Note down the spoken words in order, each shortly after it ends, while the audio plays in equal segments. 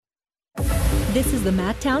This is the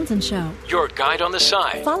Matt Townsend Show. Your guide on the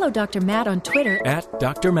side. Follow Dr. Matt on Twitter at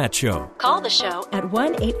Dr. Matt Show. Call the show at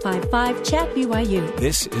 1-855-CHAT-BYU.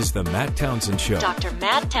 This is the Matt Townsend Show. Dr.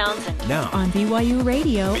 Matt Townsend. Now on BYU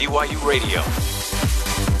Radio. BYU Radio.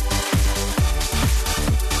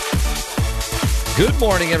 Good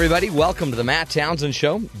morning, everybody. Welcome to the Matt Townsend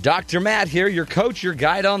Show. Dr. Matt here, your coach, your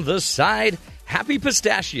guide on the side. Happy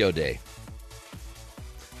Pistachio Day.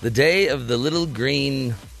 The day of the little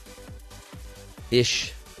green-ish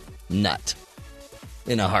nut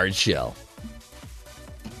in a hard shell.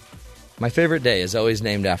 My favorite day is always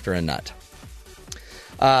named after a nut.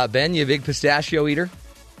 Ben, you a big pistachio eater?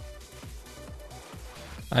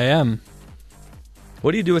 I am.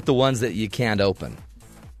 What do you do with the ones that you can't open?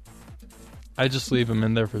 I just leave them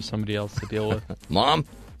in there for somebody else to deal with. Mom,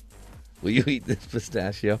 will you eat this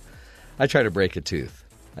pistachio? I try to break a tooth.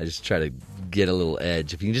 I just try to get a little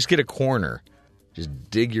edge. If you can just get a corner, just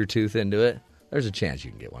dig your tooth into it, there's a chance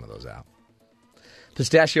you can get one of those out.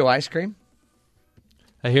 Pistachio ice cream?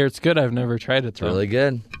 I hear it's good. I've never tried it. Really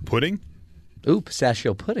good. Pudding? Ooh,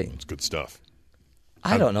 pistachio pudding. It's good stuff.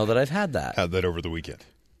 I don't know that I've had that. Had that over the weekend.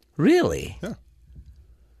 Really? Yeah.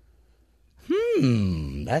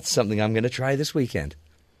 That's something I'm going to try this weekend.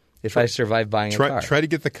 If I survive buying a car. Try to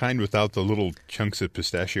get the kind without the little chunks of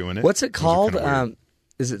pistachio in it. What's it called?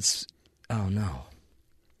 Is it? Oh, no.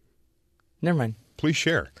 Never mind. Please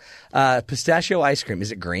share. Pistachio ice cream.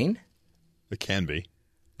 Is it green? It can be.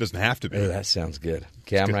 Doesn't have to be. Oh, that sounds good.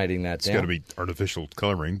 Okay, I'm writing that down. It's got to be artificial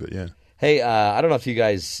coloring, but yeah. Hey, I don't know if you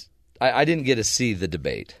guys... I didn't get to see the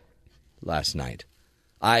debate last night.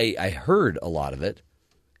 I heard a lot of it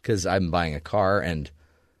because I'm buying a car and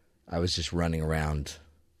I was just running around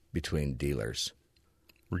between dealers.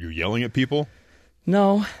 Were you yelling at people?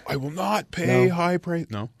 No. I will not pay high price.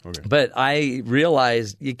 No? Okay. But I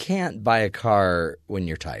realized you can't buy a car when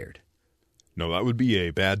you're tired. No, that would be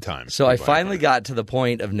a bad time. So I finally got to the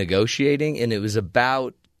point of negotiating, and it was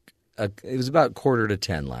about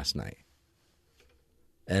 9:45 last night.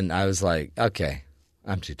 And I was like, okay,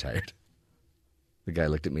 I'm too tired. The guy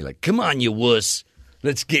looked at me like, come on, you wuss.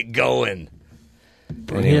 Let's get going.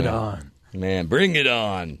 Bring it on. Man, bring it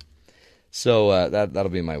on. So that'll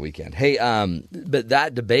be my weekend. Hey, but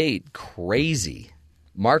that debate, crazy.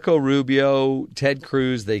 Marco Rubio, Ted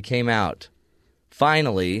Cruz, they came out.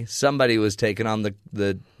 Finally, somebody was taking on the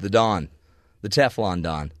Don, the Teflon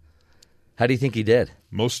Don. How do you think he did?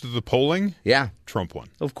 Most of the polling? Yeah. Trump won.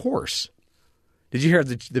 Of course. Did you hear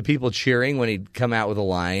the people cheering when he'd come out with a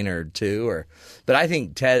line or two? But I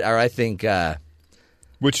think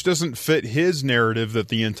which doesn't fit his narrative that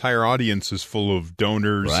the entire audience is full of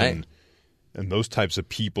donors right. and those types of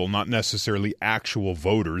people, not necessarily actual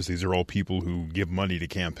voters. These are all people who give money to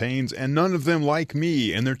campaigns, and none of them like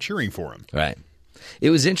me, and they're cheering for him. Right.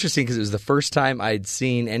 It was interesting because it was the first time I'd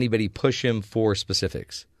seen anybody push him for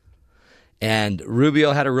specifics. And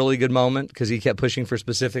Rubio had a really good moment because he kept pushing for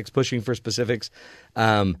specifics.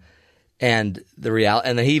 And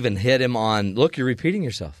then he even hit him on, look, you're repeating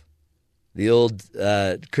yourself. The old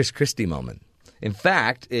Chris Christie moment. In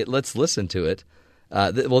fact, let's listen to it.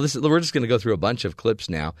 We're just going to go through a bunch of clips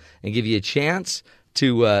now and give you a chance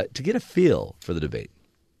to get a feel for the debate.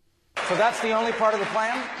 So that's the only part of the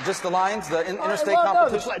plan? Just the lines, the interstate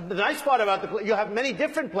competition? No, the nice part about you have many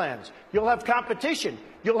different plans. You'll have competition.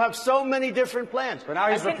 You'll have so many different plans. But now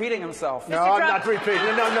he's repeating himself. No, I'm not repeating. No.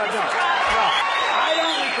 I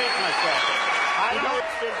don't repeat myself.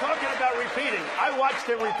 They're talking about repeating. I watched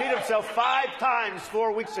him repeat himself 5 times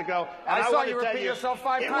 4 weeks ago. And I saw you repeat yourself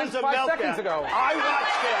 5 times 5 seconds ago. I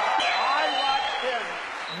watched him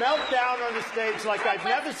meltdown on the stage like I've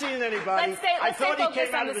never seen anybody. I thought he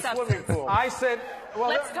came out of the swimming pool. I said, well,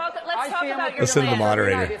 let's talk about your Listen to the plan.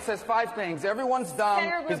 moderator. It says 5 things. Everyone's dumb.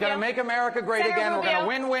 Senator He's going to make America great Senator again. Rubio.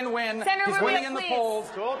 We're going to win. Senator He's Rubio, winning in the please. polls.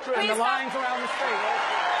 It's all true. And the lines around the state.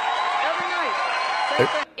 Every night.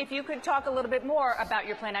 If you could talk a little bit more about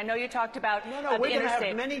your plan. I know you talked about No, the we're going to interstate.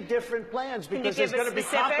 have many different plans because Can you there's give going to be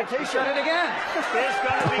specifics? competition. Said it again. There's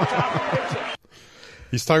going to be competition.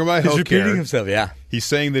 He's talking about He's health repeating care. himself, yeah. He's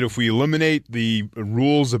saying that if we eliminate the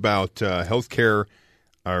rules about health care,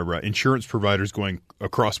 our insurance providers going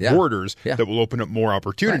across borders, that will open up more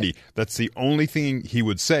opportunity. Right. That's the only thing he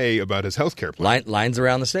would say about his health care plan. Lines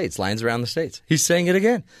around the states. He's saying it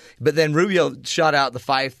again. But then Rubio shot out the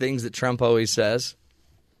 5 things that Trump always says.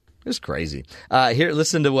 It's crazy. Here,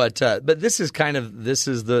 listen to what. But this is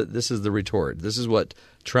the retort. This is what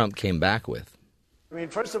Trump came back with. I mean,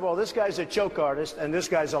 first of all, this guy's a joke artist, and this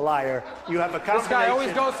guy's a liar. You have a combination. This guy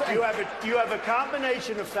always goes. You have a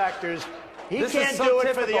combination of factors. He This can't is so do it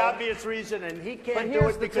typical. for the obvious reason, and he can't But do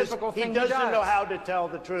here's it the because typical he thing he doesn't does. know how to tell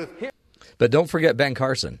the truth. But don't forget Ben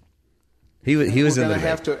Carson. He was in the debate. We're going to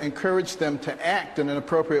have to encourage them to act in an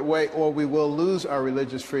appropriate way, or we will lose our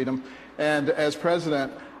religious freedom. And as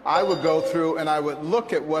president, I would go through and I would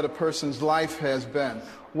look at what a person's life has been.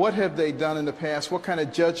 What have they done in the past? What kind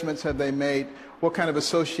of judgments have they made? What kind of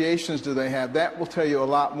associations do they have? That will tell you a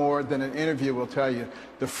lot more than an interview will tell you.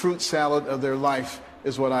 The fruit salad of their life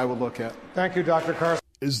is what I will look at. Thank you, Dr. Carson.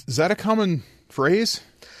 Is that a common phrase?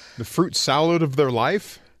 The fruit salad of their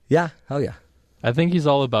life? Yeah. Oh, yeah. I think he's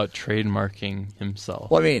all about trademarking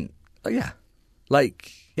himself. Well, I mean, yeah.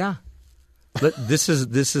 Like, yeah. But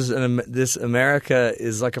this America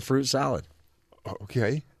is like a fruit salad.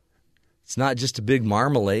 Okay. It's not just a big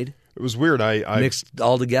marmalade. It was weird. I mixed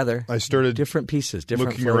all together. I started different pieces, different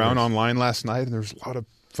looking flavors. around online last night, and there's a lot of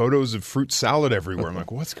photos of fruit salad everywhere. I'm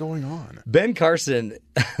like, what's going on? Ben Carson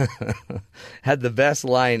had the best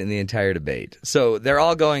line in the entire debate. So they're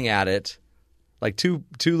all going at it, like two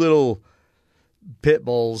little pit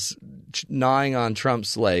bulls gnawing on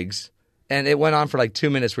Trump's legs, and it went on for like 2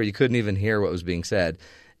 minutes where you couldn't even hear what was being said.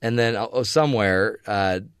 And then somewhere,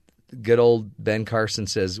 good old Ben Carson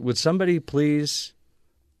says, "Would somebody please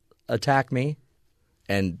attack me?"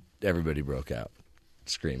 And everybody broke out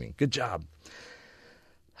screaming. Good job.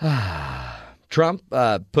 Trump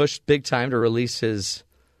pushed big time to release his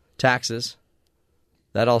taxes.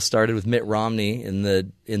 That all started with Mitt Romney in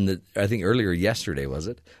the I think earlier yesterday, was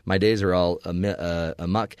it? My days are all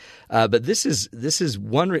amuck. But this is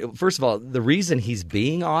one. First of all, the reason he's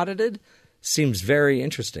being audited seems very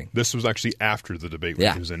interesting. This was actually after the debate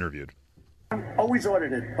when he was interviewed. I'm always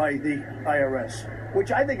audited by the IRS,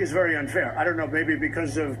 which I think is very unfair. I don't know, maybe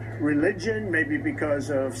because of religion, maybe because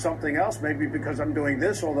of something else, maybe because I'm doing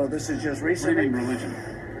this, although this is just recently. What do you mean religion?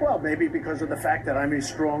 Well, maybe because of the fact that I'm a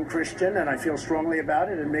strong Christian and I feel strongly about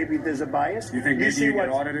it, and maybe there's a bias. You think maybe you get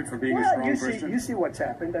audited for being a strong Christian? You see what's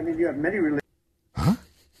happened. I mean, you have many religions. Huh?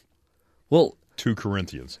 Well, 2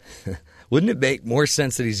 Corinthians. Wouldn't it make more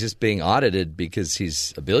sense that he's just being audited because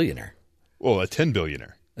he's a billionaire? Well, a 10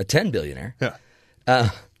 billionaire. A 10 billionaire? Yeah.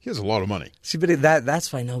 He has a lot of money. See, but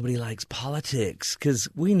that's why nobody likes politics, because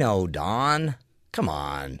we know, Don. Come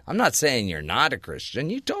on. I'm not saying you're not a Christian.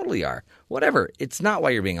 You totally are. Whatever. It's not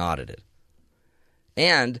why you're being audited.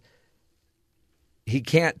 And he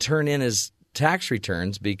can't turn in his tax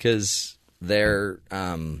returns because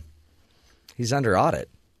he's under audit.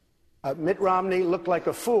 Mitt Romney looked like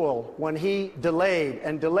a fool when he delayed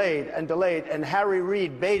and delayed and delayed, and Harry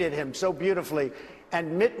Reid baited him so beautifully.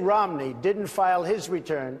 And Mitt Romney didn't file his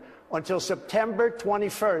return until September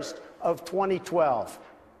 21st of 2012,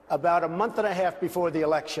 about a month and a half before the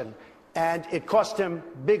election. And it cost him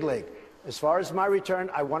big league. As far as my return,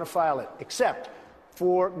 I want to file it, except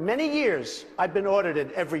for many years, I've been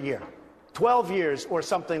audited every year, 12 years or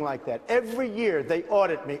something like that. Every year they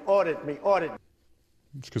audit me.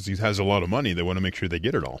 It's because he has a lot of money. They want to make sure they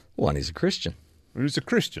get it all. Well, and he's a Christian. He's a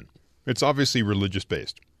Christian. It's obviously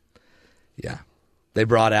religious-based. Yeah. They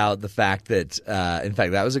brought out the fact that, in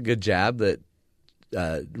fact, that was a good jab that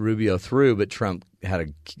Rubio threw, but Trump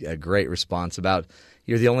had a great response about,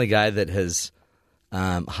 you're the only guy that has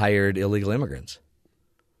hired illegal immigrants.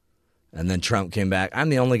 And then Trump came back, I'm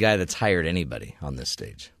the only guy that's hired anybody on this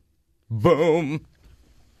stage. Boom.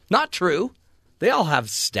 Not true. They all have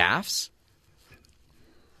staffs.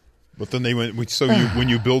 But then they went, when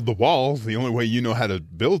you build the wall, the only way you know how to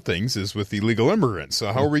build things is with illegal immigrants.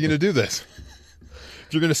 So how are we going to do this?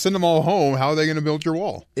 If you're going to send them all home, how are they going to build your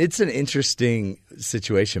wall? It's an interesting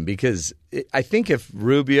situation because I think if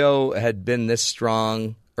Rubio had been this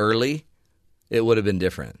strong early, it would have been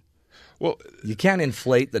different. Well, you can't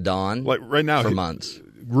inflate the Don like right now, for months.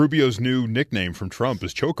 Rubio's new nickname from Trump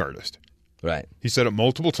is choke artist. Right. He said it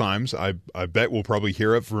multiple times. I bet we'll probably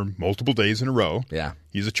hear it for multiple days in a row. Yeah.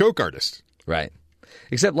 He's a choke artist. Right.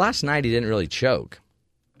 Except last night he didn't really choke.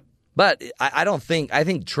 But I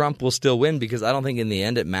think Trump will still win because I don't think in the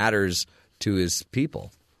end it matters to his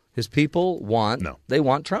people. His people want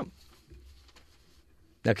Trump.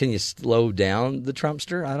 Now, can you slow down the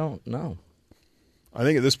Trumpster? I don't know. I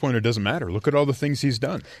think at this point it doesn't matter. Look at all the things he's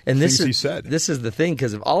done, and things he said. This is the thing,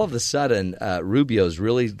 because all of a sudden Rubio's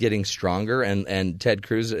really getting stronger, and Ted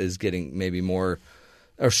Cruz is getting maybe more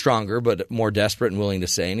or stronger, but more desperate and willing to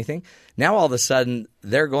say anything. Now all of a sudden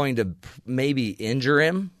they're going to maybe injure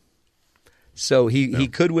him, so he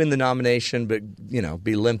could win the nomination, but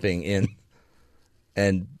be limping in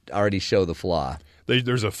and already show the flaw.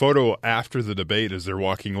 There's a photo after the debate as they're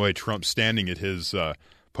walking away. Trump standing at his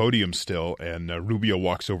podium still, and Rubio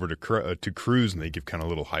walks over to Cruz, and they give kind of a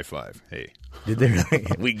little high five. Hey, did they really?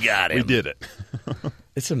 We got him. We did it.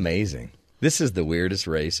 It's amazing. This is the weirdest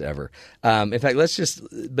race ever. In fact,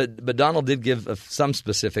 but Donald did give some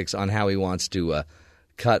specifics on how he wants to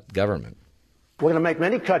cut government. We're going to make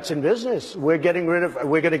many cuts in business. We're going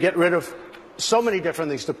to get rid of so many different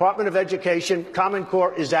things. Department of Education, Common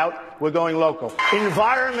Core is out. We're going local.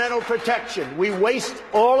 Environmental protection. We waste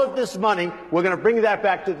all of this money. We're going to bring that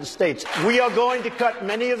back to the states. We are going to cut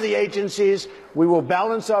many of the agencies. We will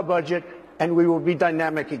balance our budget, and we will be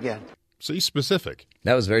dynamic again. So he's specific.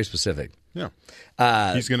 That was very specific. Yeah.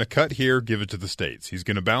 He's going to cut here, give it to the states. He's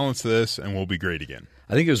going to balance this, and we'll be great again.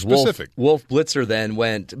 I think it was Wolf Blitzer then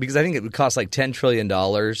went, because I think it would cost like $10 trillion,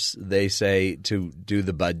 they say, to do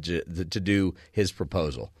the budget, to do his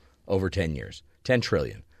proposal over 10 years. $10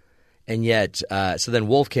 trillion. And yet, so then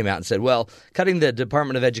Wolf came out and said, well, cutting the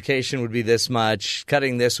Department of Education would be this much,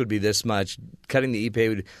 cutting this would be this much, cutting the EPA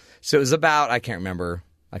would. So it was about, I can't remember,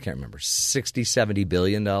 $60, $70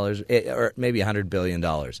 billion, or maybe $100 billion.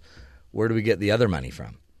 Where do we get the other money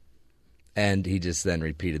from? And he just then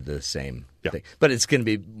repeated the same thing. But it's going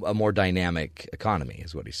to be a more dynamic economy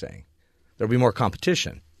is what he's saying. There'll be more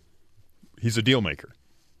competition. He's a deal maker.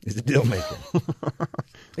 He's a deal maker.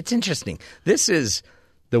 It's interesting. This is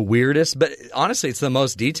the weirdest, but honestly, it's the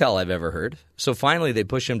most detail I've ever heard. So finally they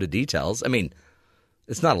push him to details. I mean,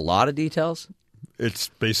 it's not a lot of details. It's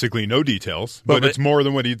basically no details, but it's more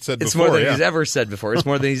than what he'd said before. It's more than he's ever said before. It's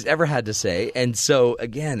more than he's ever had to say. And so,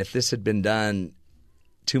 again, if this had been done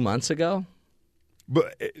 2 months ago.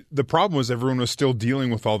 But the problem was everyone was still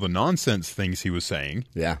dealing with all the nonsense things he was saying.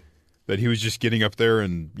 Yeah. That he was just getting up there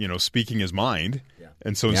and, speaking his mind. Yeah.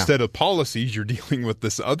 And so instead of policies, you're dealing with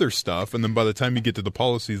this other stuff. And then by the time you get to the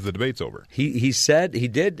policies, the debate's over. He said he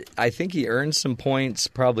did. I think he earned some points,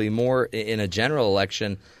 probably more in a general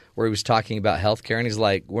election where he was talking about health care. And he's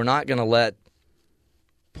like, we're not going to let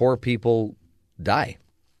poor people die.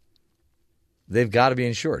 They've got to be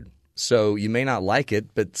insured. So you may not like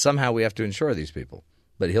it, but somehow we have to insure these people.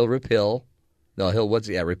 But he'll repeal. No,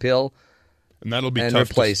 repeal. And that'll be and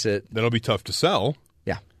tough replace it. That'll be tough to sell.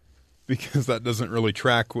 Yeah. Because that doesn't really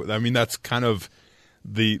track. I mean, that's kind of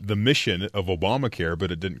the mission of Obamacare,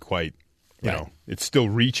 but it didn't quite, it's still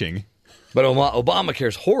reaching. But Obamacare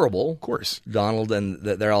is horrible. Of course. Donald and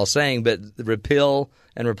they're all saying, but repeal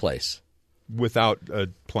and replace. Without a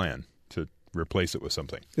plan to replace it with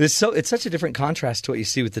something. It's such a different contrast to what you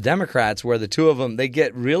see with the Democrats, where the two of them, they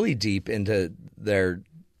get really deep into their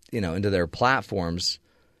platforms,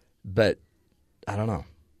 but I don't know.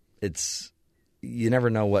 You never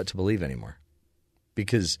know what to believe anymore,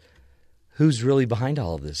 because who's really behind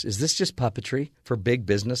all of this? Is this just puppetry for big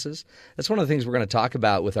businesses? That's one of the things we're going to talk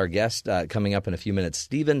about with our guest coming up in a few minutes.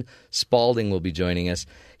 Stephen Spaulding will be joining us.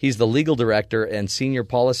 He's the legal director and senior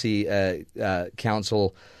policy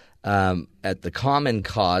counsel at the Common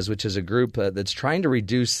Cause, which is a group that's trying to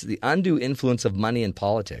reduce the undue influence of money in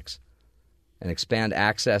politics and expand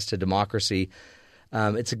access to democracy. I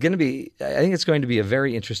think it's going to be a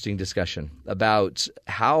very interesting discussion about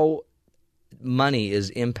how money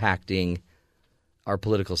is impacting our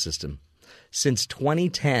political system. Since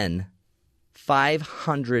 2010,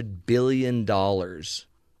 $500 billion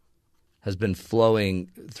has been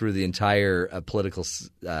flowing through the entire political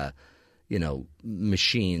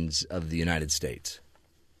machines of the United States.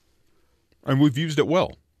 And we've used it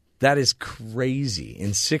well. That is crazy.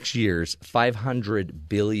 In 6 years, $500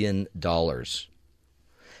 billion.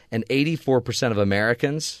 And 84% of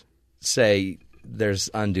Americans say there's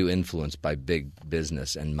undue influence by big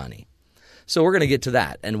business and money. So we're going to get to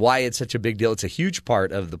that and why it's such a big deal. It's a huge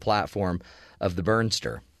part of the platform of the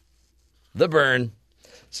Burnster. The Burn.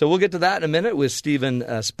 So we'll get to that in a minute with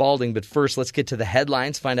Stephen Spaulding. But first, let's get to the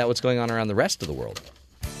headlines, find out what's going on around the rest of the world.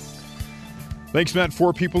 Thanks, Matt.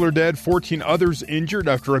 4 people are dead, 14 others injured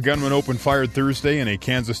after a gunman opened fire Thursday in a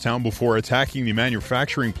Kansas town before attacking the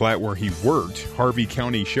manufacturing plant where he worked. Harvey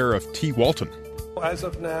County Sheriff T. Walton. As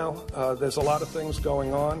of now, there's a lot of things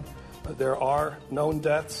going on. There are known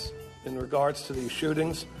deaths in regards to these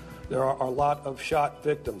shootings. There are a lot of shot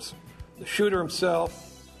victims. The shooter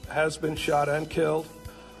himself has been shot and killed.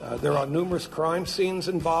 There are numerous crime scenes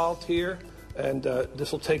involved here, and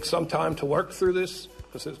this will take some time to work through this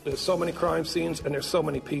because there's so many crime scenes and there's so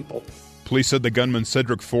many people. Police said the gunman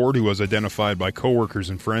Cedric Ford, who was identified by coworkers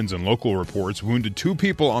and friends and local reports, wounded 2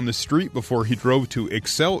 people on the street before he drove to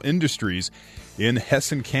Excel Industries in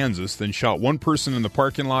Hessen, Kansas, then shot 1 person in the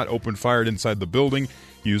parking lot, opened fire inside the building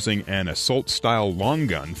using an assault-style long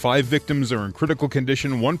gun. 5 victims are in critical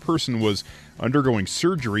condition. 1 person was undergoing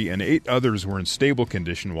surgery, and 8 others were in stable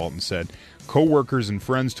condition, Walton said. Co-workers and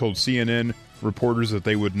friends told CNN reporters that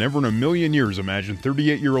they would never in a million years imagine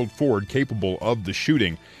 38-year-old Ford capable of the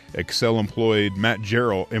shooting. Excel employee Matt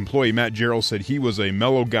Jarrell said he was a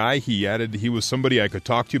mellow guy. He added he was somebody I could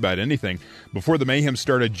talk to about anything. Before the mayhem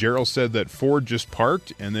started, Jarrell said that Ford just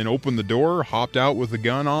parked and then opened the door, hopped out with the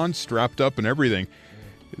gun on, strapped up and everything.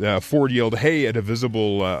 Ford yelled, "Hey!" at a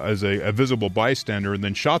visible bystander, and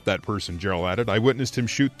then shot that person. Jarrell added, "I witnessed him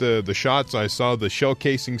shoot the shots. I saw the shell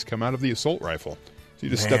casings come out of the assault rifle. So he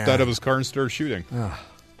just stepped out of his car and started shooting." Oh,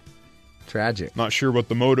 tragic. Not sure what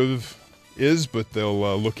the motive is, but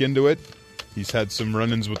they'll look into it. He's had some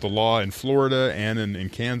run-ins with the law in Florida and in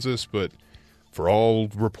Kansas, but for all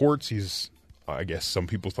reports, I guess some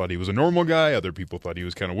people thought he was a normal guy. Other people thought he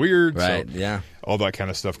was kind of weird. Right, so yeah. All that kind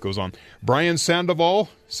of stuff goes on. Brian Sandoval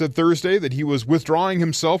said Thursday that he was withdrawing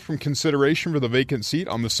himself from consideration for the vacant seat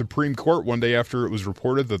on the Supreme Court one day after it was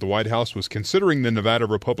reported that the White House was considering the Nevada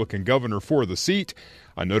Republican governor for the seat.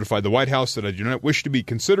 "I notified the White House that I do not wish to be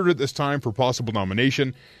considered at this time for possible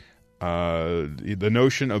nomination. The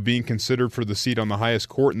notion of being considered for the seat on the highest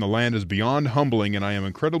court in the land is beyond humbling, and I am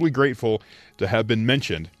incredibly grateful to have been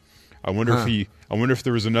mentioned." I wonder if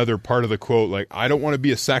there was another part of the quote, like, "I don't want to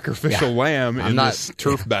be a sacrificial lamb in this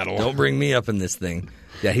turf battle. Don't bring me up in this thing."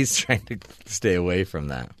 Yeah, he's trying to stay away from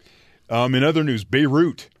that. In other news,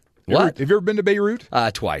 Beirut. What? Have you ever been to Beirut?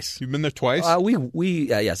 Twice. You've been there twice?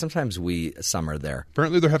 Sometimes we summer there.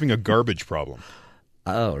 Apparently they're having a garbage problem.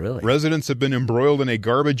 Oh, really? Residents have been embroiled in a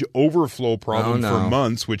garbage overflow problem for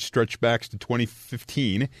months, which stretched back to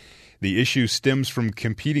 2015. The issue stems from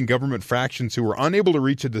competing government fractions who were unable to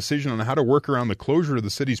reach a decision on how to work around the closure of the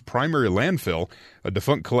city's primary landfill. A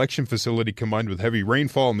defunct collection facility combined with heavy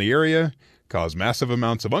rainfall in the area caused massive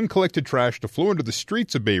amounts of uncollected trash to flow into the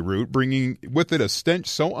streets of Beirut, bringing with it a stench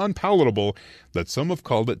so unpalatable that some have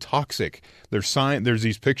called it toxic. There's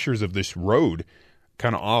these pictures of this road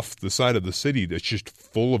kind of off the side of the city that's just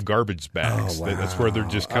full of garbage bags. Oh, wow. That's where they're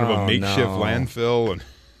just kind of a makeshift landfill. And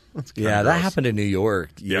yeah, that happened in New York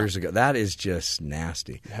years ago. That is just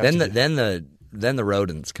nasty. Then the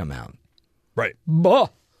rodents come out. Right. Bah!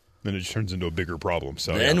 Then it just turns into a bigger problem.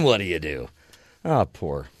 So then what do you do? Oh,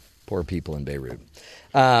 poor people in Beirut.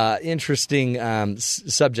 Interesting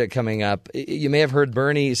subject coming up. You may have heard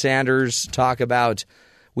Bernie Sanders talk about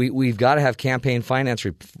we've got to have campaign finance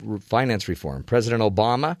reform. President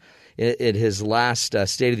Obama, in his last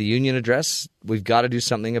State of the Union address, we've got to do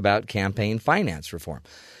something about campaign finance reform.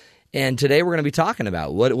 And today we're going to be talking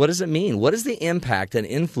about what does it mean? What is the impact and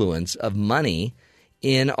influence of money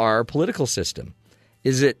in our political system?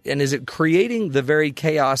 Is it creating the very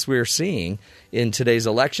chaos we're seeing in today's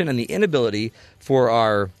election and the inability for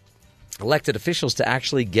our elected officials to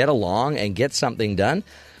actually get along and get something done?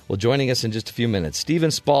 Well, joining us in just a few minutes, Stephen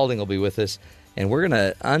Spaulding will be with us, and we're going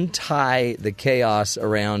to untie the chaos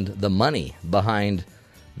around the money behind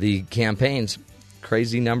the campaigns.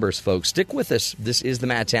 Crazy numbers, folks. Stick with us. This is the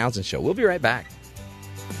Matt Townsend Show. We'll be right back.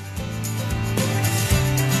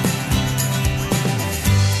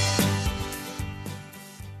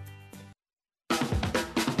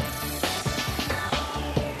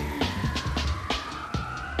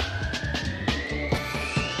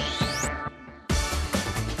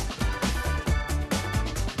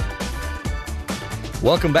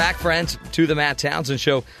 Welcome back, friends, to the Matt Townsend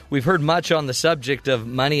Show. We've heard much on the subject of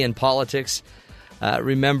money and politics.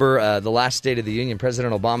 Remember the last State of the Union,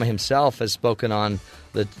 President Obama himself has spoken on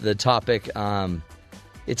the topic.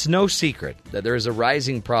 It's no secret that there is a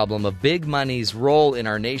rising problem of big money's role in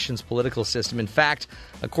our nation's political system. In fact,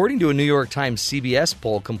 according to a New York Times CBS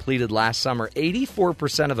poll completed last summer,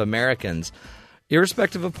 84% of Americans,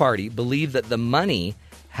 irrespective of party, believe that the money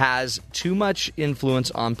has too much influence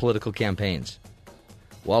on political campaigns.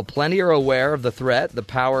 While plenty are aware of the threat the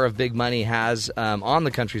power of big money has on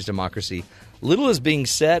the country's democracy, little is being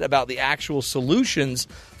said about the actual solutions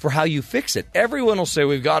for how you fix it. Everyone will say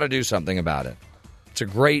we've got to do something about it. It's a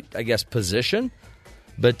great, position.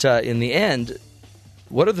 But in the end,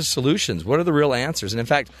 what are the solutions? What are the real answers? And in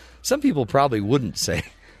fact, some people probably wouldn't say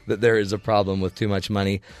that there is a problem with too much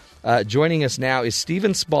money. Joining us now is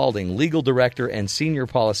Stephen Spaulding, Legal Director and Senior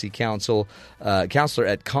Policy Counselor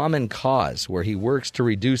at Common Cause, where he works to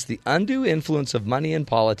reduce the undue influence of money in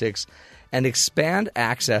politics and expand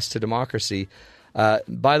access to democracy.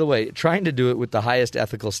 By the way, trying to do it with the highest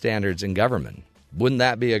ethical standards in government. Wouldn't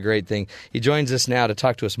that be a great thing? He joins us now to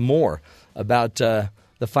talk to us more about the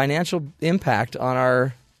financial impact on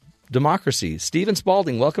our democracy. Stephen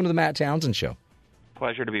Spaulding, welcome to the Matt Townsend Show.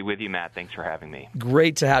 Pleasure to be with you, Matt. Thanks for having me.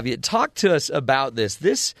 Great to have you. Talk to us about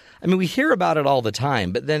this. We hear about it all the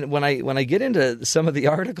time, but then when I get into some of the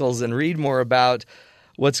articles and read more about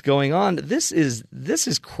what's going on. This is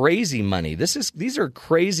crazy money. These are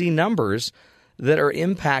crazy numbers that are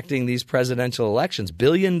impacting these presidential elections. $1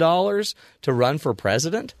 billion to run for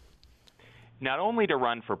president? Not only to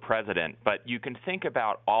run for president, but you can think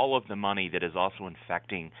about all of the money that is also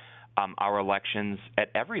infecting our elections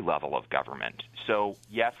at every level of government. So,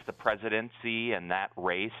 yes, the presidency and that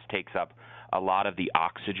race takes up a lot of the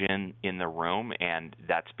oxygen in the room, and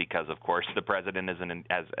that's because, of course, the president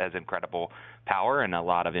has incredible power and a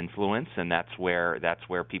lot of influence, and that's where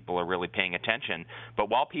people are really paying attention. But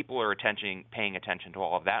while people are paying attention to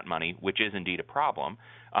all of that money, which is indeed a problem,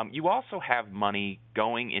 you also have money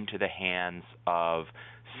going into the hands of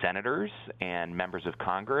senators and members of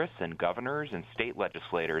Congress and governors and state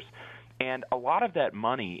legislators, and a lot of that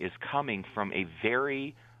money is coming from a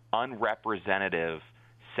very unrepresentative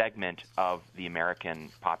segment of the American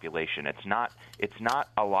population. It's not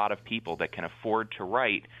a lot of people that can afford to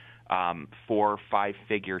write 4- or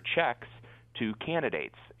 5-figure checks to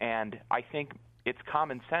candidates. And I think it's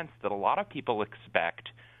common sense that a lot of people expect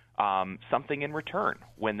something in return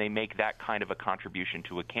when they make that kind of a contribution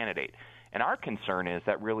to a candidate. And our concern is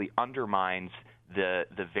that really undermines the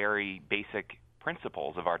very basic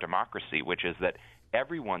principles of our democracy, which is that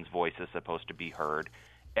everyone's voice is supposed to be heard.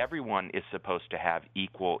 Everyone is supposed to have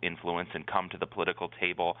equal influence and come to the political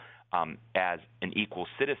table as an equal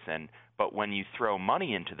citizen. But when you throw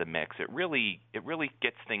money into the mix, it really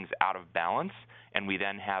gets things out of balance, and we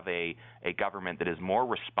then have a government that is more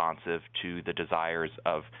responsive to the desires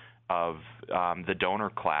of the donor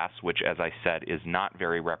class, which, as I said, is not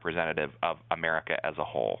very representative of America as a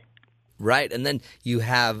whole. Right, and then you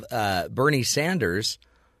have Bernie Sanders,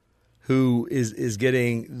 who is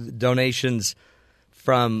getting donations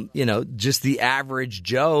from, just the average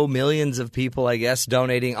Joe, millions of people, I guess,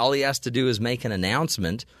 donating. All he has to do is make an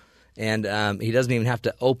announcement, and he doesn't even have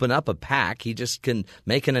to open up a PAC. He just can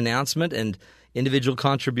make an announcement, and individual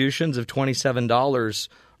contributions of $27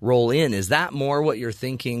 roll in. Is that more what you're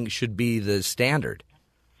thinking should be the standard?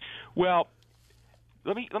 Well,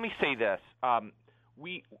 let me say this.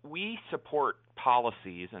 We support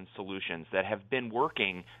policies and solutions that have been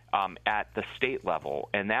working at the state level,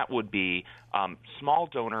 and that would be small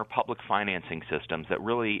donor public financing systems that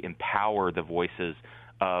really empower the voices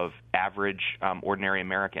of average, ordinary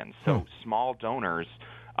Americans. So small donors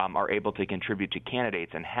are able to contribute to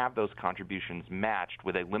candidates and have those contributions matched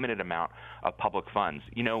with a limited amount of public funds.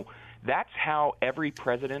 That's how every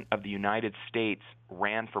president of the United States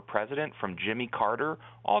ran for president, from Jimmy Carter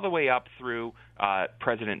all the way up through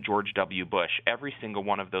President George W. Bush. Every single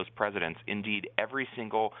one of those presidents, indeed every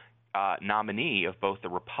single nominee of both the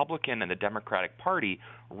Republican and the Democratic Party,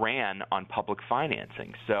 ran on public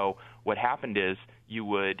financing. So what happened is you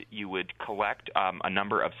would collect a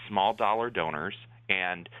number of small dollar donors,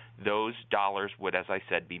 and those dollars would, as I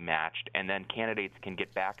said, be matched, and then candidates can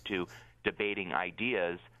get back to debating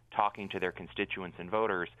ideas, talking to their constituents and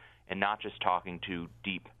voters, and not just talking to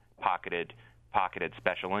deep-pocketed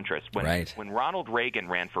special interests. When Ronald Reagan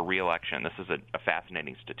ran for re-election, this is a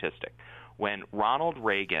fascinating statistic. When Ronald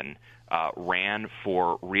Reagan ran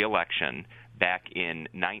for re-election back in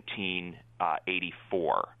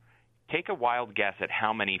 1984, take a wild guess at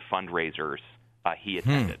how many fundraisers he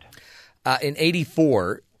attended. In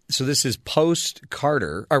 84, so this is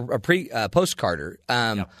post-Carter, or post-Carter,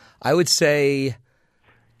 I would say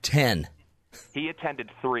 10. He attended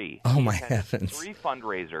 3. Oh, my heavens. 3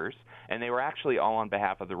 fundraisers, and they were actually all on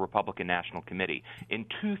behalf of the Republican National Committee. In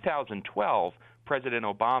 2012, President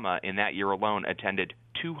Obama, in that year alone, attended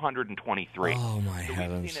 223. Oh, my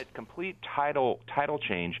heavens. We've seen a complete title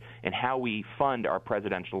change in how we fund our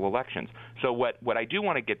presidential elections. So what I do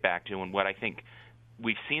want to get back to, and what I think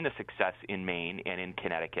we've seen the success in Maine and in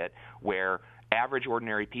Connecticut, where average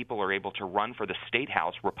ordinary people are able to run for the state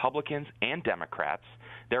house, Republicans and Democrats.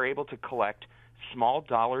 They're able to collect small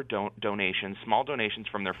dollar donations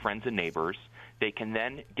from their friends and neighbors. They can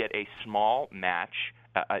then get a small match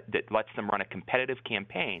that lets them run a competitive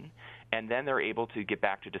campaign, and then they're able to get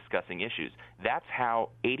back to discussing issues. That's how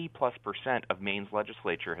 80+% of Maine's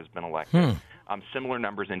legislature has been elected. Similar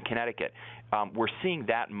numbers in Connecticut. We're seeing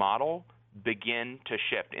that model begin to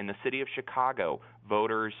shift. In the city of Chicago,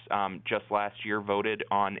 voters just last year voted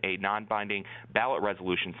on a non-binding ballot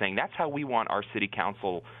resolution saying that's how we want our city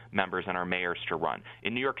council members and our mayors to run.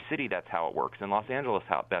 In New York City, that's how it works. In Los Angeles,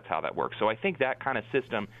 that's how that works. So I think that kind of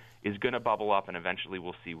system is going to bubble up, and eventually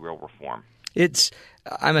we'll see real reform.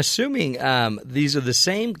 I'm assuming these are the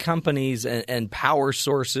same companies and power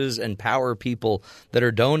sources and power people that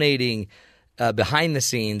are donating behind the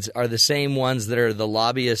scenes are the same ones that are the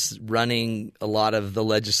lobbyists running a lot of the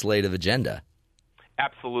legislative agenda.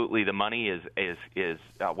 Absolutely, the money is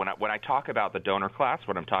when I talk about the donor class,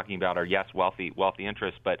 what I'm talking about are wealthy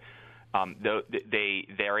interests, but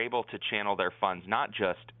they're able to channel their funds not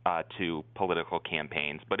just to political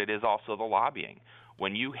campaigns, but it is also the lobbying.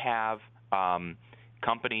 When you have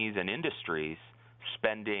companies and industries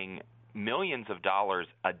spending millions of dollars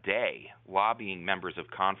a day lobbying members of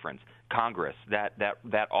Congress,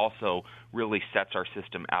 that also really sets our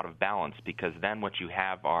system out of balance, because then what you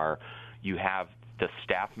have the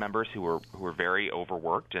staff members who are very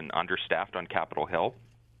overworked and understaffed on Capitol Hill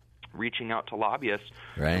reaching out to lobbyists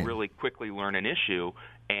to really quickly learn an issue,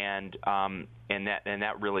 and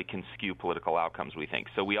that really can skew political outcomes, we think.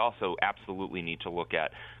 So we also absolutely need to look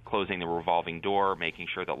at closing the revolving door, making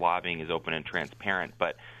sure that lobbying is open and transparent.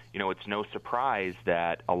 But it's no surprise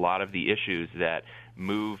that a lot of the issues that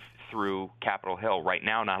move through Capitol Hill right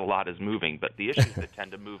now, not a lot is moving, but the issues that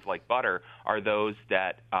tend to move like butter are those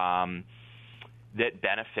that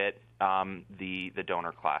benefit the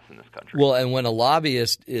donor class in this country. Well, and when a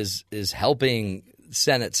lobbyist is helping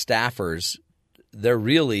Senate staffers, they're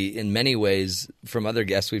really, in many ways, from other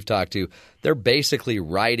guests we've talked to, they're basically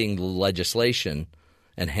writing the legislation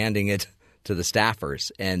and handing it to the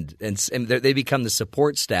staffers, and they become the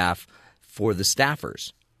support staff for the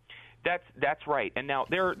staffers. That's right. And now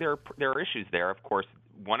there are issues there, of course.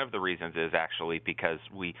 One of the reasons is actually because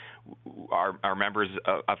our members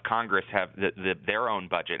of Congress have their own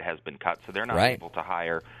budget has been cut, so they're not able to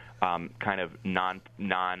hire kind of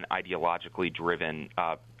non-ideologically driven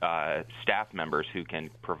staff members who can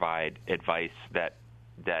provide advice that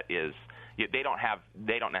is they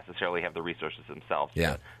don't necessarily have the resources themselves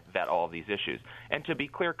to vet all of these issues. And to be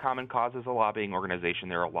clear, Common Cause is a lobbying organization.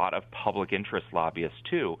 There are a lot of public interest lobbyists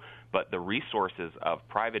too, but the resources of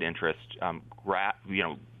private interest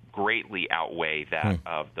greatly outweigh that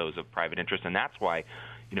of those of private interest, and that's why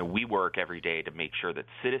we work every day to make sure that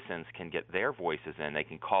citizens can get their voices in. They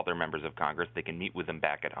can call their members of Congress. They can meet with them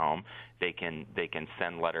back at home. They can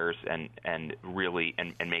send letters and really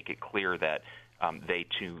make it clear that they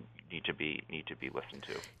too need to be listened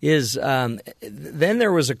to. Then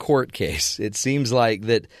there was a court case. It seems like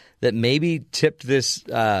that maybe tipped this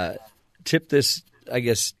I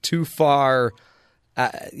guess too far.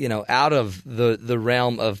 Out of the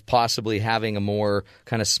realm of possibly having a more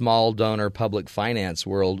kind of small donor public finance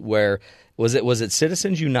world. Where was it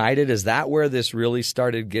Citizens United? Is that where this really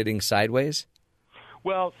started getting sideways?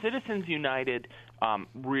 Well, Citizens United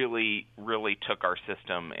really took our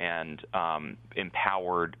system and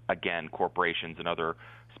empowered, again, corporations and other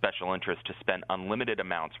special interests to spend unlimited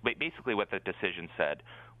amounts. Basically, what the decision said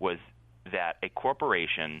was that a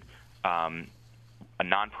corporation, a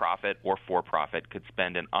nonprofit or for-profit, could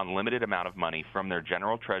spend an unlimited amount of money from their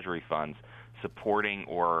general treasury funds supporting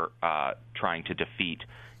or trying to defeat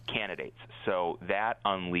candidates. So that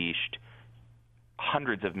unleashed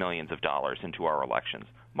hundreds of millions of dollars into our elections,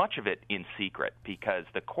 much of it in secret, because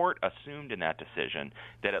the court assumed in that decision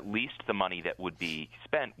that at least the money that would be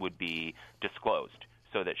spent would be disclosed,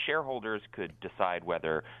 so that shareholders could decide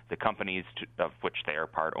whether the companies of which they are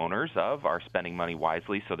part owners of are spending money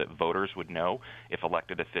wisely, so that voters would know if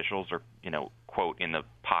elected officials are, quote, in the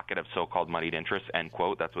pocket of so-called moneyed interests, end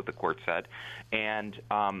quote. That's what the court said. And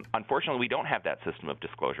unfortunately, we don't have that system of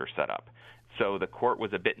disclosure set up. So the court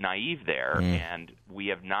was a bit naive there, and we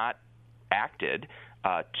have not acted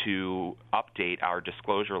to update our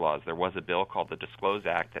disclosure laws. There was a bill called the Disclose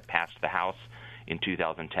Act that passed the House in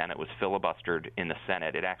 2010. It was filibustered in the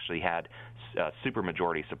Senate. It actually had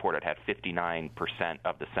supermajority support. It had 59%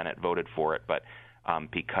 of the Senate voted for it, but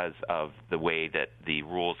because of the way that the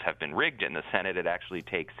rules have been rigged in the Senate, it actually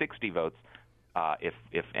takes 60 votes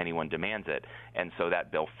if anyone demands it. And so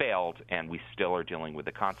that bill failed, and we still are dealing with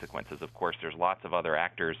the consequences. Of course, there's lots of other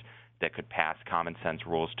actors that could pass common sense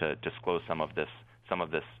rules to disclose some of this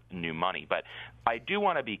new money. But I do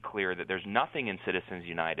want to be clear that there's nothing in Citizens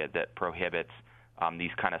United that prohibits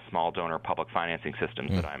these kind of small donor public financing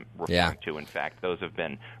systems that I'm referring to. In fact, those have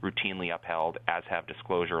been routinely upheld, as have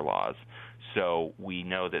disclosure laws. So we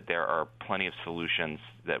know that there are plenty of solutions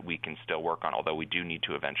that we can still work on, although we do need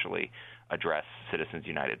to eventually address Citizens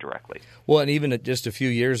United directly. Well, and even just a few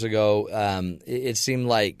years ago, it seemed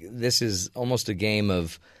like this is almost a game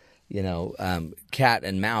of, cat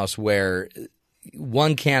and mouse, where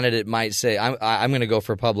one candidate might say, I'm going to go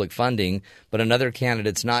for public funding, but another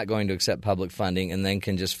candidate's not going to accept public funding and then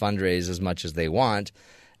can just fundraise as much as they want.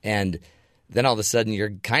 And then all of a sudden you're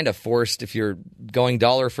kind of forced, if you're going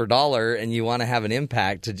dollar for dollar and you want to have an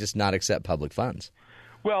impact, to just not accept public funds.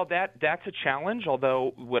 Well, that's a challenge,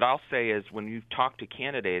 although what I'll say is when you talk to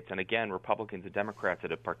candidates, and again, Republicans and Democrats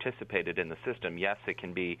that have participated in the system, yes, it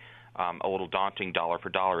can be a little daunting dollar for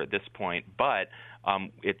dollar at this point, but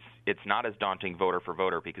it's not as daunting voter for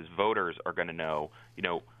voter because voters are going to know,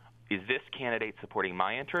 is this candidate supporting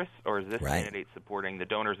my interests or is this candidate supporting the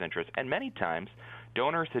donor's interests? And many times,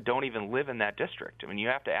 donors that don't even live in that district. I mean, you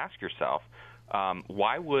have to ask yourself,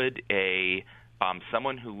 why would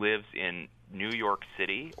someone who lives in New York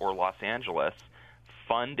City or Los Angeles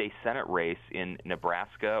fund a Senate race in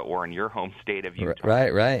Nebraska or in your home state of Utah?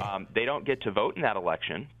 Right. They don't get to vote in that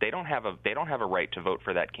election. They don't have a right to vote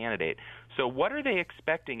for that candidate. So what are they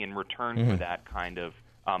expecting in return for that kind of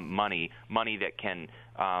money that can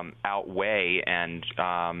outweigh and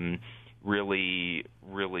really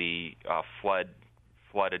flood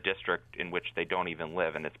a district in which they don't even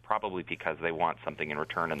live, and it's probably because they want something in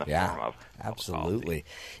return in the form of absolutely.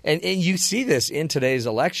 And you see this in today's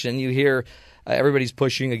election. You hear everybody's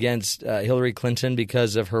pushing against Hillary Clinton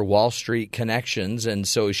because of her Wall Street connections, and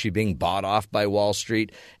so is she being bought off by Wall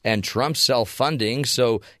Street and Trump's self-funding.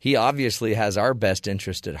 So he obviously has our best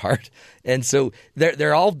interest at heart, and so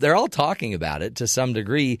they're all talking about it to some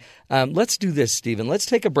degree. Let's do this, Stephen. Let's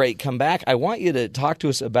take a break. Come back. I want you to talk to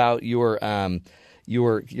us about your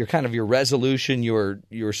kind of your resolution,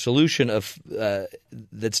 your solution of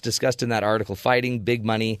that's discussed in that article, Fighting Big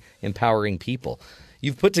Money, Empowering People.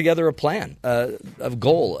 You've put together a plan, a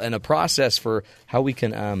goal, and a process for how we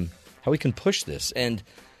can push this and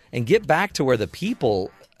get back to where the people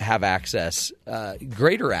have access,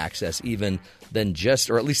 greater access even than just,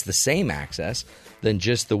 or at least the same access than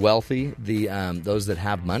just the wealthy, those that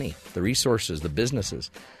have money, the resources, the businesses.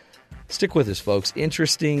 Stick with us, folks.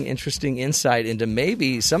 Interesting insight into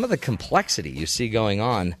maybe some of the complexity you see going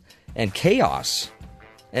on and chaos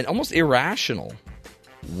and almost irrational,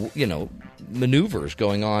 maneuvers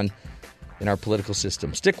going on in our political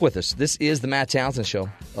system. Stick with us. This is the Matt Townsend Show,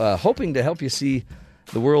 hoping to help you see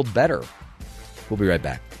the world better. We'll be right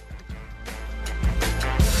back.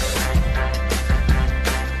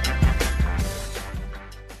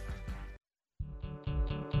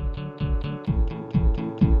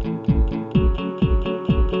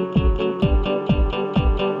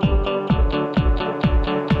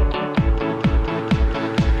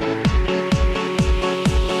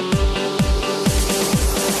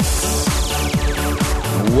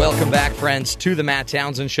 Welcome back, friends, to the Matt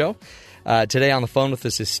Townsend Show. Today on the phone with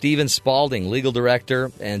us is Stephen Spaulding, Legal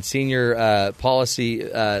Director and Senior Policy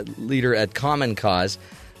Leader at Common Cause,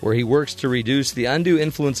 where he works to reduce the undue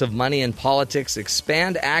influence of money in politics,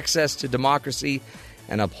 expand access to democracy,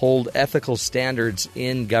 and uphold ethical standards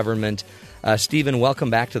in government. Stephen, welcome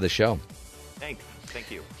back to the show. Thanks. Thank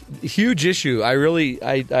you. Huge issue.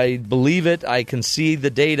 I believe it. I can see the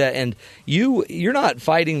data, and you're not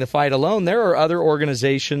fighting the fight alone. There are other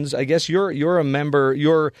organizations. I guess you're a member.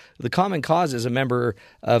 The Common Cause is a member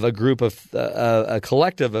of a group of a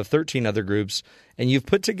collective of 13 other groups, and you've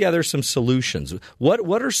put together some solutions.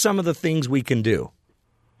 What are some of the things we can do?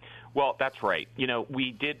 Well, that's right.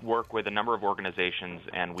 We did work with a number of organizations,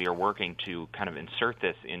 and we are working to kind of insert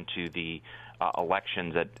this into the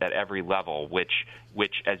elections at every level, which,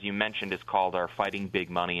 as you mentioned, is called our Fighting Big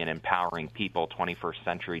Money and Empowering People 21st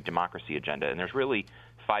Century Democracy Agenda. And there's really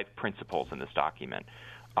 5 principles in this document,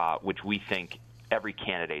 which we think every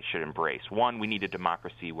candidate should embrace. One, we need a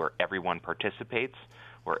democracy where everyone participates,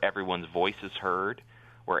 where everyone's voice is heard,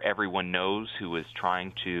 where everyone knows who is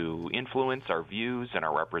trying to influence our views and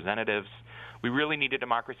our representatives. We really need a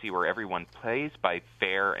democracy where everyone plays by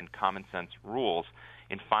fair and common sense rules,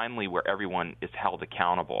 and finally where everyone is held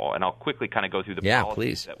accountable. And I'll quickly kind of go through the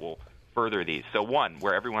policies that will further these. So one,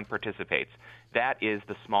 where everyone participates. That is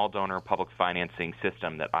the small donor public financing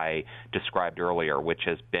system that I described earlier, which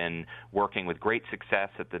has been working with great success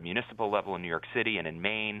at the municipal level in New York City and in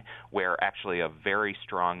Maine, where actually a very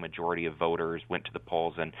strong majority of voters went to the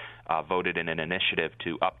polls and voted in an initiative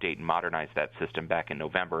to update and modernize that system back in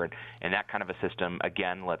November. And that kind of a system,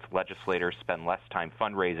 again, lets legislators spend less time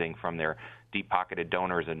fundraising from their deep-pocketed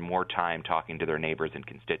donors and more time talking to their neighbors and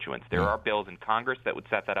constituents. There are bills in Congress that would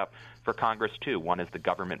set that up for Congress, too. One is the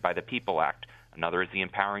Government by the People Act. Another is the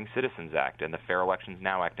Empowering Citizens Act and the Fair Elections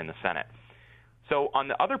Now Act in the Senate. So on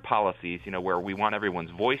the other policies, where we want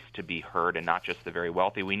everyone's voice to be heard and not just the very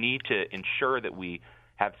wealthy, we need to ensure that we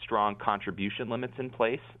have strong contribution limits in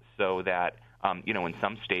place so that, in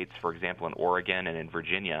some states, for example, in Oregon and in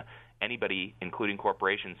Virginia, anybody, including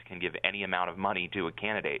corporations, can give any amount of money to a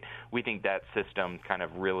candidate. We think that system kind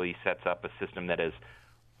of really sets up a system that is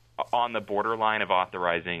on the borderline of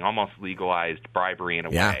authorizing almost legalized bribery in a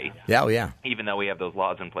way. Yeah. Even though we have those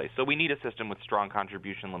laws in place. So we need a system with strong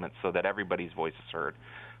contribution limits so that everybody's voice is heard.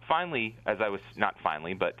 Finally,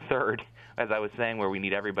 third, as I was saying, where we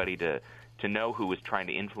need everybody to know who is trying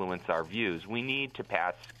to influence our views, we need to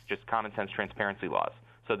pass just common sense transparency laws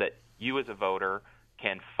so that you as a voter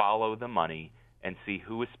can follow the money and see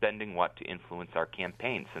who is spending what to influence our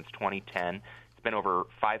campaign. Since 2010, it's been over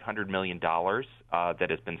 $500 million that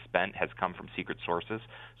has been spent, has come from secret sources.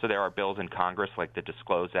 So there are bills in Congress like the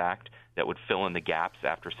Disclose Act that would fill in the gaps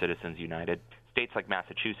after Citizens United. States like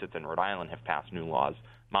Massachusetts and Rhode Island have passed new laws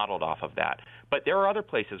modeled off of that. But there are other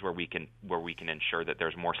places where we can ensure that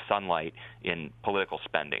there's more sunlight in political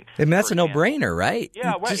spending. And that's a no-brainer, right?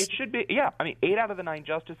 Yeah, well, it should be. Yeah, I mean, 8 out of the 9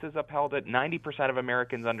 justices upheld it. 90% of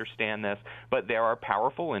Americans understand this. But there are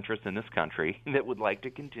powerful interests in this country that would like to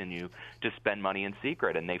continue to spend money in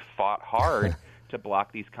secret, and they fought hard to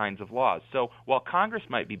block these kinds of laws. So while Congress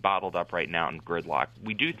might be bottled up right now in gridlock,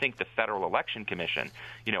 we do think the Federal Election Commission,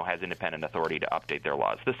 has independent authority to update their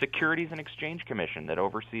laws. The Securities and Exchange Commission that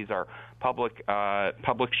oversees our public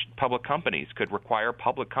companies could require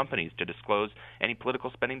public companies to disclose any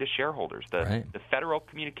political spending to shareholders. The Federal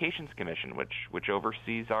Communications Commission, which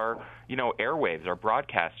oversees our airwaves, our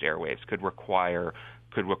broadcast airwaves, could require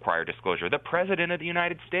disclosure. The President of the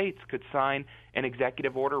United States could sign an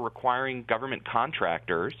executive order requiring government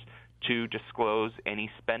contractors to disclose any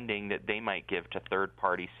spending that they might give to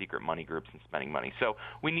third-party secret money groups and spending money. So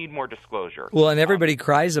we need more disclosure. Well, and everybody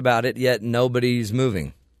cries about it, yet nobody's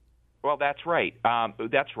moving. Well, that's right.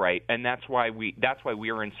 That's right, and that's why we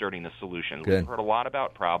are inserting the solutions. Good. We've heard a lot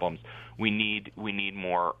about problems. We need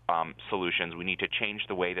more solutions. We need to change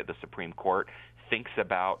the way that the Supreme Court thinks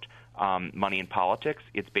about money in politics.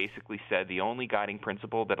 It's basically said the only guiding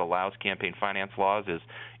principle that allows campaign finance laws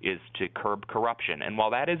is to curb corruption. And while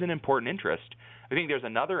that is an important interest, I think there's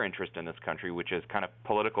another interest in this country, which is kind of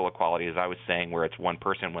political equality, as I was saying, where it's one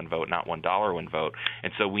person, one vote, not $1 one vote.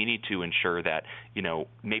 And so we need to ensure that,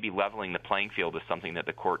 maybe leveling the playing field is something that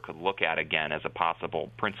the court could look at again as a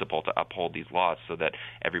possible principle to uphold these laws so that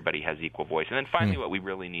everybody has equal voice. And then finally, what we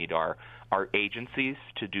really need are agencies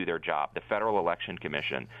to do their job. The Federal Election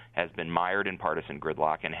Commission has been mired in partisan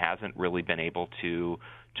gridlock and hasn't really been able to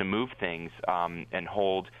move things and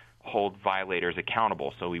hold violators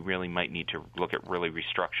accountable. So we really might need to look at really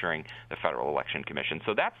restructuring the Federal Election Commission.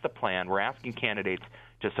 So that's the plan. We're asking candidates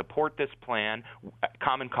to support this plan.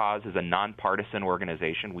 Common Cause is a nonpartisan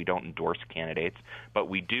organization. We don't endorse candidates, but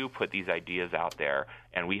we do put these ideas out there,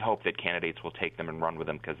 and we hope that candidates will take them and run with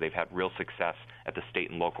them because they've had real success at the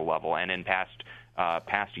state and local level and in past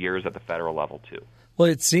years at the federal level too. Well,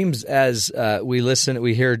 it seems as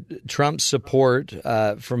we hear Trump's support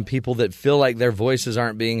from people that feel like their voices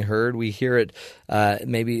aren't being heard. We hear it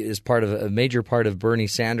maybe as part of a major part of Bernie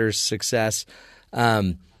Sanders' success.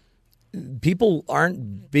 People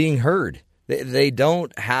aren't being heard. They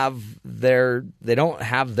don't have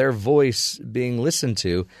their voice being listened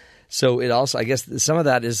to. So it also, I guess, some of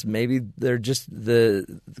that is maybe they're just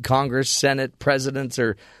the Congress, Senate, presidents,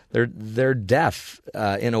 or they're deaf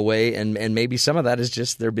in a way, and maybe some of that is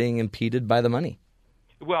just they're being impeded by the money.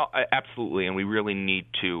 Well, absolutely, and we really need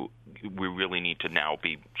to now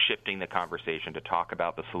be shifting the conversation to talk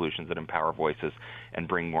about the solutions that empower voices and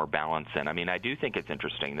bring more balance in. I mean, I do think it's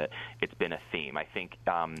interesting that it's been a theme. I think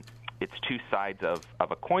it's two sides of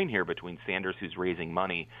a coin here between Sanders, who's raising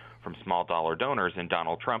money from small dollar donors, and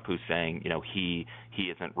Donald Trump, who's saying, he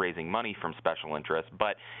isn't raising money from special interests.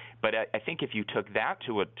 But I think if you took that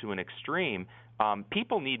to an extreme,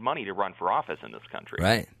 people need money to run for office in this country.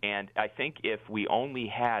 Right. And I think if we only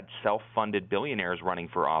had self-funded billionaires running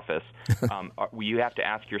for office, you have to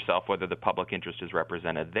ask yourself whether the public interest is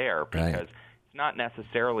represented there, because it's not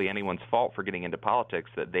necessarily anyone's fault for getting into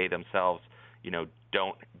politics that they themselves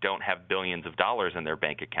don't have billions of dollars in their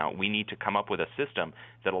bank account. We need to come up with a system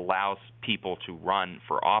that allows people to run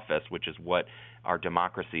for office, which is what our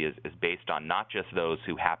democracy is based on, not just those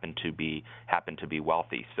who happen to be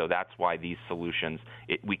wealthy. So that's why these solutions,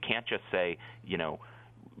 we can't just say,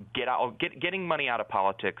 getting money out of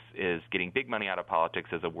politics getting big money out of politics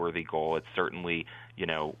is a worthy goal. It certainly,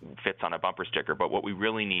 fits on a bumper sticker. But what we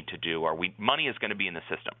really need to do money is going to be in the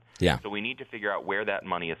system. Yeah. So we need to figure out where that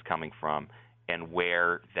money is coming from and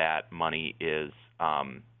where that money is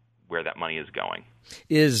going.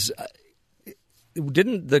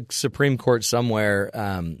 Didn't the Supreme Court somewhere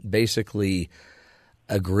basically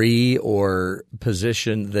agree or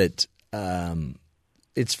position that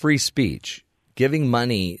it's free speech? Giving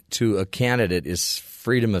money to a candidate is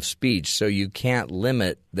freedom of speech, so you can't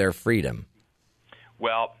limit their freedom.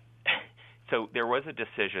 Well, So there was a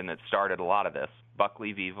decision that started a lot of this,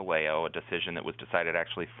 Buckley v. Vallejo, a decision that was decided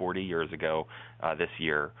actually 40 years ago this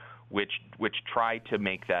year, which tried to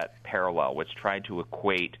make that parallel, which tried to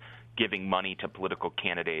equate giving money to political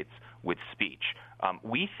candidates with speech.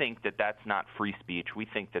 We think that that's not free speech. We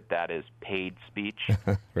think that that is paid speech,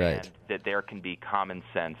 right. And that there can be common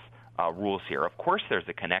sense rules here. Of course, there's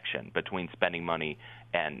a connection between spending money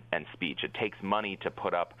and speech. It takes money to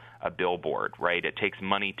put up a billboard, right? It takes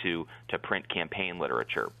money to print campaign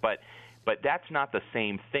literature. But that's not the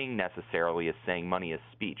same thing necessarily as saying money is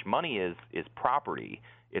speech. Money is property.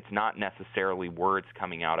 It's not necessarily words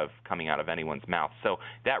coming out of anyone's mouth. So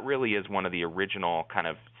that really is one of the original kind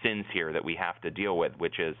of sins here that we have to deal with,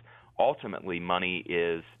 which is ultimately money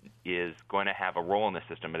is going to have a role in the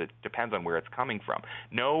system, but it depends on where it's coming from.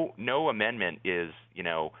 No amendment is,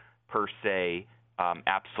 per se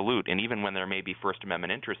absolute, and even when there may be First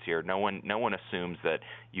Amendment interests here, no one assumes that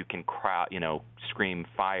you can scream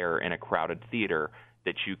fire in a crowded theater,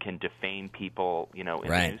 that you can defame people, in right.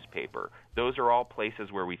 the newspaper. Those are all places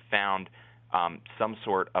where we found some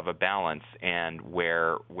sort of a balance, and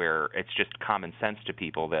where it's just common sense to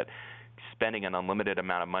people that spending an unlimited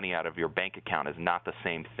amount of money out of your bank account is not the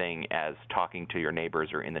same thing as talking to your neighbors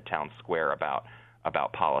or in the town square about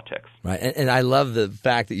politics. Right, and I love the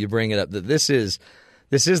fact that you bring it up, that this is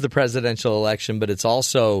the presidential election, but it's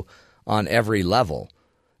also on every level.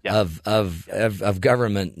 Yeah. Of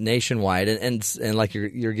government nationwide, and like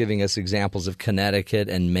you're giving us examples of Connecticut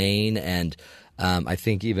and Maine, and I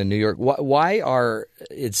think even New York. Why are,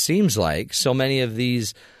 it seems like, so many of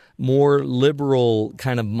these more liberal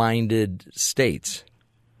kind of minded states?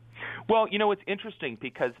 Well, it's interesting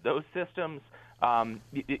because those systems.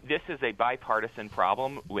 This is a bipartisan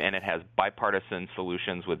problem, and it has bipartisan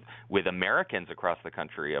solutions with Americans across the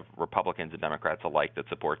country, of Republicans and Democrats alike, that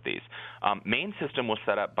support these. Maine system was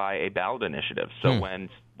set up by a ballot initiative, so when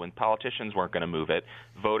politicians weren't going to move it,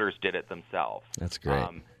 voters did it themselves. That's great.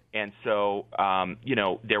 And so,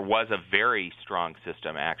 there was a very strong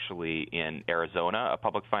system actually in Arizona, a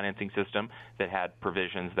public financing system that had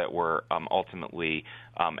provisions that were ultimately,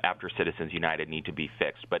 after Citizens United, need to be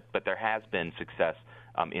fixed. But there has been success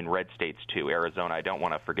in red states too. Arizona, I don't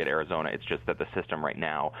want to forget Arizona. It's just that the system right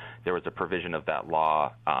now, there was a provision of that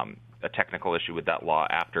law, a technical issue with that law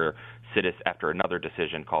after another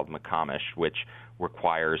decision called McComish, which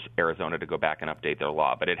requires Arizona to go back and update their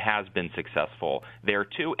law. But it has been successful there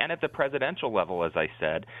too. And at the presidential level, as I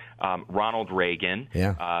said, Ronald Reagan,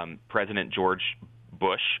 President George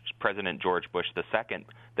Bush II,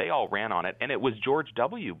 they all ran on it. And it was George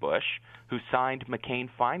W. Bush who signed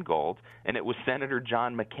McCain-Feingold, and it was Senator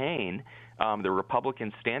John McCain, the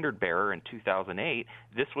Republican standard bearer in 2008.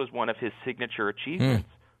 This was one of his signature achievements.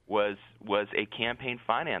 Was a campaign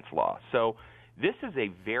finance law. So this is a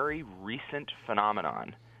very recent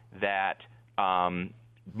phenomenon that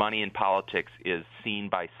money in politics is seen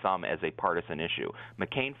by some as a partisan issue.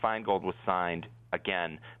 McCain-Feingold was signed,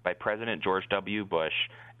 again, by President George W. Bush,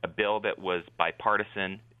 a bill that was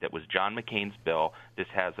bipartisan, that was John McCain's bill. This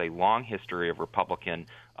has a long history of Republican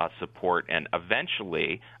support, and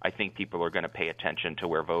eventually I think people are going to pay attention to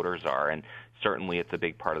where voters are, and certainly it's a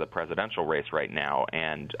big part of the presidential race right now.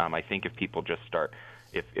 And I think if people just start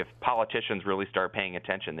 – if politicians really start paying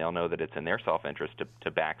attention, they'll know that it's in their self-interest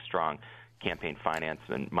to back strong campaign finance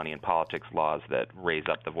and money in politics laws that raise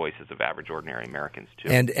up the voices of average, ordinary Americans too.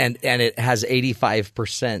 And it has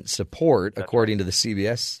 85% support, That's according right. to the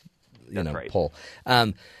CBS right. poll.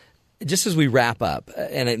 Just as we wrap up,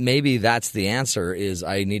 and maybe that's the answer, is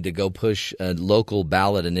I need to go push a local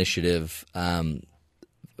ballot initiative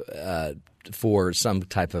for some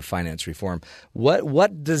type of finance reform.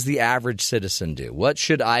 What does the average citizen do? What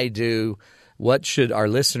should I do? What should our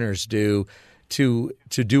listeners do to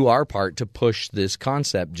do our part to push this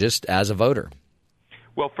concept just as a voter?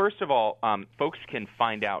 Well, first of all, folks can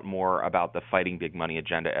find out more about the Fighting Big Money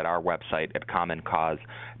agenda at our website at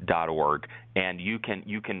commoncause.org, and you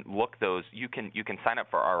can look those. You can sign up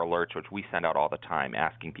for our alerts, which we send out all the time,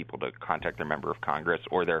 asking people to contact their member of Congress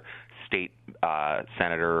or their state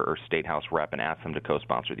senator or state house rep and ask them to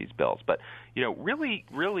co-sponsor these bills. But really,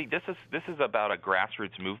 this is about a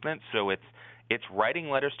grassroots movement. So it's writing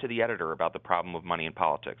letters to the editor about the problem of money in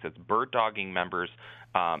politics. It's bird-dogging members,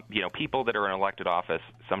 people that are in elected office.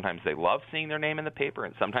 Sometimes they love seeing their name in the paper,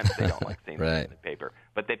 and sometimes they don't like seeing their name in the paper.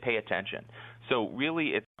 But they pay attention. So really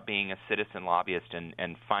it's being a citizen lobbyist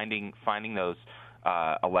and finding those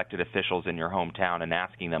elected officials in your hometown and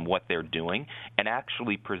asking them what they're doing and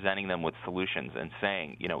actually presenting them with solutions and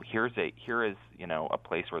saying, here is a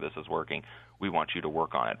place where this is working. We want you to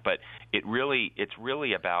work on it. But it's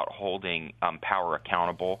really about holding power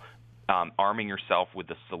accountable, arming yourself with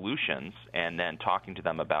the solutions and then talking to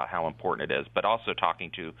them about how important it is, but also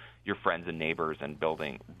talking to your friends and neighbors and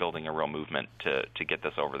building a real movement to get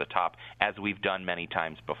this over the top, as we've done many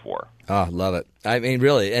times before. Oh, love it. I mean,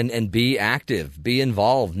 really, and be active, be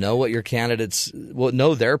involved, know what your candidates,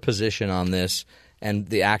 know their position on this and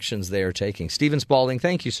the actions they are taking. Stephen Spaulding,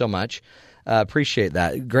 thank you so much. Appreciate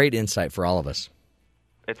that. Great insight for all of us.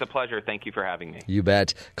 It's a pleasure. Thank you for having me. You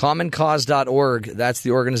bet. CommonCause.org, that's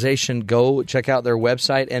the organization. Go check out their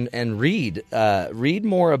website and read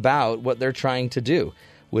more about what they're trying to do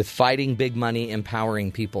with fighting big money,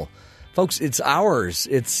 empowering people. Folks, it's ours.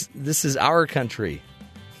 This is our country.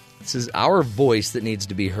 This is our voice that needs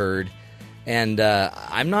to be heard. And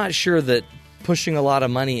I'm not sure that pushing a lot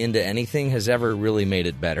of money into anything has ever really made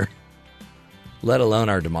it better, let alone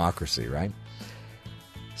our democracy, right?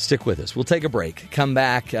 Stick with us. We'll take a break. Come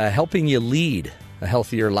back, helping you lead a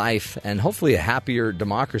healthier life and hopefully a happier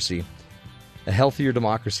democracy, a healthier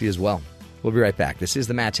democracy as well. We'll be right back. This is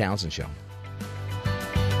the Matt Townsend Show.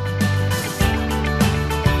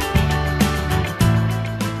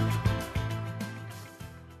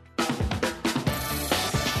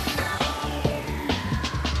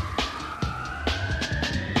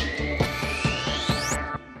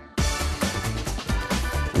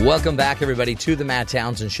 Welcome back, everybody, to the Matt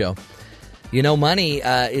Townsend Show. You know, money,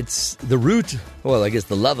 it's the root, well, I guess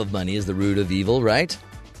the love of money is the root of evil, right?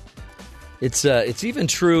 It's even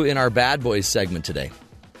true in our Bad Boys segment today.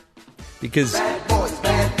 Because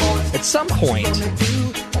at some point,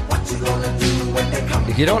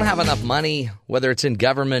 if you don't have enough money, whether it's in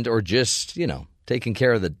government or just, taking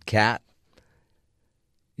care of the cat,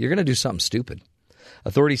 you're going to do something stupid.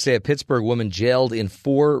 Authorities say a Pittsburgh woman jailed in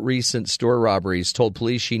 4 recent store robberies told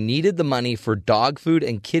police she needed the money for dog food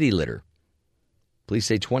and kitty litter. Police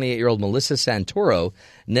say 28-year-old Melissa Santoro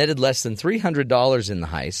netted less than $300 in the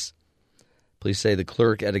heist. Police say the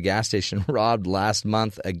clerk at a gas station robbed last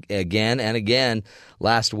month again and again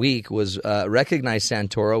last week recognized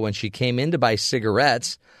Santoro when she came in to buy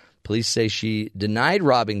cigarettes. Police say she denied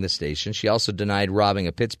robbing the station. She also denied robbing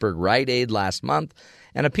a Pittsburgh Rite Aid last month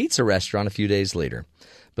and a pizza restaurant a few days later.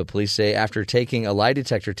 But police say after taking a lie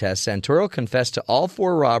detector test, Santoro confessed to all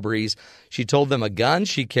 4 robberies. She told them a gun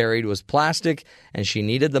she carried was plastic and she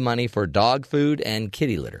needed the money for dog food and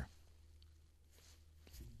kitty litter.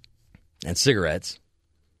 And cigarettes.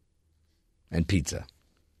 And pizza.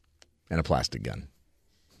 And a plastic gun.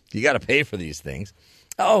 You got to pay for these things.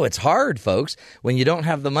 Oh, it's hard, folks, when you don't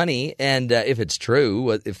have the money. And if it's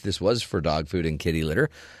true, if this was for dog food and kitty litter,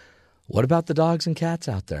 what about the dogs and cats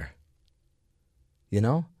out there?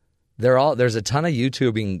 There's a ton of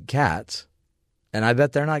YouTubing cats, and I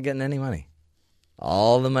bet they're not getting any money.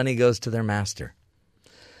 All the money goes to their master.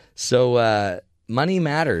 So money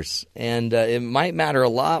matters, and it might matter a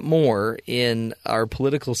lot more in our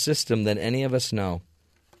political system than any of us know.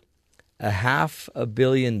 $500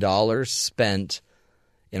 million spent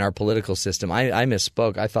in our political system. I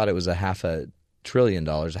misspoke. I thought it was $500 billion.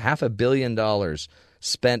 $500 million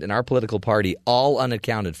spent in our political party, all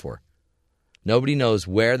unaccounted for. Nobody knows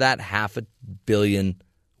where that $500 million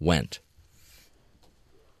went.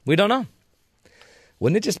 We don't know.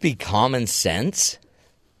 Wouldn't it just be common sense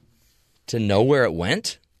to know where it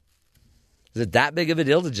went? Is it that big of a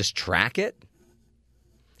deal to just track it?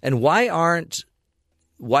 And why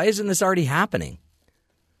isn't this already happening?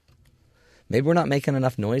 Maybe we're not making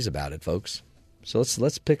enough noise about it, folks. So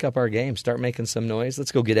let's pick up our game, start making some noise.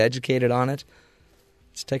 Let's go get educated on it.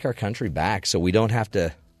 Let's take our country back so we don't have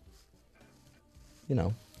to,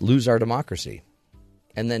 lose our democracy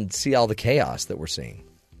and then see all the chaos that we're seeing.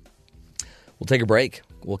 We'll take a break.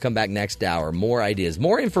 We'll come back next hour. More ideas,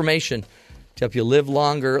 more information to help you live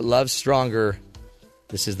longer, love stronger.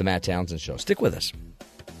 This is the Matt Townsend Show. Stick with us.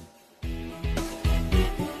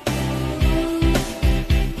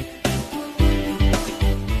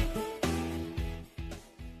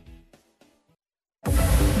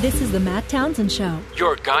 This is the Matt Townsend Show.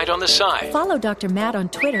 Your guide on the side. Follow Dr. Matt on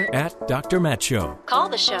Twitter at Dr. Matt Show. Call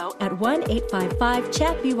the show at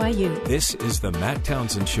 1-855-CHAT-BYU. This is the Matt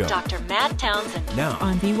Townsend Show. Dr. Matt Townsend. Now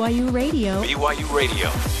on BYU Radio. BYU Radio.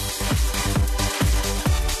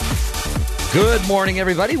 Good morning,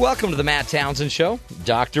 everybody. Welcome to the Matt Townsend Show.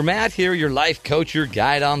 Dr. Matt here, your life coach, your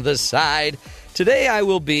guide on the side. Today I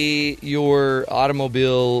will be your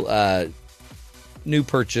automobile new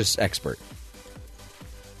purchase expert.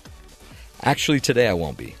 Actually, today I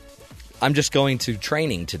won't be. I'm just going to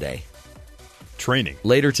training today. Training?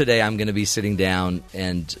 Later today, I'm going to be sitting down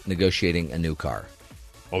and negotiating a new car.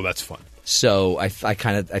 Oh, that's fun. So I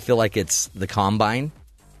feel like it's the combine.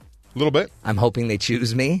 A little bit. I'm hoping they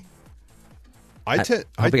choose me.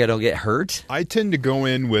 hoping I don't get hurt. I tend to go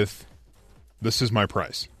in with, this is my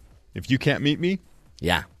price. If you can't meet me,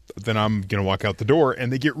 then I'm going to walk out the door.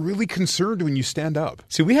 And they get really concerned when you stand up.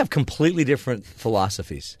 See, we have completely different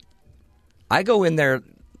philosophies. I go in there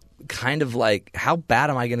kind of like, how bad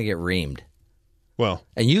am I going to get reamed? Well,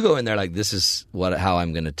 and you go in there like, this is how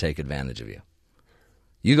I'm going to take advantage of you.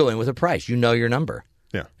 You go in with a price. You know your number.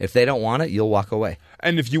 Yeah. If they don't want it, you'll walk away.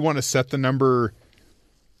 And if you want to set the number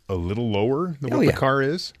a little lower than what the car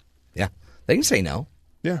is. Yeah. They can say no.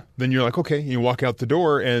 Yeah. Then you're like, okay. And you walk out the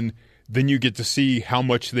door, and then you get to see how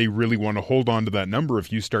much they really want to hold on to that number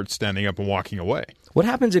if you start standing up and walking away. What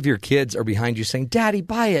happens if your kids are behind you saying, Daddy,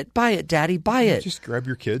 buy it, Daddy, buy it? Just grab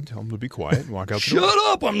your kid, tell them to be quiet, and walk out the door. Shut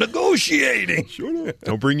up, I'm negotiating. Shut up.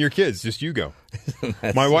 Don't bring your kids, just you go.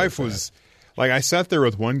 My wife was, like, I sat there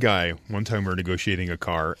with one guy, one time we were negotiating a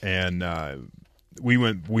car, and we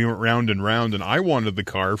went round and round, and I wanted the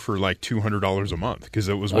car for like $200 a month because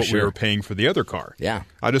it was what we were paying for the other car. Yeah.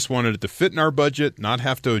 I just wanted it to fit in our budget, not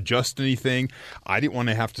have to adjust anything. I didn't want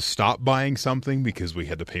to have to stop buying something because we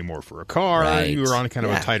had to pay more for a car. Right. We were on kind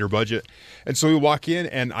of a tighter budget. And so we walk in,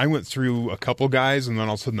 and I went through a couple guys, and then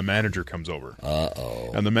all of a sudden the manager comes over.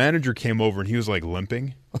 Uh-oh. And the manager came over, and he was like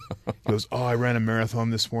limping. He goes, I ran a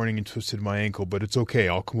marathon this morning and twisted my ankle, but it's okay.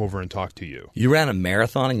 I'll come over and talk to you. You ran a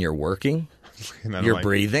marathon and you're working? You're like,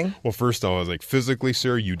 breathing? Well, first of all, I was like, physically,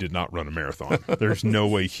 sir, you did not run a marathon. There's no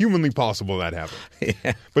way humanly possible that happened.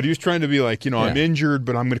 Yeah. But he was trying to be like, I'm injured,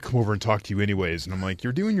 but I'm going to come over and talk to you anyways. And I'm like,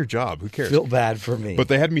 you're doing your job. Who cares? Feel bad for me. But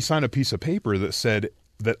they had me sign a piece of paper that said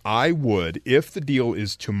that I would, if the deal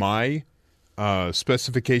is to my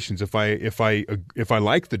specifications, if I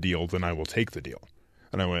like the deal, then I will take the deal.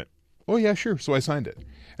 And I went, oh, yeah, sure. So I signed it.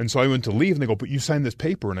 And so I went to leave, and they go, but you signed this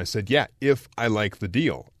paper. And I said, yeah, if I like the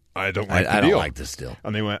deal. I don't like the deal. I don't like this deal.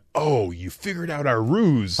 And they went, oh, you figured out our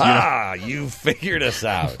ruse. You figured us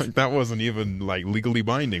out. That wasn't even like legally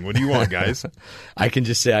binding. What do you want, guys? I can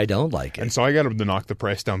just say I don't like it. And so I got them to knock the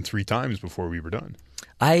price down 3 times before we were done.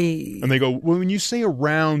 And they go, well, when you say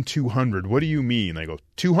around 200, what do you mean? I go,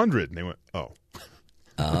 200. And they went, oh.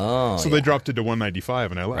 Oh. So they dropped it to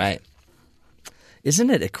 195, and I left. Right. Isn't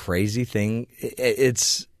it a crazy thing?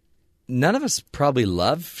 It's none of us probably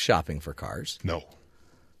love shopping for cars. No.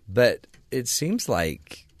 But it seems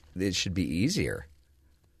like it should be easier.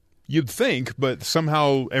 You'd think, but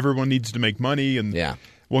somehow everyone needs to make money. And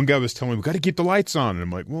one guy was telling me, we've got to keep the lights on. And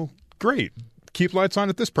I'm like, well, great. Keep lights on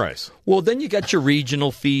at this price. Well, then you got your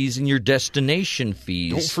regional fees and your destination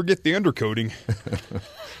fees. Don't forget the undercoating.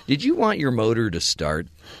 Did you want your motor to start?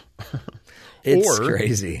 It's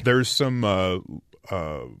crazy. There's some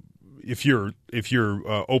if you're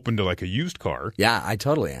open to like a used car. Yeah, I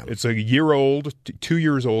totally am. It's a year-old, 2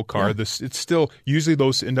 years old car. Yeah. It's still usually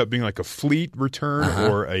those end up being like a fleet return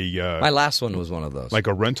or a. My last one was one of those. Like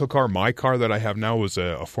a rental car. My car that I have now was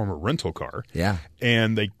a former rental car. Yeah,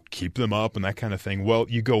 and they keep them up and that kind of thing. Well,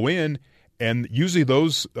 you go in, and usually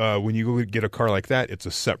those when you go get a car like that, it's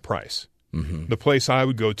a set price. Mm-hmm. The place I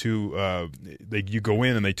would go to, you go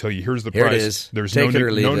in and they tell you, here's the Here price. It is. There's Take it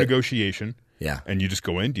or leave no it. negotiation. Yeah. And you just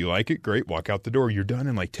go in. Do you like it? Great. Walk out the door. You're done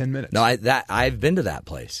in like 10 minutes. No, I've been to that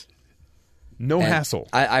place. No hassle.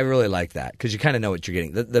 I really like that because you kind of know what you're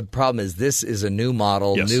getting. The problem is this is a new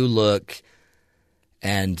model, new look,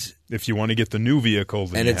 and if you want to get the new vehicle,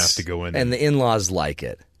 then you have to go in. And the in-laws like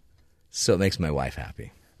it, so it makes my wife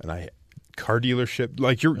happy. And car dealership,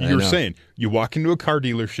 like you're saying, you walk into a car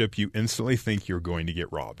dealership, you instantly think you're going to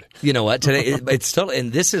get robbed. You know what? Today it's totally,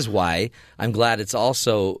 and this is why I'm glad it's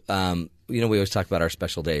also. We always talk about our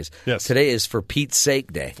special days. Yes. Today is for Pete's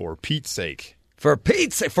sake day. For Pete's sake. For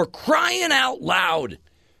Pete's sake. For crying out loud.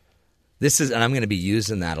 This is, and I'm going to be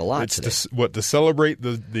using that a lot today. To celebrate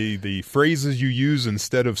the phrases you use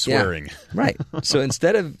instead of swearing. Yeah, right. So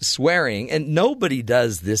instead of swearing, and nobody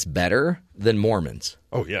does this better than Mormons.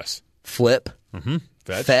 Oh, yes. Flip. Mm-hmm.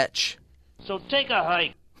 Fetch. So take a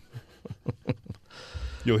hike.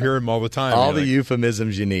 You'll hear them all the time. All the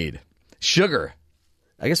euphemisms you need. Sugar.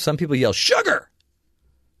 I guess some people yell sugar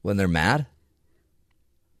when they're mad.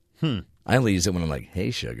 I only use it when I'm like,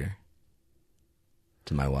 hey, sugar,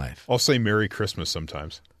 to my wife. I'll say Merry Christmas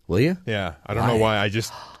sometimes. Will you? Yeah. I don't know why.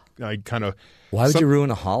 I kind of. Why would you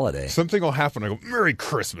ruin a holiday? Something will happen. I go, Merry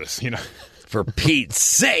Christmas, For Pete's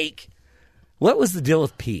sake. What was the deal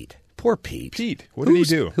with Pete? Poor Pete. Pete. What did he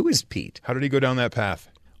do? Who is Pete? How did he go down that path?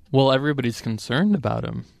 Well, everybody's concerned about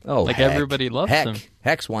him. Oh, everybody loves him.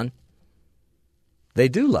 Heck's one. They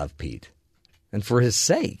do love Pete. And for his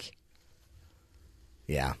sake.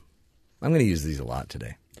 Yeah. I'm going to use these a lot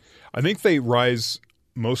today. I think they rise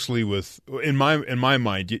mostly with, in my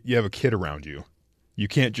mind, you have a kid around you. You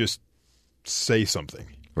can't just say something.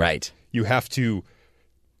 Right. You have to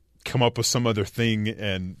come up with some other thing,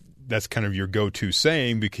 and that's kind of your go-to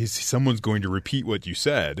saying because someone's going to repeat what you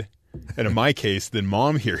said. And in my case, then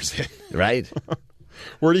mom hears it. Right.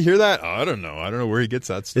 Where do you hear that? I don't know. I don't know where he gets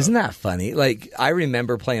that stuff. Isn't that funny? Like, I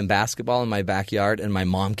remember playing basketball in my backyard, and my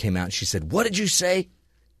mom came out and she said, "What did you say?"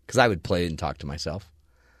 Because I would play and talk to myself.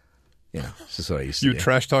 You know, this is what I used to do. You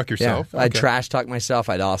trash talk yourself? Yeah, I'd trash talk myself.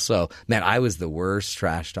 I'd also, I was the worst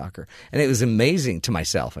trash talker. And it was amazing to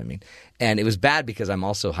myself, And it was bad because I'm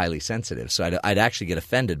also highly sensitive. So I'd actually get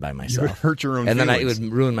offended by myself. You would hurt your own and feelings. then it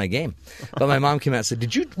would ruin my game. But my mom came out and said,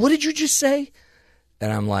 what did you just say?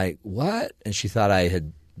 And I'm like, what? And she thought I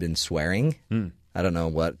had been swearing. I don't know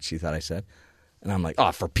what she thought I said. And I'm like,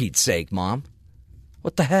 oh, for Pete's sake, Mom.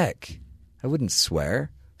 What the heck? I wouldn't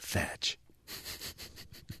swear. Fetch.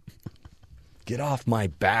 Get off my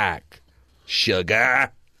back,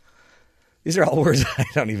 sugar. These are all words I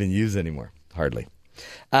don't even use anymore, hardly.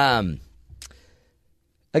 Again,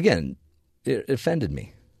 it offended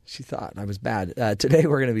me. She thought I was bad. Today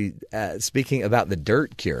we're going to be speaking about the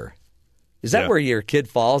dirt cure. Is that where your kid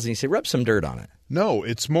falls and you say, rub some dirt on it? No,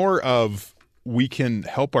 it's more of we can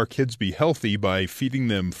help our kids be healthy by feeding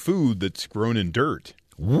them food that's grown in dirt.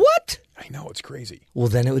 What? I know, it's crazy. Well,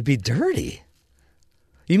 then it would be dirty.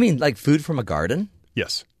 You mean like food from a garden?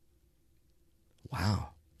 Yes. Wow.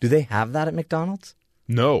 Do they have that at McDonald's?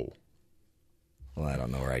 No. Well, I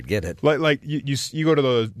don't know where I'd get it. Like you go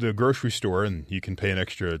to the grocery store and you can pay an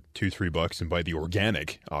extra $2-3 and buy the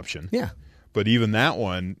organic option. Yeah. But even that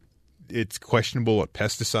one, it's questionable what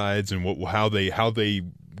pesticides and how they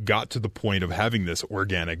got to the point of having this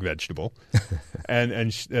organic vegetable. and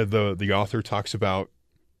the author talks about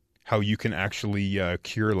how you can actually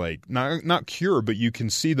cure, like not cure, but you can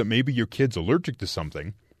see that maybe your kid's allergic to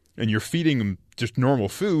something and you're feeding them just normal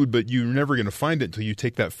food, but you're never going to find it until you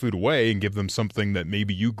take that food away and give them something that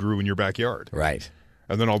maybe you grew in your backyard. Right.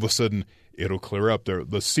 And then all of a sudden it'll clear up. The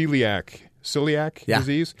celiac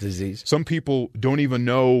disease. Some people don't even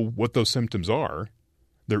know what those symptoms are.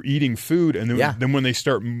 They're eating food, and then when they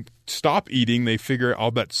stop eating, they figure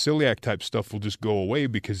all that celiac type stuff will just go away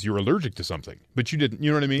because you're allergic to something. But you didn't,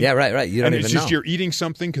 you know what I mean? Yeah, right. You don't and even it's just know. You're eating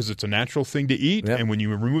something because it's a natural thing to eat, and when you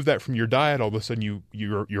remove that from your diet, all of a sudden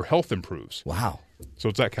your health improves. Wow. So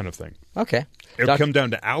it's that kind of thing. Okay. It'll come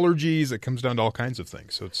down to allergies. It comes down to all kinds of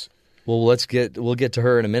things. So it's... Well, we'll get to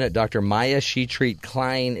her in a minute. Dr. Maya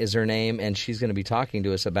Shetreat-Klein is her name, and she's going to be talking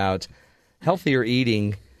to us about healthier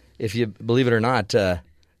eating, if you believe it or not,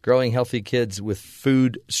 growing healthy kids with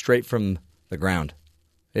food straight from the ground.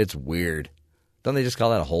 It's weird. Don't they just call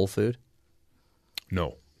that a whole food?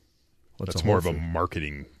 No. What's That's a more whole of a food?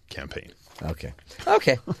 marketing campaign. Okay.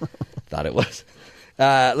 Thought it was.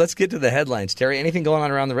 Let's get to the headlines. Terry, anything going on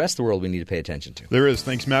around the rest of the world we need to pay attention to? There is.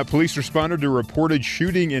 Thanks, Matt. Police responded to a reported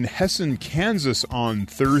shooting in Hessen, Kansas on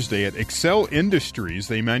Thursday at Excel Industries.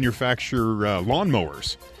 They manufacture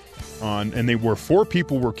lawnmowers. And they were 4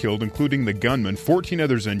 people were killed, including the gunman, 14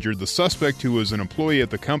 others injured. The suspect, who was an employee at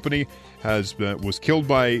the company, was killed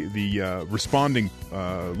by the responding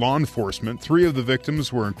law enforcement. 3 of the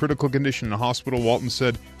victims were in critical condition in a hospital. Walton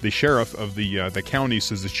said the sheriff of the county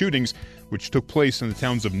says the shootings, which took place in the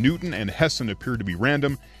towns of Newton and Hessen, appeared to be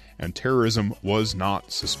random, and terrorism was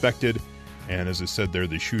not suspected. And as I said there,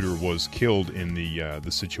 the shooter was killed in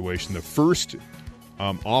the situation. The first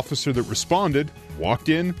officer that responded walked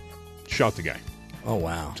in, shot the guy. Oh,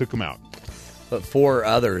 wow. Took him out. But 4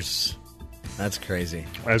 others. That's crazy.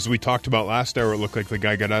 As we talked about last hour, it looked like the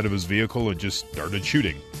guy got out of his vehicle and just started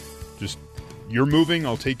shooting. Just, you're moving,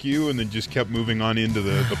 I'll take you, and then just kept moving on into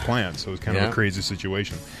the plant. So it was kind of a crazy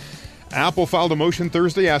situation. Apple filed a motion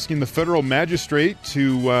Thursday asking the federal magistrate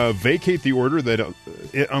to vacate the order that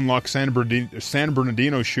it unlocked San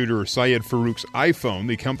Bernardino shooter Syed Farouk's iPhone.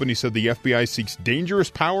 The company said the FBI seeks dangerous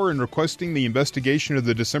power in requesting the investigation of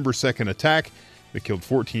the December 2nd attack that killed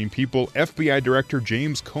 14 people. FBI Director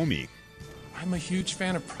James Comey. I'm a huge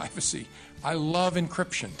fan of privacy. I love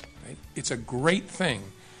encryption. Right? It's a great thing.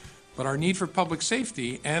 But our need for public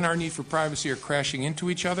safety and our need for privacy are crashing into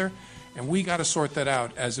each other. And we got to sort that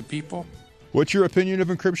out as a people. What's your opinion of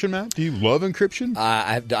encryption, Matt? Do you love encryption?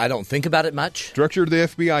 I don't think about it much. Director of the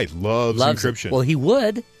FBI loves encryption. Well, he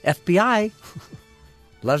would. FBI.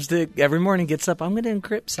 Loves to, every morning gets up, I'm going to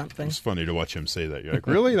encrypt something. It's funny to watch him say that. You're like,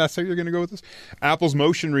 really? That's how you're going to go with this? Apple's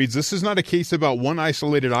motion reads, this is not a case about one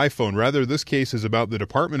isolated iPhone. Rather, this case is about the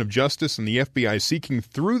Department of Justice and the FBI seeking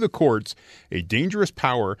through the courts a dangerous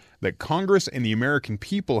power that Congress and the American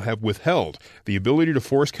people have withheld. The ability to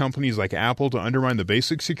force companies like Apple to undermine the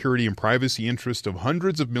basic security and privacy interests of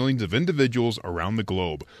hundreds of millions of individuals around the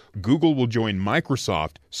globe. Google will join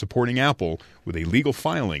Microsoft supporting Apple with a legal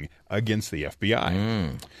filing against the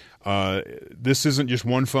FBI. This isn't just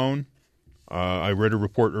one phone. I read a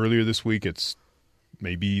report earlier this week. It's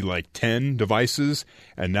maybe like 10 devices,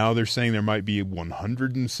 and now they're saying there might be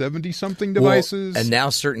 170-something devices. Well, and now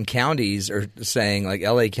certain counties are saying, like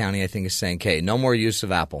L.A. County, I think, is saying, okay, no more use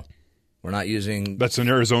of Apple. We're not using... That's in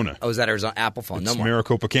Arizona. Oh, is that Arizona? Apple phone, no more.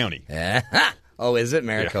 Maricopa County. Oh, is it?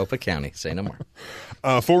 Maricopa County. Say no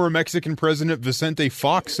more. Former Mexican President Vicente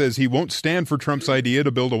Fox says he won't stand for Trump's idea to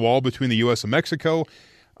build a wall between the U.S. and Mexico.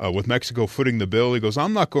 With Mexico footing the bill, he goes,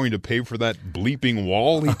 I'm not going to pay for that bleeping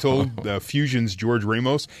wall, he told Fusion's George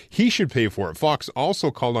Ramos. He should pay for it. Fox also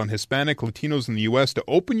called on Hispanic Latinos in the U.S. to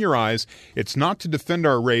open your eyes. It's not to defend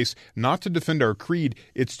our race, not to defend our creed.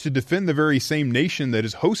 It's to defend the very same nation that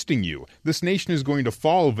is hosting you. This nation is going to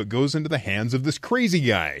fall if it goes into the hands of this crazy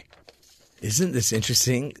guy. Isn't this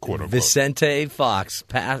interesting? Quote, unquote. Vicente Fox,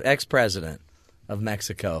 ex-president of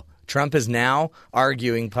Mexico. Trump is now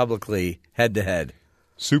arguing publicly head-to-head.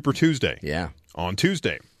 Super Tuesday. Yeah. On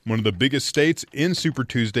Tuesday, one of the biggest states in Super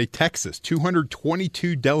Tuesday, Texas,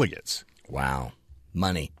 222 delegates. Wow.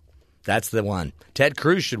 Money. That's the one. Ted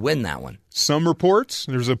Cruz should win that one. Some reports,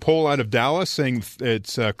 there's a poll out of Dallas saying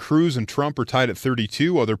it's Cruz and Trump are tied at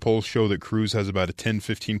 32. Other polls show that Cruz has about a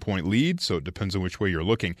 10-15 point lead, so it depends on which way you're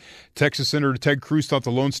looking. Texas Senator Ted Cruz thought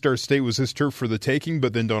the Lone Star State was his turf for the taking,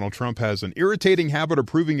 but then Donald Trump has an irritating habit of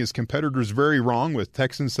proving his competitors very wrong. With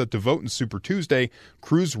Texans set to vote in Super Tuesday,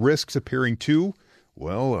 Cruz risks appearing too,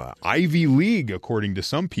 Ivy League, according to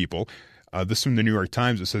some people. This from the New York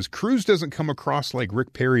Times. It says, Cruz doesn't come across like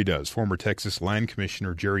Rick Perry does, former Texas Land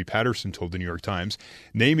Commissioner Jerry Patterson told the New York Times,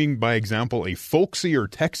 naming, by example, a folksier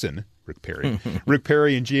Texan, Rick Perry. Rick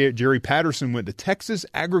Perry and Jerry Patterson went to Texas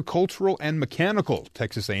Agricultural and Mechanical,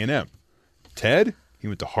 Texas A&M. Ted, he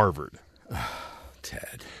went to Harvard.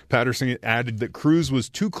 Ted. Patterson added that Cruz was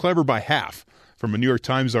too clever by half. From a New York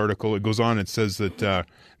Times article, it goes on and says that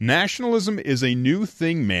nationalism is a new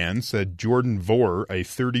thing, man, said Jordan Vore, a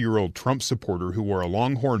 30-year-old Trump supporter who wore a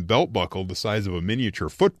Longhorn belt buckle the size of a miniature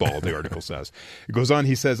football, the article says. It goes on,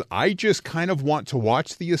 he says, I just kind of want to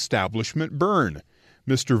watch the establishment burn.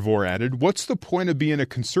 Mr. Vore added, what's the point of being a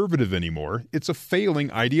conservative anymore? It's a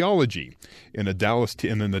failing ideology. And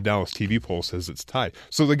then the Dallas TV poll says it's tied.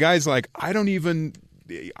 So the guy's like, I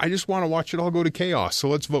just want to watch it all go to chaos, so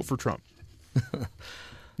let's vote for Trump.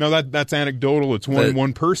 No, that's anecdotal. It's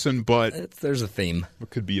one person, but there's a theme. It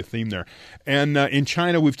could be a theme there. And in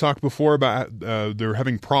China, we've talked before about they're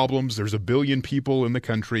having problems. There's 1 billion people in the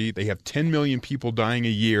country. They have 10 million people dying a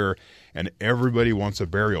year, and everybody wants a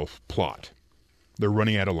burial plot. They're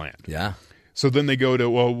running out of land. Yeah. So then they go to,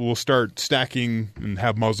 we'll start stacking and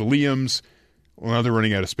have mausoleums. Well, now they're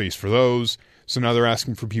running out of space for those. So now they're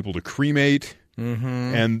asking for people to cremate. Mm-hmm.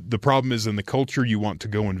 And the problem is in the culture, you want to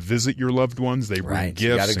go and visit your loved ones. They bring gifts.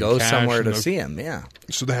 You got to go somewhere to see them. Yeah.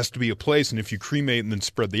 So there has to be a place. And if you cremate and then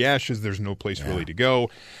spread the ashes, there's no place really to go.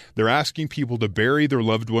 They're asking people to bury their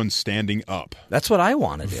loved ones standing up. That's what I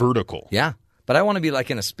want to do. Vertical. Yeah. But I want to be like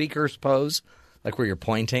in a speaker's pose, like where you're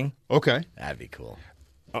pointing. Okay. That'd be cool.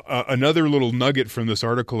 Another little nugget from this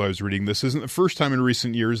article I was reading. This isn't the first time in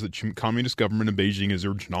recent years that communist government in Beijing has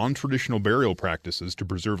urged non-traditional burial practices to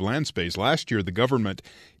preserve land space. Last year, the government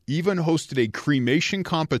even hosted a cremation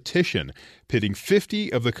competition pitting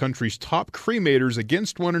 50 of the country's top cremators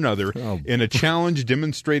against one another in a challenge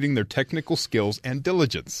demonstrating their technical skills and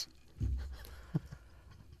diligence.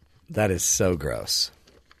 That is so gross.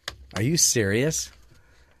 Are you serious?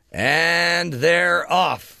 And they're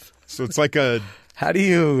off. So it's like a... How do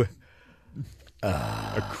you...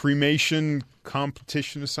 a cremation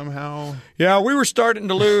competition somehow? Yeah, we were starting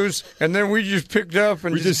to lose, and then we just picked up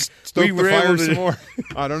and we just stoked the fire some more.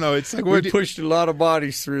 I don't know. It's like we pushed a lot of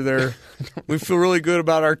bodies through there. We feel really good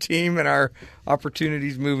about our team and our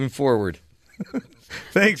opportunities moving forward.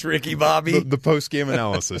 Thanks, Ricky Bobby. The post-game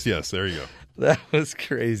analysis. Yes, there you go. That was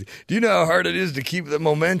crazy. Do you know how hard it is to keep the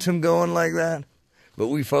momentum going like that? But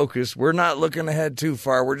we focus. We're not looking ahead too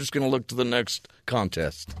far. We're just going to look to the next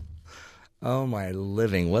contest. Oh, my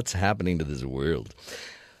living. What's happening to this world?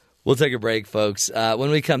 We'll take a break, folks. When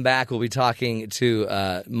we come back, we'll be talking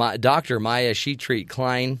to Dr. Maya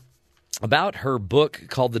Shetreat-Klein. about her book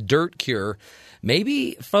called The Dirt Cure.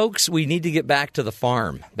 Maybe, folks, we need to get back to the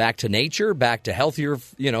farm, back to nature, back to healthier,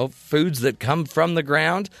 foods that come from the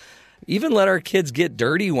ground. Even let our kids get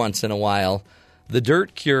dirty once in a while. The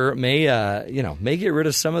Dirt Cure may get rid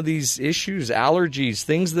of some of these issues, allergies,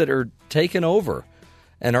 things that are taken over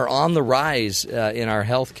and are on the rise in our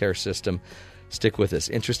healthcare system. Stick with us.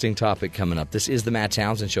 Interesting topic coming up. This is the Matt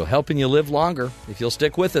Townsend Show, helping you live longer. If you'll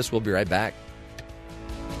stick with us, we'll be right back.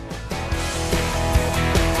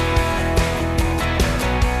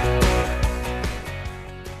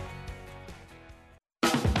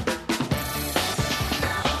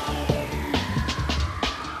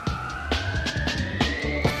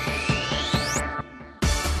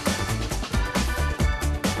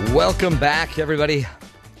 Welcome back, everybody,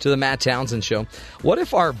 to the Matt Townsend Show. What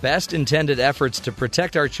if our best intended efforts to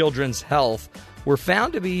protect our children's health were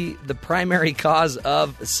found to be the primary cause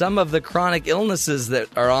of some of the chronic illnesses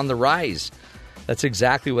that are on the rise? That's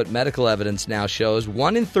exactly what medical evidence now shows.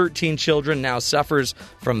 1 in 13 children now suffers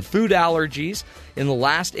from food allergies. In the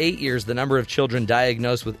last 8 years, the number of children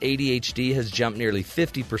diagnosed with ADHD has jumped nearly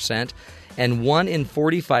 50%, and 1 in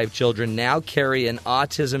 45 children now carry an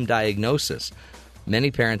autism diagnosis.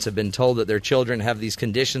 Many parents have been told that their children have these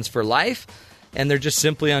conditions for life, and they're just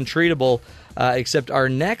simply untreatable, except our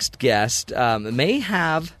next guest may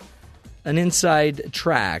have an inside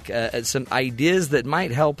track, some ideas that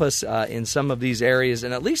might help us in some of these areas,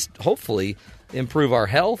 and at least, hopefully, improve our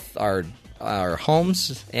health, our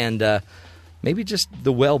homes, and maybe just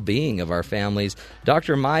the well-being of our families.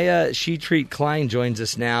 Dr. Maya Shetreat-Klein joins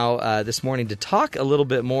us now this morning to talk a little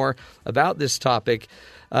bit more about this topic.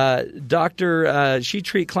 Dr.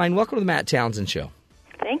 Shetreat-Klein, welcome to the Matt Townsend Show.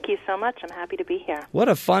 Thank you so much. I'm happy to be here. What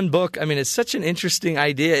a fun book. I mean, it's such an interesting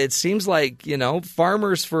idea. It seems like,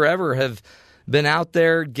 farmers forever have been out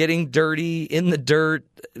there getting dirty, in the dirt,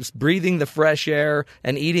 breathing the fresh air,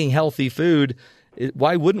 and eating healthy food.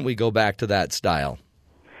 Why wouldn't we go back to that style?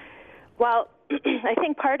 Well, I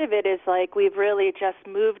think part of it is we've really just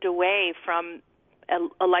moved away from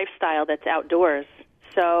a lifestyle that's outdoors.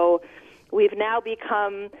 So we've now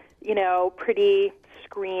become, pretty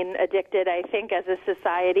screen addicted, I think, as a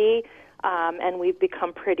society, and we've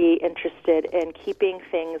become pretty interested in keeping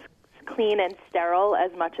things clean and sterile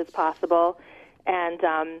as much as possible, and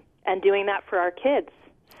doing that for our kids.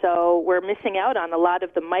 So we're missing out on a lot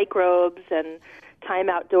of the microbes and time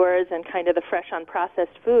outdoors and kind of the fresh,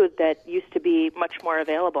 unprocessed food that used to be much more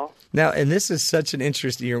available. Now, and this is such an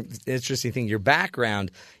interesting thing. Your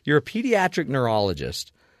background, you're a pediatric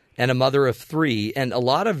neurologist and a mother of 3, and a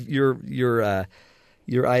lot of your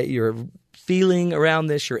feeling around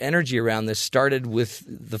this, your energy around this, started with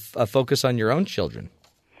a focus on your own children.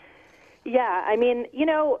 Yeah, I mean,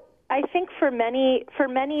 I think for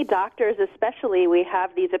many doctors, especially, we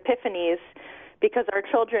have these epiphanies because our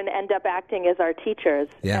children end up acting as our teachers,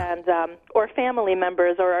 and or family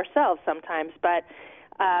members or ourselves sometimes. But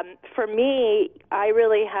for me, I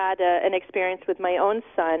really had an experience with my own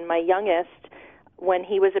son, my youngest. When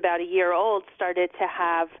he was about a year old, started to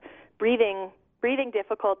have breathing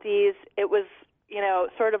difficulties. It was,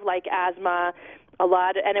 sort of like asthma,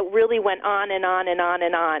 and it really went on and on and on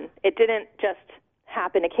and on. It didn't just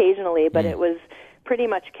happen occasionally, but it was pretty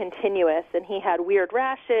much continuous. And he had weird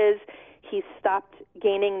rashes. He stopped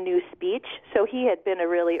gaining new speech. So he had been a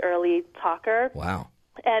really early talker. Wow.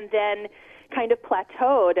 And then kind of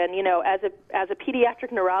plateaued, and as a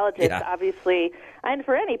pediatric neurologist, obviously, and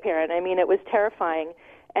for any parent, I mean, it was terrifying,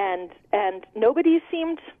 and nobody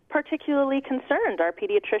seemed particularly concerned. Our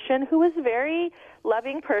pediatrician, who was a very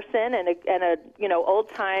loving person and a old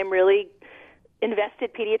time, really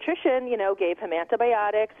invested pediatrician, gave him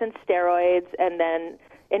antibiotics and steroids and then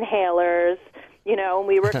inhalers. And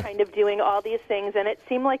we were kind of doing all these things, and it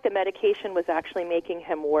seemed like the medication was actually making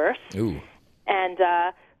him worse. Ooh. And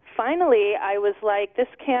finally, I was like, this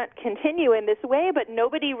can't continue in this way, but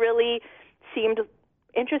nobody really seemed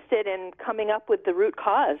interested in coming up with the root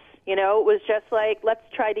cause. It was just like, let's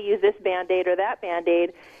try to use this Band-Aid or that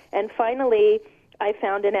Band-Aid. And finally, I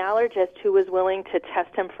found an allergist who was willing to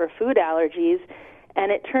test him for food allergies,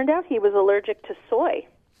 and it turned out he was allergic to soy.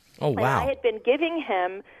 Oh, wow. And I had been giving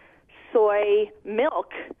him soy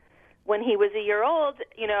milk when he was a year old.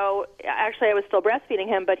 Actually I was still breastfeeding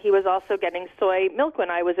him, but he was also getting soy milk when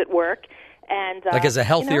I was at work. And as a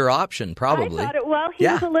healthier option, probably. I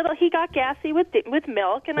thought, he got gassy with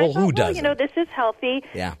milk, and I thought, this is healthy.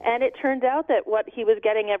 Yeah. And it turned out that what he was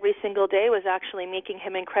getting every single day was actually making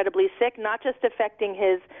him incredibly sick, not just affecting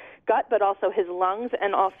his gut, but also his lungs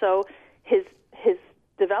and also his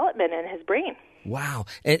development and his brain. Wow.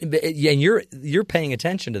 And you're paying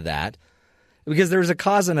attention to that. Because there's a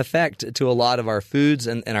cause and effect to a lot of our foods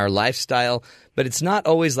and our lifestyle, but it's not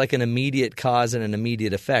always like an immediate cause and an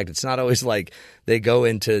immediate effect. It's not always like they go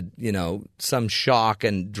into, some shock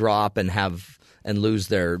and drop and lose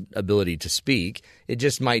their ability to speak. It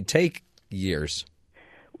just might take years.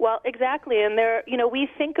 Well, exactly. And we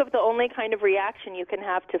think of the only kind of reaction you can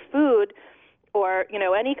have to food or,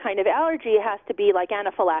 any kind of allergy has to be like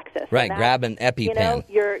anaphylaxis. Right, grab an EpiPen.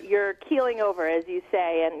 You're keeling over, as you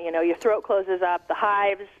say, and, your throat closes up, the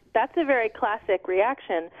hives. That's a very classic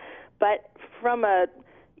reaction. But from a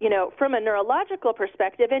neurological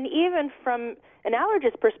perspective and even from an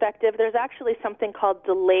allergist perspective, there's actually something called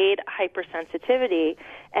delayed hypersensitivity.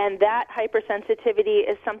 And that hypersensitivity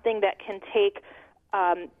is something that can take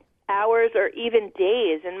hours or even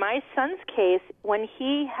days. In my son's case,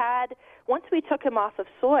 once we took him off of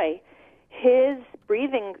soy, his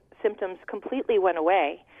breathing symptoms completely went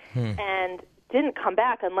away and didn't come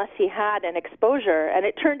back unless he had an exposure. And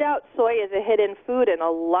it turned out soy is a hidden food in a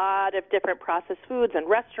lot of different processed foods and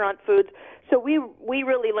restaurant foods. So we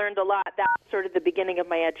really learned a lot. That was sort of the beginning of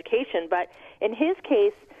my education. But in his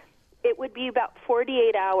case, it would be about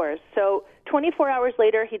 48 hours. So 24 hours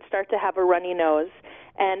later, he'd start to have a runny nose.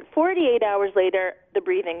 And 48 hours later, the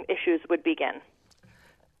breathing issues would begin.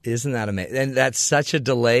 Isn't that amazing? And that's such a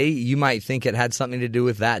delay. You might think it had something to do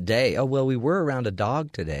with that day. Oh, well, we were around a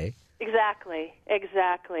dog today.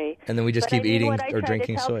 Exactly. And then we just keep eating or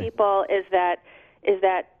drinking soy. What I try to tell people is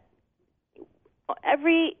that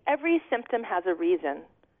every symptom has a reason.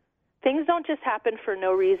 Things don't just happen for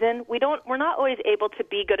no reason. We're not always able to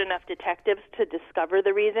be good enough detectives to discover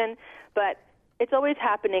the reason, but it's always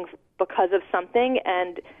happening because of something.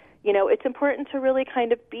 And it's important to really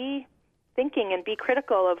kind of be thinking and be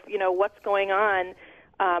critical of what's going on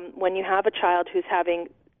when you have a child who's having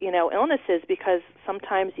illnesses, because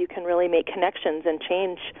sometimes you can really make connections and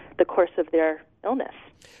change the course of their illness.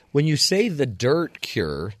 When you say the dirt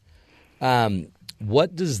cure,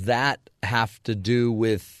 what does that have to do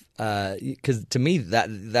with? Because to me,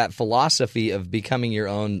 that philosophy of becoming your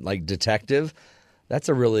own detective, that's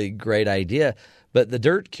a really great idea. But the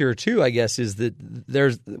dirt cure too, I guess, is that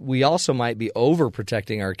we also might be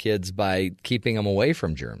overprotecting our kids by keeping them away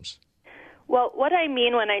from germs. Well, what I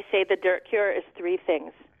mean when I say the dirt cure is three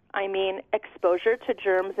things. I mean exposure to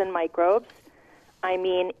germs and microbes. I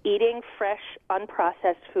mean eating fresh,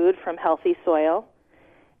 unprocessed food from healthy soil,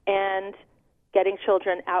 and getting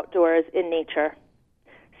children outdoors in nature.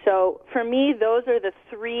 So for me, those are the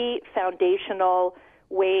three foundational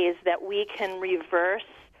ways that we can reverse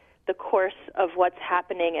the course of what's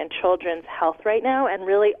happening in children's health right now, and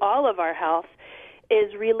really all of our health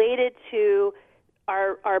is related to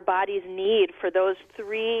our body's need for those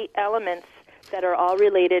three elements that are all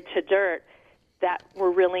related to dirt that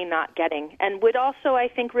we're really not getting, and would also, I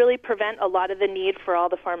think, really prevent a lot of the need for all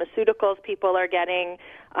the pharmaceuticals people are getting,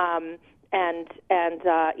 and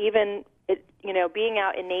even being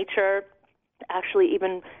out in nature actually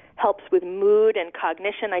even helps with mood and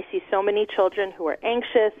cognition. I see so many children who are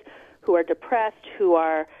anxious, who are depressed, who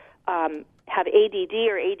are have ADD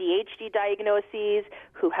or ADHD diagnoses,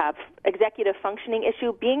 who have executive functioning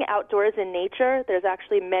issue. Being outdoors in nature, there's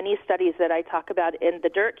actually many studies that I talk about in the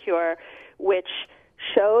Dirt Cure, which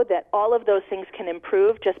show that all of those things can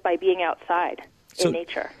improve just by being outside in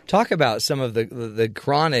nature. Talk about some of the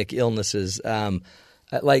chronic illnesses.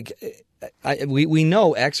 We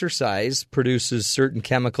know exercise produces certain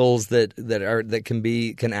chemicals that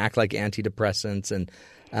can act like antidepressants, and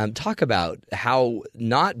talk about how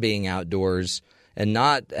not being outdoors and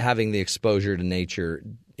not having the exposure to nature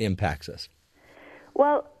impacts us.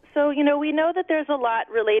 Well, so we know that there's a lot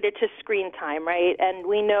related to screen time, right? And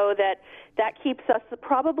we know that keeps us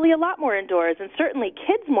probably a lot more indoors, and certainly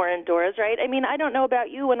kids more indoors, right? I mean, I don't know about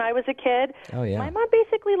you. When I was a kid, my mom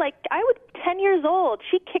basically, 10 years old,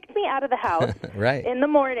 she kicked me out of the house. Right. In the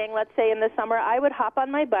morning, let's say in the summer, I would hop on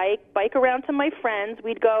my bike around to my friends.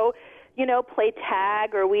 We'd go, play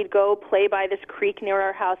tag, or we'd go play by this creek near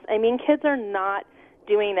our house. I mean, kids are not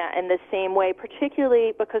doing that in the same way,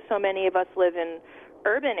 particularly because so many of us live in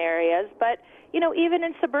urban areas. But, even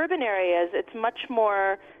in suburban areas,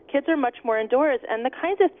 kids are much more indoors. And the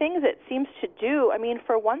kinds of things it seems to do, I mean,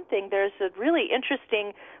 for one thing, there's a really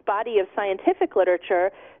interesting body of scientific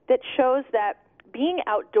literature that shows that being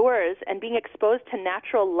outdoors and being exposed to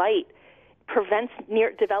natural light prevents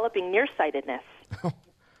developing nearsightedness.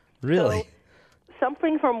 Really? So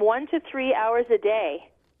something from 1 to 3 hours a day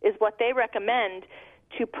is what they recommend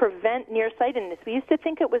to prevent nearsightedness. We used to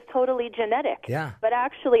think it was totally genetic. Yeah. But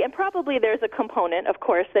actually, and probably there's a component, of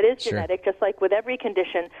course, that is genetic, just like with every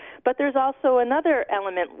condition. But there's also another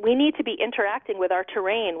element. We need to be interacting with our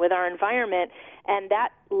terrain, with our environment, and that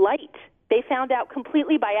light, they found out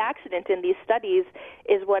completely by accident in these studies,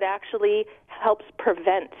 is what actually helps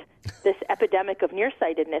prevent this epidemic of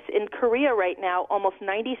nearsightedness. In Korea right now, almost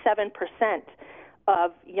 97%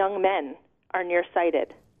 of young men are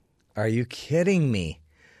nearsighted. Are you kidding me?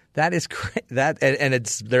 That is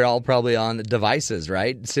they're all probably on devices,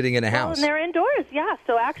 right? Sitting in a house. And they're indoors, yeah.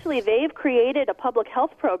 So actually they've created a public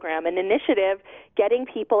health program, an initiative getting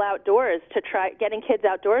people outdoors getting kids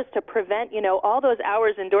outdoors to prevent, all those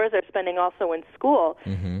hours indoors they're spending also in school.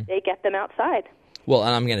 Mm-hmm. They get them outside. Well,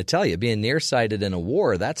 and I'm going to tell you, being nearsighted in a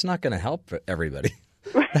war, that's not going to help everybody.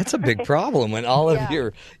 That's a big problem when all of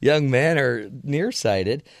your young men are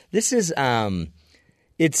nearsighted. This is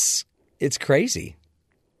it's crazy.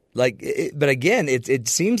 But again, it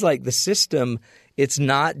seems like the system, it's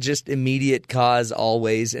not just immediate cause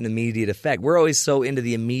always and immediate effect. We're always so into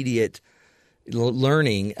the immediate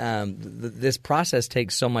learning. This process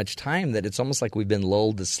takes so much time that it's almost like we've been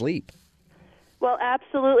lulled to sleep. Well,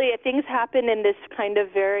 absolutely. Things happen in this kind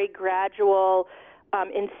of very gradual,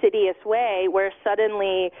 insidious way where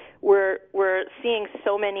suddenly we're seeing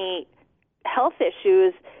so many health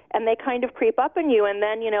issues and they kind of creep up on you. And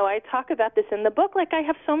then, I talk about this in the book. Like, I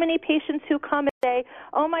have so many patients who come and say,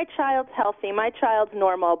 oh, my child's healthy, my child's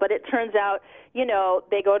normal. But it turns out,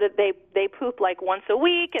 they poop like once a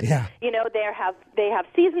week, and, they have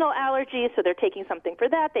seasonal allergies, so they're taking something for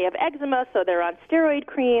that. They have eczema, so they're on steroid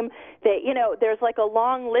cream. There's like a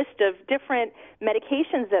long list of different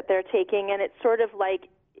medications that they're taking, and it's sort of like,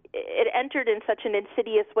 it entered in such an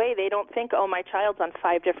insidious way. They don't think, oh, my child's on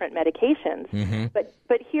 5 different medications. Mm-hmm.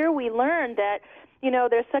 But here we learn that,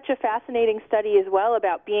 there's such a fascinating study as well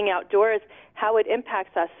about being outdoors, how it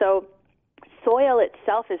impacts us. So soil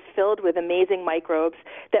itself is filled with amazing microbes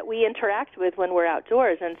that we interact with when we're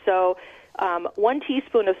outdoors. And so 1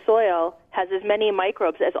 teaspoon of soil has as many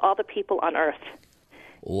microbes as all the people on Earth.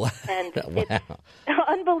 Wow. And it's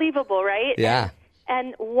unbelievable, right? Yeah.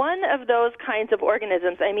 And one of those kinds of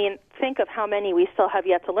organisms, think of how many we still have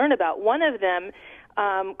yet to learn about. One of them,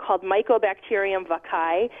 called Mycobacterium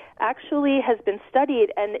vaccae, actually has been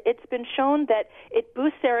studied, and it's been shown that it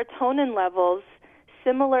boosts serotonin levels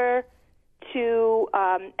similar to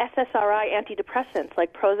SSRI antidepressants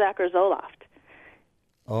like Prozac or Zoloft.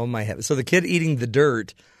 Oh, my heavens. So the kid eating the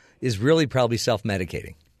dirt is really probably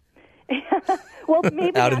self-medicating. Well, maybe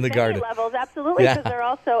out not in the many garden. levels, absolutely, because they're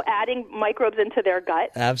also adding microbes into their gut.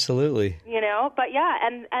 Absolutely. But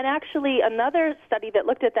and actually another study that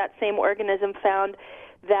looked at that same organism found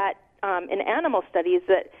that in animal studies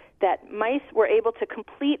that mice were able to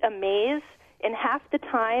complete a maze in half the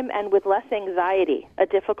time and with less anxiety, a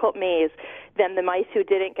difficult maze, than the mice who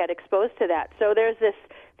didn't get exposed to that. So there's this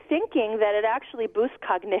thinking that it actually boosts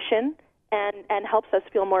cognition and helps us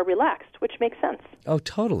feel more relaxed, which makes sense. Oh,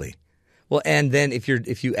 totally. Well, and then if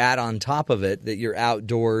you add on top of it that you're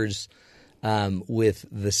outdoors with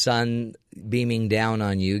the sun beaming down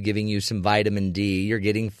on you, giving you some vitamin D, you're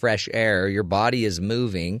getting fresh air, your body is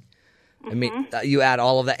moving. Mm-hmm. You add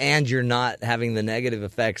all of that, and you're not having the negative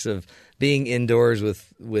effects of being indoors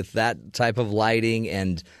with that type of lighting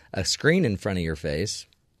and a screen in front of your face.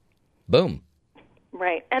 Boom.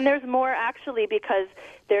 Right. And there's more actually, because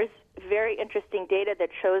there's very interesting data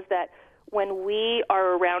that shows that when we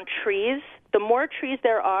are around trees, the more trees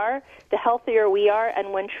there are, the healthier we are.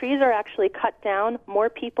 And when trees are actually cut down, more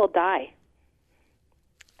people die.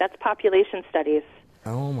 That's population studies.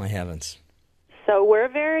 Oh, my heavens. So we're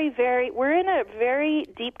we're in a very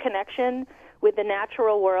deep connection with the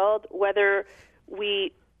natural world, whether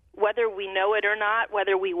we know it or not,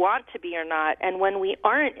 whether we want to be or not. And when we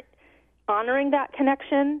aren't honoring that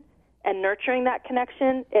connection and nurturing that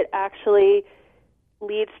connection, it actually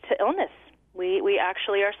leads to illness. We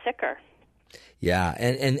actually are sicker. Yeah,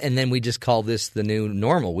 and then we just call this the new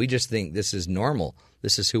normal. We just think this is normal.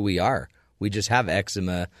 This is who we are. We just have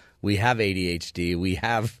eczema. We have ADHD. We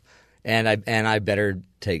have, and I better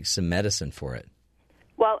take some medicine for it.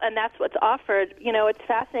 Well, and that's what's offered. It's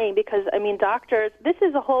fascinating because, doctors, this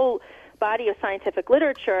is a whole body of scientific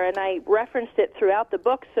literature, and I referenced it throughout the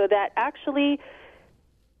book so that actually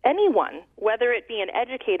anyone, whether it be an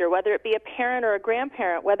educator, whether it be a parent or a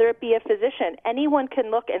grandparent, whether it be a physician, anyone can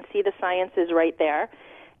look and see the science is right there.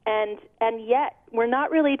 And yet we're not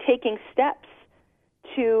really taking steps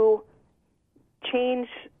to change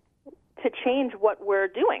what we're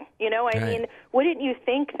doing. Right. Wouldn't you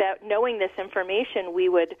think that knowing this information we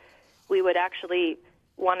would actually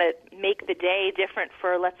make the day different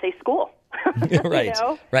for, let's say, school. Right. You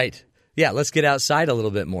know? Right. Yeah, let's get outside a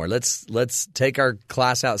little bit more. Let's take our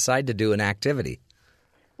class outside to do an activity.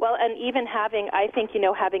 Well, and even having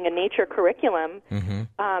a nature curriculum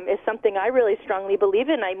is something I really strongly believe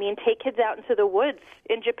in. I mean, take kids out into the woods.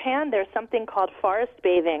 In Japan, there's something called forest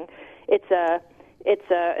bathing. It's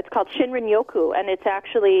called Shinrin-yoku, and it's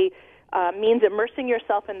actually means immersing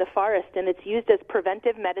yourself in the forest, and it's used as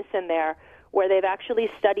preventive medicine there, where they've actually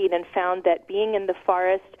studied and found that being in the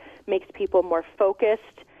forest makes people more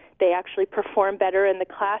focused. They actually perform better in the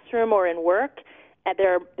classroom or in work, and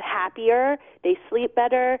they're happier, they sleep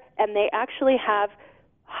better, and they actually have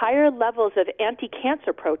higher levels of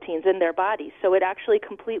anti-cancer proteins in their bodies. So it actually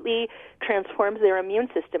completely transforms their immune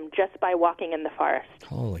system just by walking in the forest.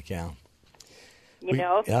 Holy cow.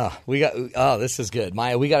 This is good.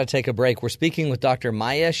 Maya, we got to take a break. We're speaking with Dr.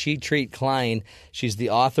 Maya Shetreat-Klein. She's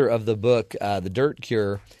the author of the book, The Dirt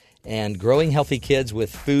Cure, and Growing Healthy Kids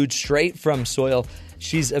with Food Straight from Soil.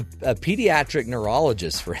 She's a pediatric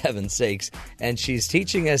neurologist, for heaven's sakes, and she's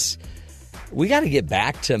teaching us we got to get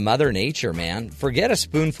back to Mother Nature, man. Forget a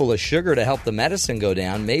spoonful of sugar to help the medicine go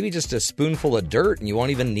down. Maybe just a spoonful of dirt, and you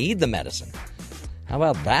won't even need the medicine. How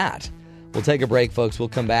about that? We'll take a break, folks. We'll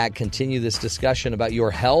come back, continue this discussion about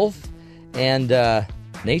your health and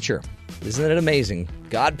nature. Isn't it amazing?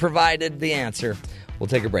 God provided the answer. We'll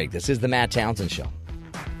take a break. This is the Matt Townsend Show.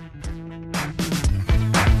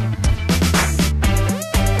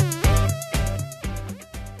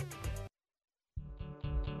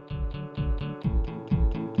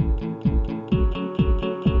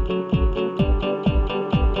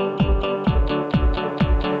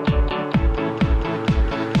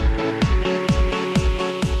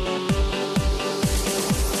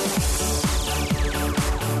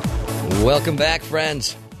 Welcome back,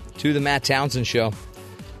 friends, to the Matt Townsend Show.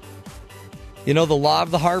 You know, the law of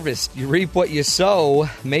the harvest. You reap what you sow.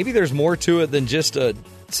 Maybe there's more to it than just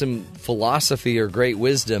some philosophy or great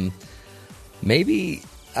wisdom. Maybe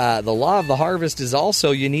the law of the harvest is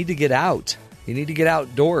also you need to get out. You need to get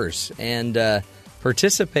outdoors and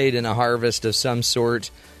participate in a harvest of some sort.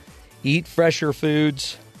 Eat fresher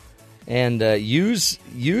foods. And use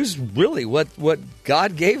really what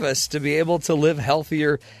God gave us to be able to live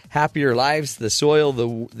healthier, happier lives. The soil,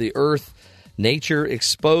 the earth, nature.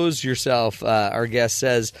 Expose yourself. Our guest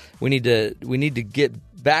says we need to get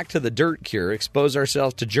back to the dirt cure. Expose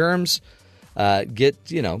ourselves to germs.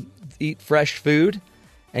 Eat fresh food,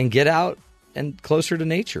 and get out and closer to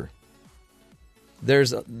nature.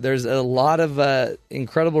 There's a lot of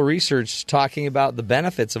incredible research talking about the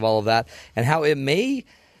benefits of all of that and how it may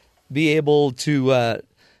be able to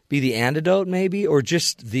be the antidote, maybe, or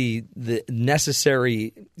just the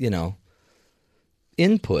necessary,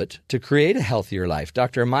 input to create a healthier life.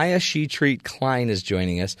 Dr. Maya Shetreat-Klein is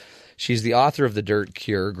joining us. She's the author of The Dirt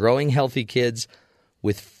Cure, Growing Healthy Kids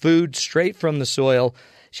with Food Straight from the Soil.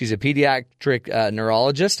 She's a pediatric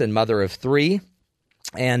neurologist and mother of 3.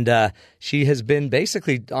 And she has been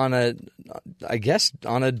basically on a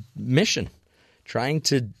mission, trying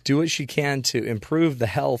to do what she can to improve the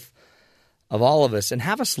health of all of us and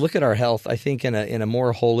have us look at our health, I think, in a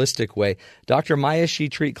more holistic way. Dr. Maya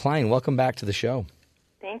Shetreat-Klein, welcome back to the show.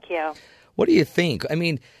 Thank you. What do you think? I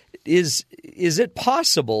mean, is it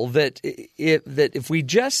possible that if we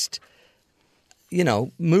just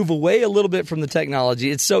move away a little bit from the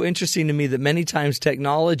technology? It's so interesting to me that many times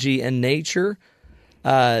technology and nature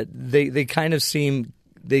they kind of seem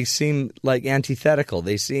like antithetical.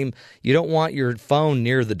 They seem you don't want your phone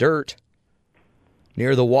near the dirt,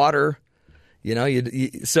 near the water.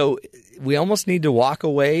 So we almost need to walk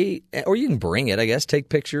away, or you can bring it, I guess, take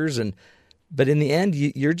pictures. But in the end,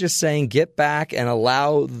 you're just saying get back and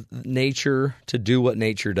allow nature to do what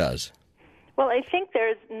nature does. Well, I think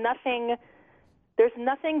there's nothing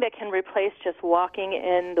that can replace just walking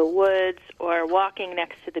in the woods or walking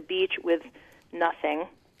next to the beach with nothing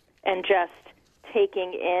and just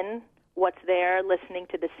taking in what's there, listening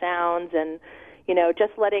to the sounds, and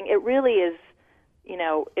just letting it really is.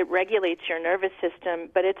 It regulates your nervous system,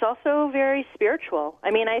 but it's also very spiritual.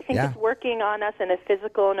 I mean, I think it's working on us in a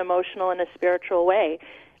physical and emotional and a spiritual way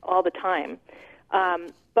all the time.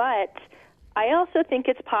 But I also think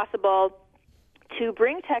it's possible to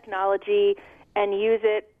bring technology and use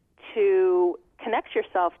it to connect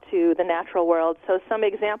yourself to the natural world. So some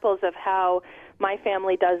examples of how my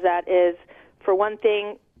family does that is, for one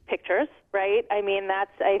thing, pictures, right? I mean,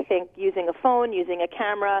 that's, I think, using a phone, using a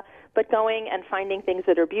camera, but going and finding things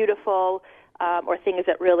that are beautiful or things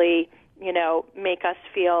that really, make us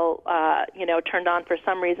feel, turned on for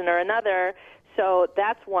some reason or another. So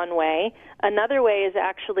that's one way. Another way is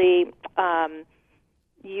actually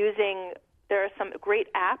there are some great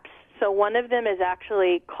apps. So one of them is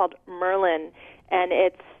actually called Merlin, and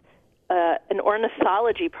it's an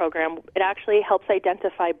ornithology program. It actually helps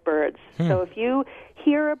identify birds. So if you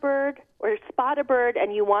hear a bird or spot a bird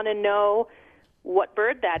and you want to know what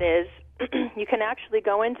bird that is, you can actually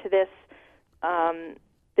go into this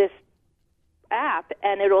app,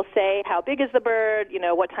 and it'll say how big is the bird,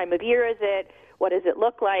 what time of year is it, what does it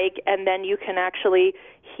look like, and then you can actually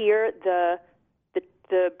hear the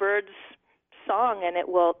bird's song, and it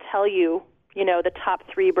will tell you, the top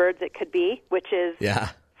 3 birds it could be, which is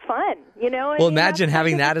fun, Well, imagine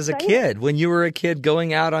having that as a kid. When you were a kid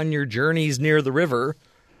going out on your journeys near the river,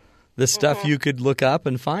 the stuff you could look up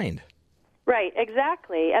and find. Right,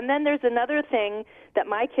 exactly. And then there's another thing that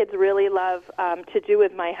my kids really love to do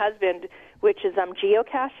with my husband, which is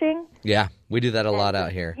geocaching. Yeah, we do that a lot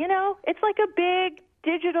out here. It's like a big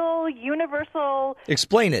digital universal.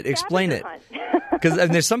 Explain it. Because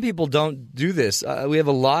there's some people don't do this. We have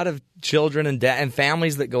a lot of children and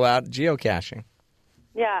families that go out geocaching.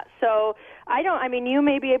 Yeah, so you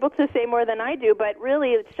may be able to say more than I do, but really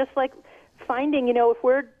it's just like finding, if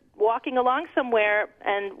we're walking along somewhere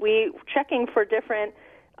and we checking for different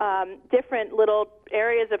little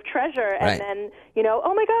areas of treasure, and then,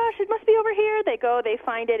 oh my gosh, it must be over here. They go, they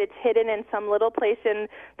find it, it's hidden in some little place in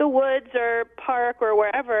the woods or park or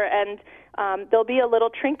wherever, and there'll be a little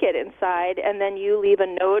trinket inside, and then you leave a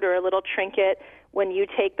note or a little trinket when you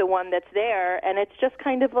take the one that's there, and it's just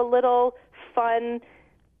kind of a little fun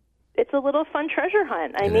treasure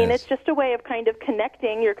hunt. I mean, it's just a way of kind of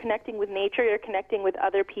connecting. You're connecting with nature, you're connecting with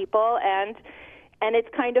other people, and it's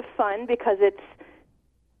kind of fun because it's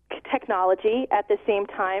technology at the same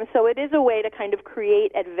time. So it is a way to kind of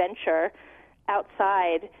create adventure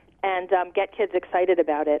outside and get kids excited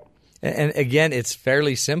about it. And again, it's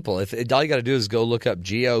fairly simple. All you got to do is go look up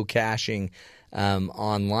geocaching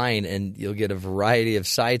online, and you'll get a variety of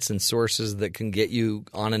sites and sources that can get you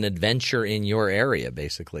on an adventure in your area,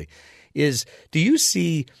 basically. Do you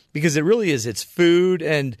see, because it really is, it's food,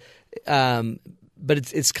 and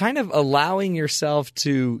but it's kind of allowing yourself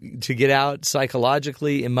to get out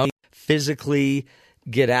psychologically, emotionally, physically,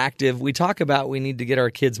 get active. We talk about we need to get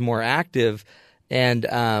our kids more active, and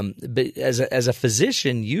but as a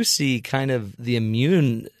physician, you see kind of the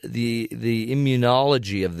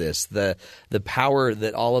immunology of this, the power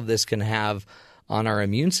that all of this can have on our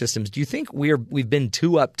immune systems. Do you think we've been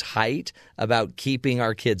too uptight about keeping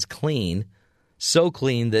our kids clean, so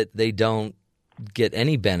clean that they don't get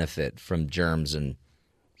any benefit from germs and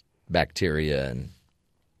bacteria? And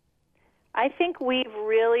I think we've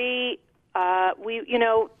really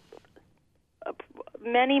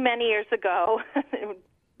many years ago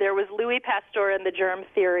there was Louis Pasteur and the germ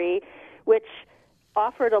theory, which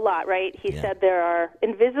offered a lot, right? He said there are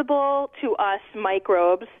invisible to us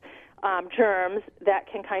microbes, germs that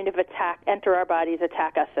can kind of enter our bodies,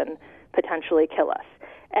 attack us, and potentially kill us.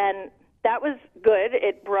 And that was good.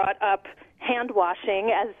 It brought up hand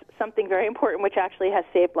washing as something very important, which actually has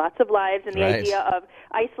saved lots of lives, and the idea of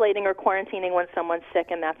isolating or quarantining when someone's sick,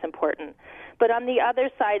 and that's important. But on the other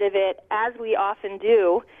side of it, as we often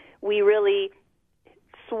do, we really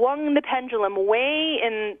swung the pendulum way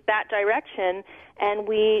in that direction, and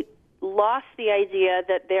we lost the idea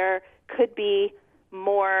that there could be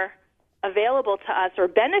more available to us or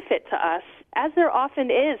benefit to us, as there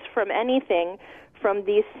often is from anything from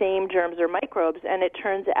these same germs or microbes. And it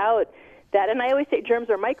turns out that, and I always say germs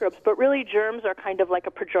or microbes, but really germs are kind of like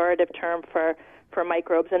a pejorative term for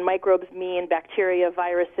microbes, and microbes mean bacteria,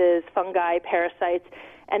 viruses, fungi, parasites,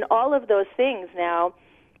 and all of those things now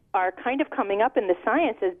are kind of coming up in the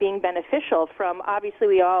science as being beneficial. From, obviously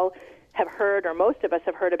we all have heard, or most of us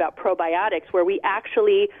have heard, about probiotics, where we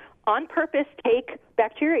actually on purpose take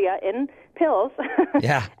bacteria in pills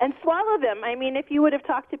and swallow them. I mean, if you would have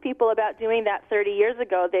talked to people about doing that 30 years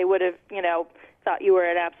ago, they would have, thought you were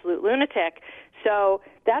an absolute lunatic. So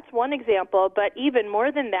that's one example. But even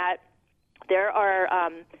more than that, there are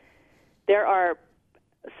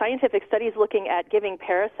scientific studies looking at giving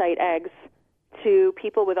parasite eggs to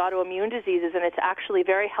people with autoimmune diseases, and it's actually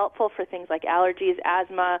very helpful for things like allergies,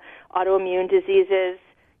 asthma, autoimmune diseases,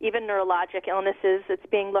 even neurologic illnesses. It's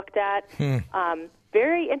being looked at.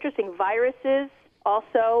 Very interesting. Viruses,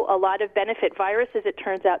 also a lot of benefit. Viruses, it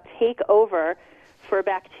turns out, take over for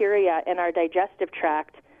bacteria in our digestive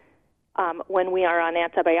tract when we are on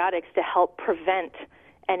antibiotics to help prevent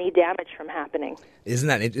any damage from happening. Isn't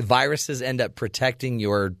that it? Viruses end up protecting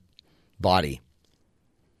your body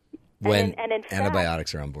when and in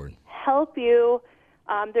antibiotics are on board. Help you.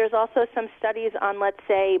 There's also some studies on, let's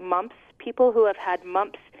say, mumps. People who have had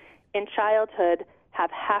mumps in childhood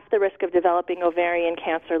have half the risk of developing ovarian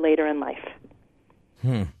cancer later in life.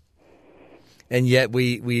 And yet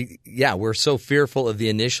we're so fearful of the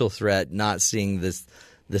initial threat, not seeing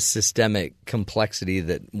the systemic complexity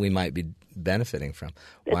that we might be benefiting from.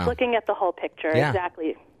 It's looking at the whole picture. Yeah.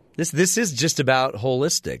 Exactly. This is just about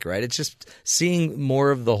holistic, right? It's just seeing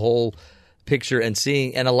more of the whole picture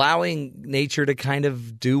and allowing nature to kind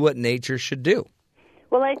of do what nature should do.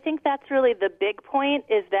 Well, I think that's really the big point,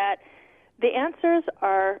 is that the answers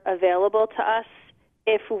are available to us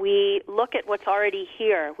if we look at what's already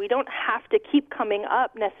here. We don't have to keep coming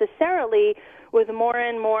up necessarily with more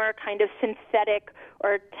and more kind of synthetic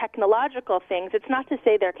or technological things. It's not to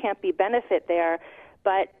say there can't be benefit there,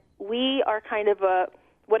 but we are kind of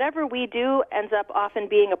whatever we do ends up often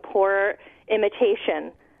being a poor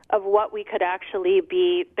imitation of what we could actually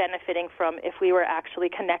be benefiting from if we were actually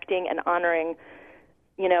connecting and honoring,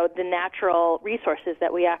 the natural resources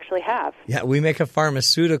that we actually have. Yeah, we make a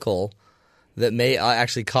pharmaceutical that may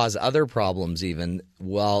actually cause other problems even,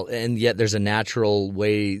 and yet there's a natural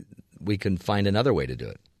way we can find another way to do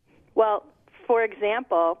it. Well, for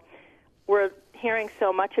example, we're hearing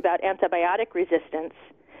so much about antibiotic resistance,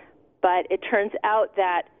 but it turns out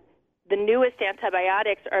that the newest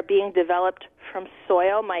antibiotics are being developed from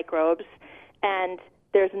soil microbes, and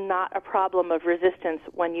there's not a problem of resistance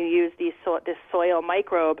when you use this soil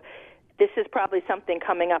microbe. This is probably something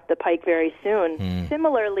coming up the pike very soon.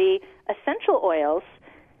 Similarly, essential oils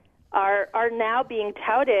are now being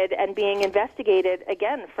touted and being investigated,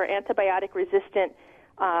 again, for antibiotic-resistant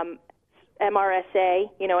MRSA.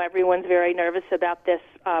 Everyone's very nervous about this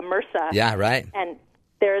MRSA. Yeah, right. And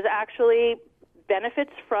there's actually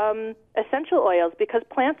benefits from essential oils because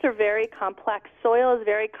plants are very complex. Soil is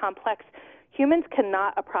very complex. Humans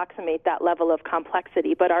cannot approximate that level of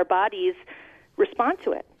complexity, but our bodies respond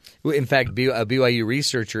to it. In fact, a BYU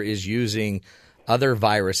researcher is using other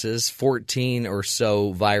viruses, 14 or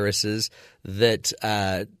so viruses that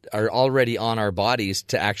are already on our bodies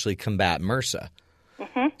to actually combat MRSA.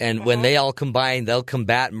 And when they all combine, they'll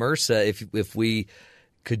combat MRSA if we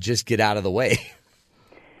could just get out of the way.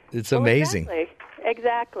 It's amazing.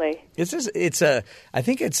 Exactly. I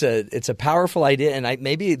think it's a powerful idea, and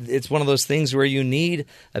maybe it's one of those things where you need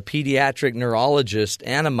a pediatric neurologist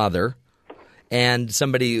and a mother and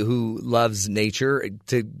somebody who loves nature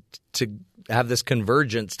to have this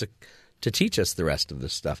convergence to teach us the rest of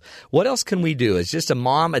this stuff. What else can we do? It's just a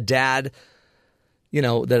mom, a dad,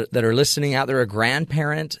 that are listening out there, a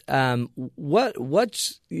grandparent.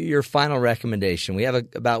 What's your final recommendation? We have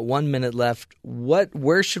about 1 minute left.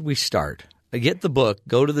 Where should we start? Get the book.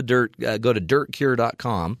 Go to go to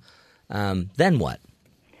dirtcure.com. Then what?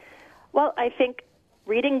 Well, I think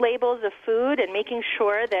reading labels of food and making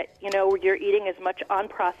sure that you're eating as much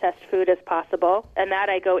unprocessed food as possible, and that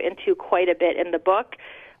I go into quite a bit in the book,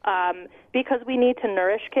 because we need to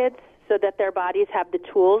nourish kids so that their bodies have the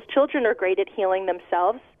tools. Children are great at healing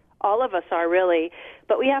themselves. All of us are, really,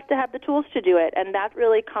 but we have to have the tools to do it, and that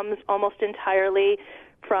really comes almost entirely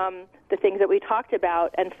from the things that we talked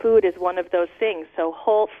about, and food is one of those things. So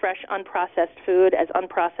whole, fresh, unprocessed food, as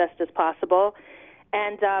unprocessed as possible.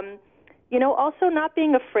 And, also not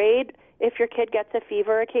being afraid if your kid gets a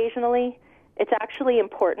fever occasionally. It's actually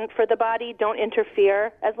important for the body. Don't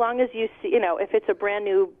interfere. As long as you see, if it's a brand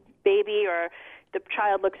new baby or the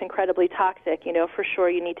child looks incredibly toxic, for sure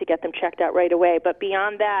you need to get them checked out right away. But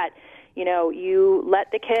beyond that, you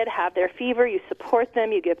let the kid have their fever, you support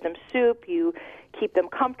them, you give them soup, you keep them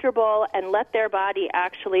comfortable, and let their body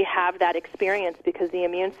actually have that experience, because the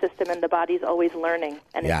immune system in the body is always learning,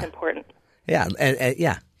 and it's important. Yeah,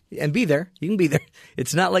 and be there. You can be there.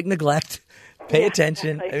 It's not like neglect. Pay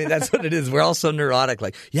attention. Exactly. I mean, that's what it is. We're all so neurotic.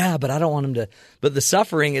 Like, but I don't want him to. But the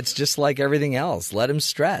suffering, it's just like everything else. Let him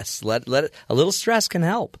stress. Let a little stress can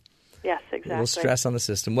help. Yes, exactly. A little stress on the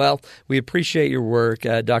system. Well, we appreciate your work,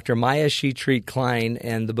 Dr. Maya Shetreat-Klein,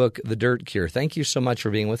 and the book, The Dirt Cure. Thank you so much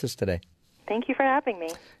for being with us today. Thank you for having me.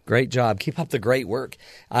 Great job. Keep up the great work.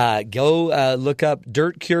 Go look up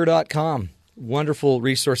dirtcure.com. Wonderful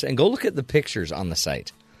resource. And go look at the pictures on the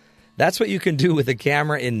site. That's what you can do with a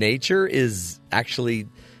camera in nature, is actually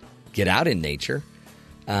get out in nature.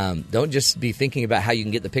 Don't just be thinking about how you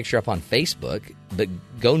can get the picture up on Facebook, but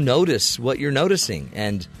go notice what you're noticing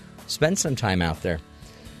and spend some time out there.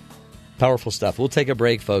 Powerful stuff. We'll take a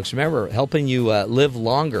break, folks. Remember, helping you live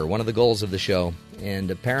longer, one of the goals of the show. And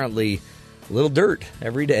apparently, a little dirt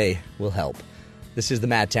every day will help. This is the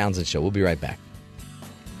Matt Townsend Show. We'll be right back.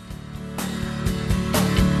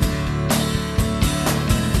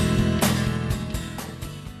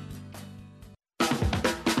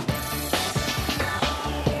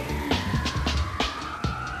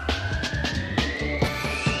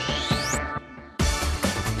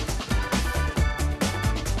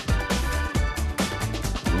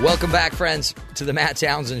 Welcome back, friends, to the Matt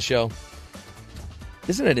Townsend Show.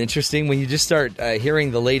 Isn't it interesting when you just start hearing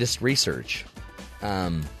the latest research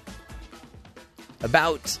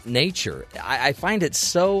about nature? I find it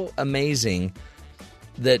so amazing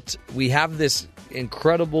that we have this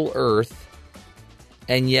incredible earth,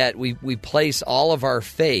 and yet we place all of our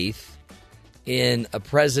faith in a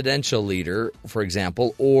presidential leader, for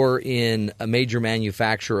example, or in a major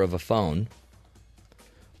manufacturer of a phone,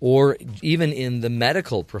 or even in the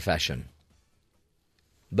medical profession.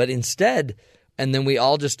 But instead, and then we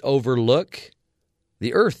all just overlook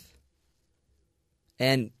the earth.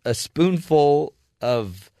 And a spoonful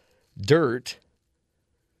of dirt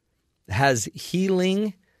has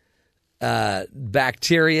healing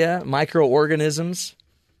bacteria, microorganisms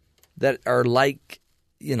that are like,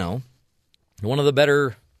 one of the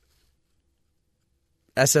better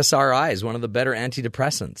SSRIs, one of the better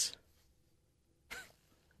antidepressants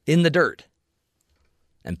in the dirt.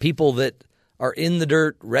 And people that are in the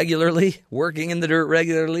dirt regularly, working in the dirt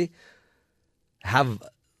regularly, have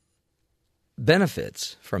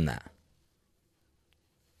benefits from that.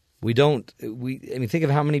 Think of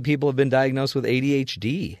how many people have been diagnosed with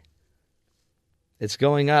ADHD. It's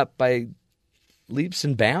going up by leaps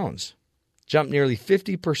and bounds. Jumped nearly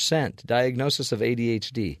 50% diagnosis of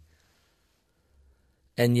ADHD.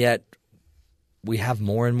 And yet we have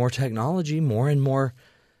more and more technology, more and more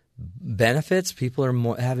benefits. People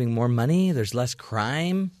are having more money. There's less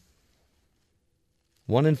crime.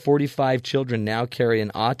 1 in 45 children now carry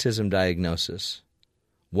an autism diagnosis.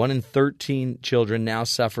 1 in 13 children now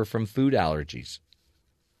suffer from food allergies.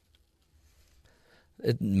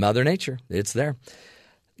 Mother Nature, it's there.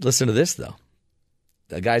 Listen to this, though.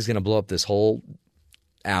 A guy's going to blow up this whole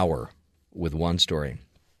hour with one story.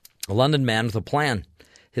 A London man with a plan.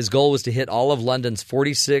 His goal was to hit all of London's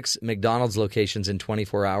 46 McDonald's locations in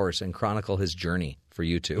 24 hours and chronicle his journey for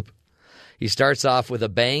YouTube. He starts off with a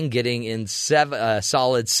bang, getting in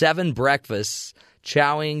solid 7 breakfasts,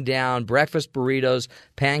 chowing down breakfast burritos,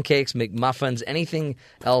 pancakes, McMuffins, anything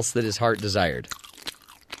else that his heart desired.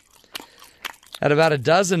 At about a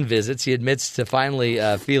dozen visits, he admits to finally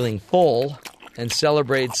feeling full and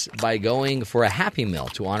celebrates by going for a Happy Meal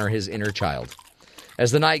to honor his inner child.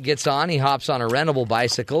 As the night gets on, he hops on a rentable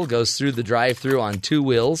bicycle, goes through the drive-thru on 2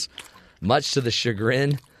 wheels, much to the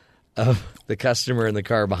chagrin of the customer in the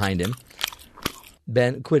car behind him.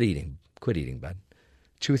 Ben, quit eating. Quit eating, bud.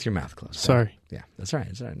 Chew with your mouth closed. Sorry. Yeah, that's all right.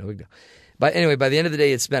 It's all right. No big deal. But anyway, by the end of the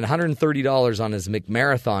day, he'd spent $130 on his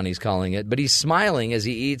McMarathon, he's calling it. But he's smiling as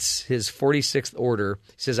he eats his 46th order.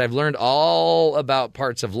 He says, I've learned all about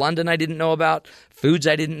parts of London I didn't know about, foods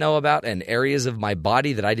I didn't know about, and areas of my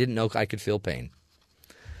body that I didn't know I could feel pain.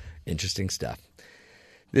 Interesting stuff.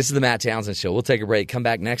 This is the Matt Townsend Show. We'll take a break. Come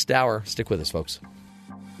back next hour. Stick with us, folks.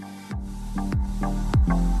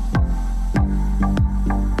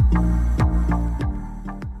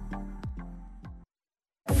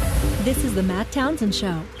 This is the Matt Townsend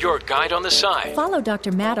Show. Your guide on the side. Follow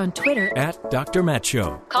Dr. Matt on Twitter At Dr. Matt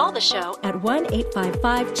Show. Call the show at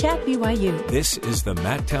 1-855-CHAT-BYU. This is the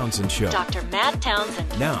Matt Townsend Show. Dr. Matt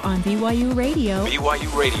Townsend. Now on BYU Radio.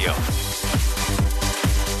 BYU Radio.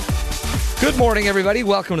 Good morning, everybody.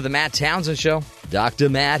 Welcome to the Matt Townsend Show. Dr.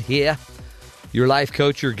 Matt here, your life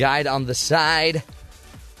coach, your guide on the side.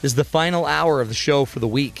 This is the final hour of the show for the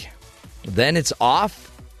week. Then it's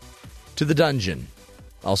off to the dungeon,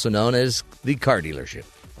 also known as the car dealership.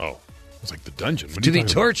 Oh, it's like the dungeon. What to be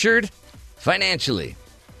tortured financially.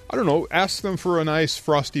 I don't know. Ask them for a nice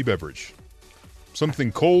frosty beverage.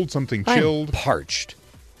 Something cold, something chilled. I'm parched.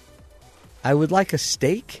 I would like a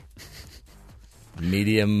steak.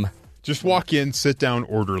 Medium. Just walk in, sit down,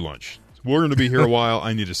 order lunch. We're going to be here a while.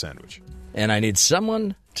 I need a sandwich. And I need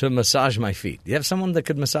someone to massage my feet. Do you have someone that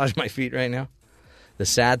could massage my feet right now? The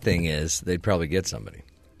sad thing is they'd probably get somebody.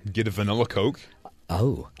 Get a vanilla Coke.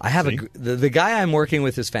 Oh, I have the guy I'm working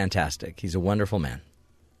with is fantastic. He's a wonderful man.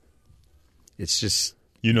 It's just...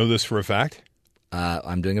 You know this for a fact?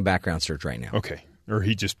 I'm doing a background search right now. Okay. Or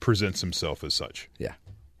he just presents himself as such. Yeah.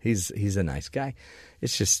 He's a nice guy.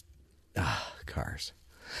 It's just... cars.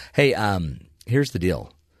 Hey, here's the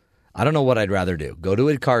deal. I don't know what I'd rather do. Go to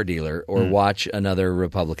a car dealer or watch another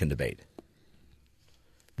Republican debate.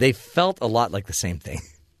 They felt a lot like the same thing.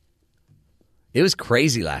 It was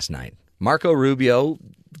crazy last night. Marco Rubio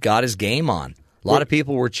got his game on. A lot of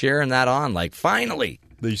people were cheering that on, like, finally.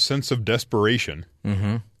 The sense of desperation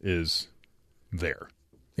is there.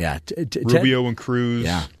 Yeah. Rubio and Cruz.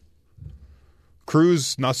 Yeah.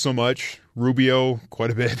 Cruz, not so much. Rubio,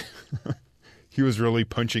 quite a bit. He was really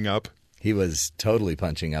punching up. He was totally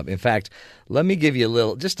punching up. In fact, let me give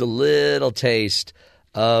you just a little taste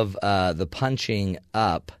of the punching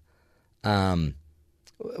up, well,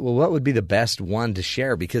 what would be the best one to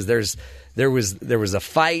share? Because there was a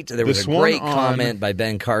fight. There was a great comment by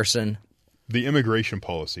Ben Carson. The immigration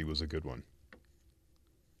policy was a good one.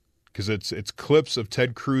 Because it's clips of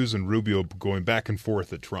Ted Cruz and Rubio going back and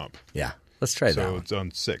forth at Trump. Yeah, let's try that. So one. It's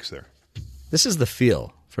on 6 there. This is the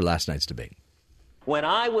feel for last night's debate. When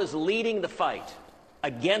I was leading the fight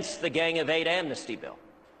against the Gang of Eight amnesty bill,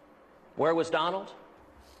 where was Donald?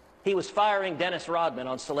 He was firing Dennis Rodman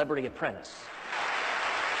on Celebrity Apprentice.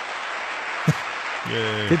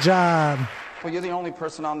 Yay. Good job. Well, you're the only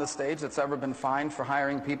person on the stage that's ever been fined for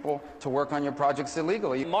hiring people to work on your projects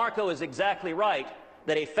illegally. Marco is exactly right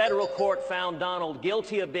that a federal court found Donald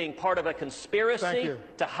guilty of being part of a conspiracy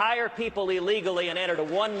to hire people illegally and entered a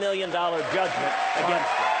 $1 million judgment against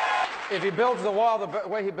him. If he builds the wall the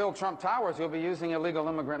way he built Trump Towers, he'll be using illegal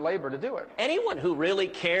immigrant labor to do it. Anyone who really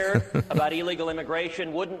cared about illegal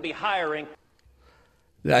immigration wouldn't be hiring.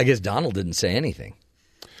 I guess Donald didn't say anything.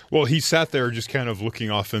 Well, he sat there just kind of looking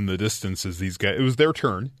off in the distance as these guys, it was their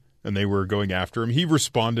turn, and they were going after him. He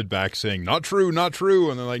responded back saying, not true, not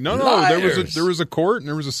true. And they're like, no, there was a court, and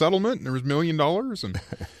there was a settlement, and there was $1 million. And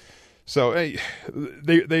so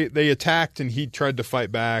they attacked, and he tried to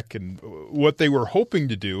fight back. And what they were hoping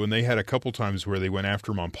to do, and they had a couple times where they went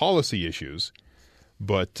after him on policy issues,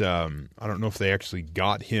 but I don't know if they actually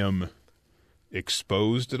got him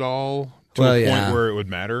exposed at all. To a point where it would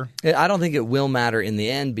matter? I don't think it will matter in the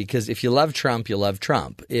end because if you love Trump, you love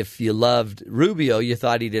Trump. If you loved Rubio, you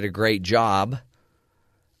thought he did a great job.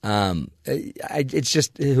 It's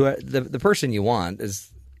just the person you want is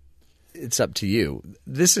it's up to you.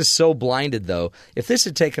 This is so blinded, though. If this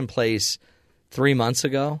had taken place 3 months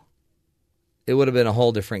ago, it would have been a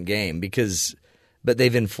whole different game but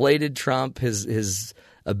they've inflated Trump, his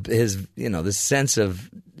this sense of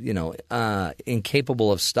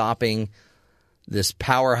incapable of stopping this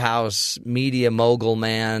powerhouse media mogul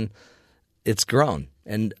man. It's grown,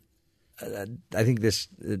 and I think this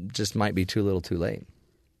just might be too little, too late,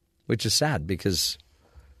 which is sad because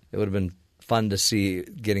it would have been fun to see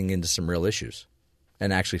getting into some real issues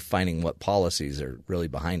and actually finding what policies are really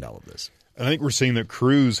behind all of this. I think we're seeing that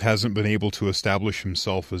Cruz hasn't been able to establish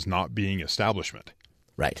himself as not being establishment.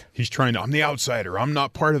 Right. He's trying to, I'm the outsider. I'm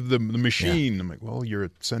not part of the machine. Yeah. I'm like, well, you're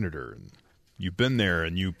a senator, and you've been there,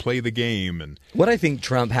 and you play the game. And what I think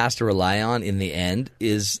Trump has to rely on in the end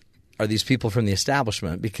are these people from the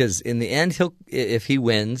establishment, because in the end, if he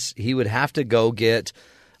wins, he would have to go get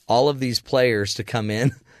all of these players to come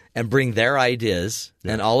in and bring their ideas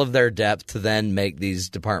and all of their depth to then make these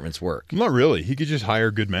departments work. Not really. He could just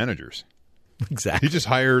hire good managers. Exactly. He just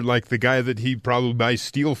hired like the guy that he probably buys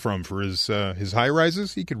steel from for his high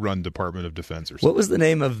rises. He could run Department of Defense or something. What was the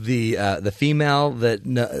name of the female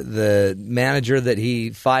the manager that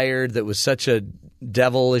he fired that was such a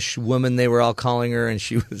devilish woman? They were all calling her, and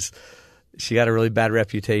she got a really bad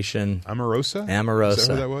reputation. Amorosa. Is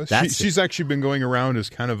that who that was? She's actually been going around as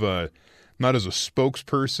kind of not as a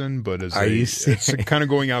spokesperson, but as kind of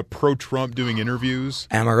going out pro-Trump, doing interviews.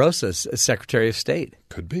 Amorosa, Secretary of State.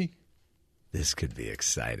 Could be. This could be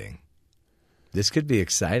exciting.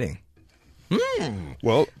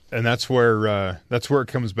 Well, and that's where it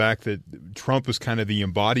comes back that Trump is kind of the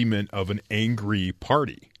embodiment of an angry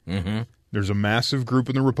party. Mm-hmm. There's a massive group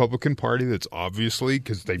in the Republican Party that's obviously,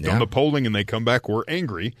 because they've done the polling and they come back, we're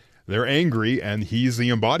angry. They're angry, and he's the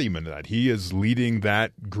embodiment of that. He is leading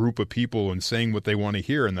that group of people and saying what they want to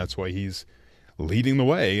hear, and that's why he's leading the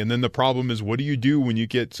way. And then the problem is, what do you do when you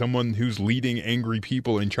get someone who's leading angry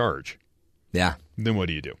people in charge? Yeah. Then what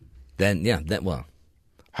do you do?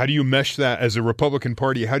 How do you mesh that as a Republican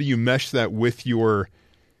Party? How do you mesh that with the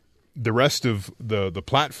rest of the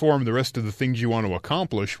platform, the rest of the things you want to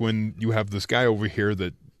accomplish when you have this guy over here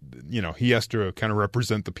that, he has to kind of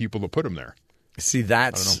represent the people that put him there? See,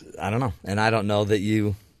 I don't know. And I don't know that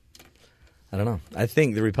I don't know. I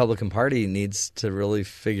think the Republican Party needs to really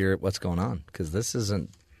figure out what's going on, because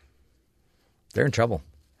they're in trouble.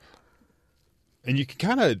 And you can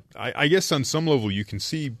kind of, I guess on some level, you can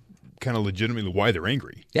see kind of legitimately why they're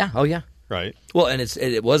angry. Yeah. Oh, yeah. Right. Well, and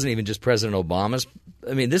it wasn't even just President Obama's.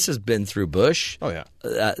 I mean, this has been through Bush. Oh, yeah.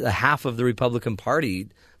 Half of the Republican Party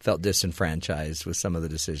felt disenfranchised with some of the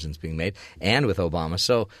decisions being made, and with Obama.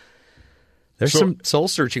 So there's some soul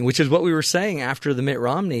searching, which is what we were saying after the Mitt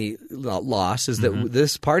Romney loss, is that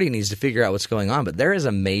this party needs to figure out what's going on. But there is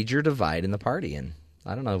a major divide in the party, and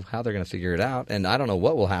I don't know how they're going to figure it out. And I don't know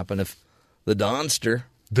what will happen if the Donster.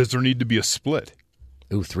 Does there need to be a split?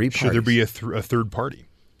 Ooh, 3 parties. Should there be a third party?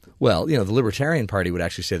 Well, the Libertarian Party would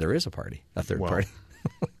actually say there is a third party.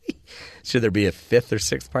 Should there be a fifth or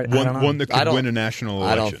sixth party? One that could win a national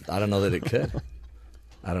election. I don't know that it could.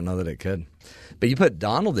 I don't know that it could. But you put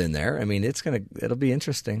Donald in there. I mean, it'll be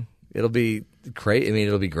interesting. It'll be great. I mean,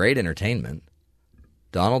 it'll be great entertainment.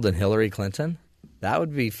 Donald and Hillary Clinton, that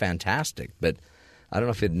would be fantastic. But I don't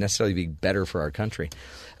know if it'd necessarily be better for our country.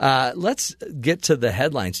 Let's get to the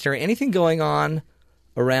headlines. Terry, anything going on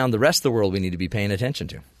around the rest of the world we need to be paying attention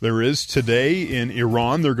to? There is today in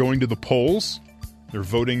Iran. They're going to the polls. They're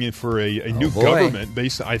voting in for a new government.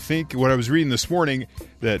 I think what I was reading this morning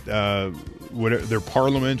that their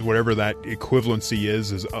parliament, whatever that equivalency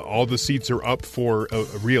is all the seats are up for a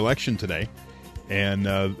re-election today, and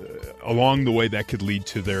along the way that could lead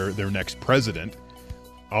to their next president.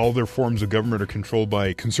 All their forms of government are controlled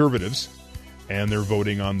by conservatives, and they're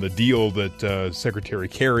voting on the deal that Secretary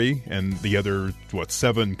Kerry and the other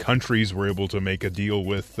 7 countries were able to make a deal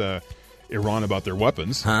with Iran about their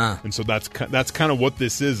weapons. And so that's kind of what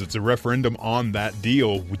this is. It's a referendum on that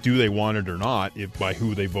deal. Do they want it or not, by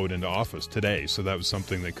who they vote into office today. So that was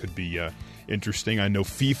something that could be interesting. I know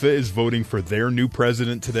FIFA is voting for their new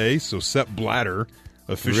president today. So Sepp Blatter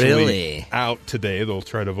officially out today. They'll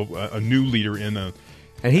try to vote a new leader in.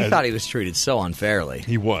 And he thought he was treated so unfairly.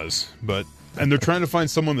 He was, and they're trying to find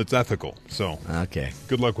someone that's ethical. So,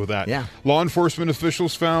 good luck with that. Yeah. Law enforcement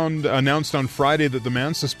officials announced on Friday that the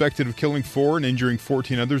man suspected of killing 4 and injuring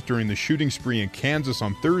 14 others during the shooting spree in Kansas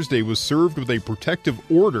on Thursday was served with a protective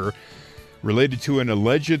order related to an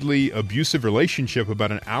allegedly abusive relationship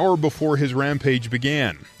about an hour before his rampage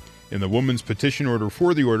began. In the woman's petition order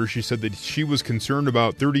for the order, she said that she was concerned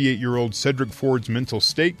about 38-year-old Cedric Ford's mental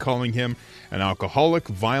state, calling him an alcoholic,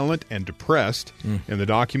 violent, and depressed. In the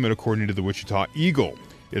document, according to the Wichita Eagle,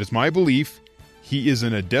 it is my belief he is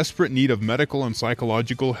in a desperate need of medical and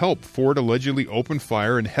psychological help. Ford allegedly opened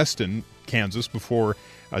fire in Heston, Kansas, before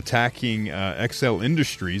attacking XL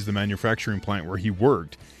Industries, the manufacturing plant where he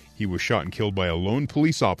worked. He was shot and killed by a lone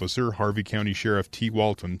police officer, Harvey County Sheriff T.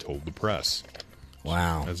 Walton told the press.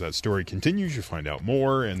 Wow. As that story continues, you find out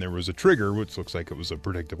more, and there was a trigger, which looks like it was a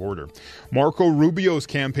protective order. Marco Rubio's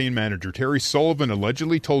campaign manager, Terry Sullivan,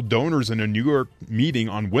 allegedly told donors in a New York meeting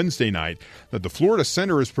on Wednesday night that the Florida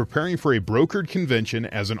Center is preparing for a brokered convention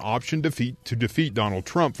as an option to defeat Donald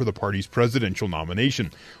Trump for the party's presidential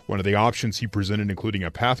nomination. One of the options he presented, including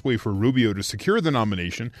a pathway for Rubio to secure the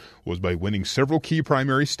nomination, was by winning several key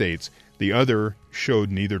primary states. The other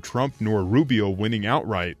showed neither Trump nor Rubio winning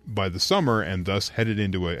outright by the summer, and thus heading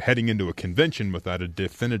into a convention without a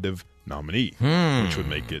definitive nominee, which would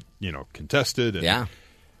make it, contested and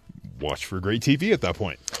watch for great TV at that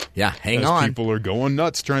point. Yeah, hang on. People are going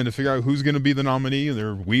nuts trying to figure out who's going to be the nominee, and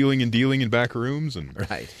they're wheeling and dealing in back rooms. And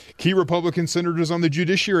key Republican senators on the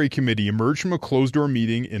Judiciary Committee emerged from a closed-door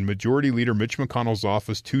meeting in Majority Leader Mitch McConnell's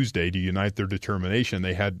office Tuesday to unite their determination.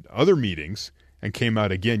 They had other meetings and came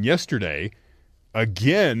out again yesterday,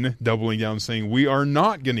 doubling down, saying we are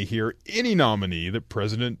not going to hear any nominee that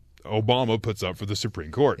President Obama puts up for the Supreme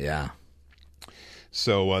Court. Yeah.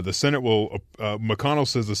 So the Senate McConnell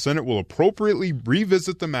says the Senate will appropriately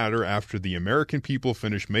revisit the matter after the American people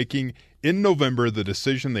finish making in November the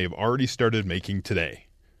decision they have already started making today,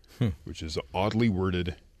 which is oddly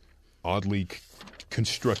worded, oddly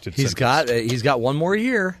constructed. He's got one more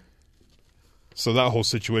year. So that whole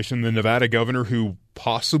situation, the Nevada governor who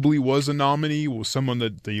possibly was a nominee, was someone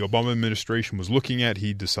that the Obama administration was looking at.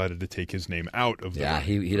 He decided to take his name out of the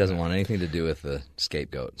running. He doesn't want anything to do with the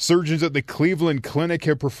scapegoat. Surgeons at the Cleveland Clinic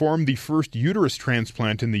have performed the first uterus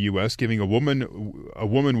transplant in the U.S., giving a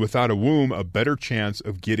woman without a womb a better chance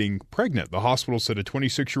of getting pregnant. The hospital said a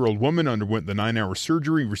 26-year-old woman underwent the 9-hour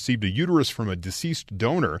surgery, received a uterus from a deceased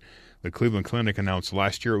donor. The Cleveland Clinic announced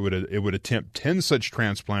last year it would attempt 10 such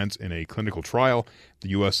transplants in a clinical trial. The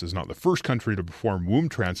U.S. is not the first country to perform womb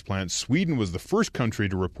transplants. Sweden was the first country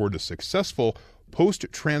to report a successful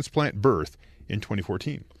post-transplant birth in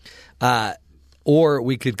 2014. Or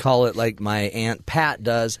we could call it like my Aunt Pat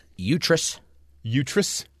does, uterus.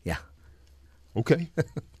 Uterus? Yeah. Okay.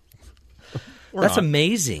 That's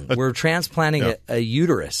amazing. We're transplanting a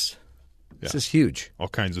uterus. This is huge. All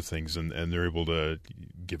kinds of things, and they're able to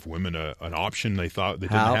give women an option they thought they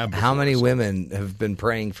didn't have before. How many women have been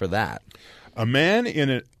praying for that? A man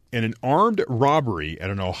in an armed robbery at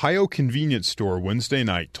an Ohio convenience store Wednesday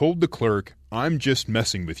night told the clerk, "I'm just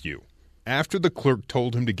messing with you," after the clerk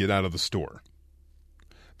told him to get out of the store.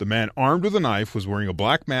 The man armed with a knife was wearing a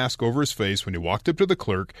black mask over his face when he walked up to the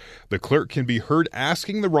clerk. The clerk can be heard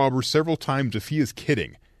asking the robber several times if he is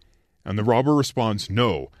kidding. And the robber responds,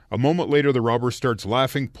 no. A moment later, the robber starts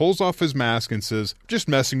laughing, pulls off his mask, and says, just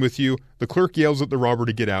messing with you. The clerk yells at the robber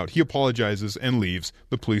to get out. He apologizes and leaves.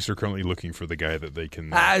 The police are currently looking for the guy that they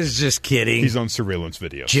can... I was just kidding. He's on surveillance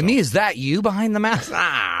video. Jimmy, is that you behind the mask?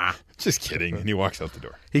 Just kidding. And he walks out the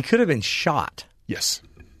door. He could have been shot. Yes.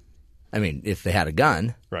 I mean, if they had a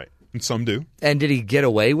gun. Right. And some do. And did he get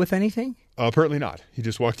away with anything? Apparently not. He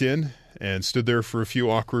just walked in and stood there for a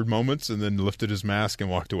few awkward moments and then lifted his mask and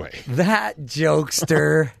walked away. That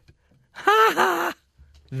jokester.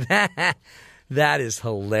 that is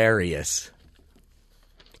hilarious.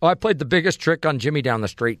 Oh, I played the biggest trick on Jimmy down the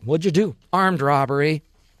street. What'd you do? Armed robbery.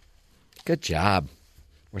 Good job.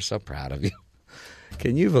 We're so proud of you.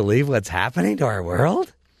 Can you believe what's happening to our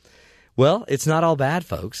world? Well, it's not all bad,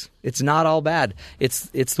 folks. It's not all bad. It's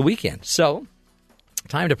the weekend. So,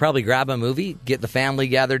 time to probably grab a movie, get the family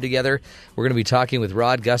gathered together. We're going to be talking with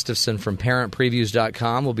Rod Gustafson from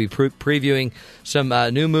ParentPreviews.com. We'll be previewing some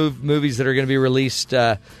new movies that are going to be released.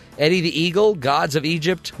 Eddie the Eagle, Gods of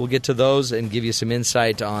Egypt. We'll get to those and give you some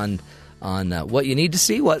insight on what you need to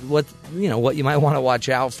see, what you might want to watch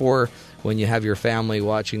out for when you have your family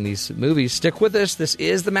watching these movies. Stick with us. This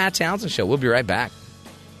is the Matt Townsend Show. We'll be right back.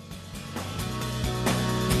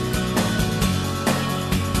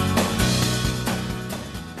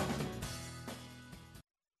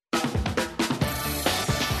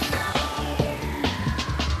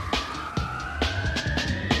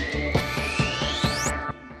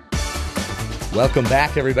 Welcome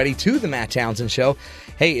back, everybody, to the Matt Townsend Show.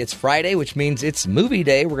 Hey, it's Friday, which means it's movie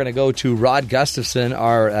day. We're going to go to Rod Gustafson,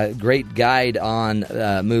 our great guide on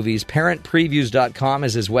movies. ParentPreviews.com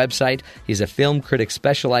is his website. He's a film critic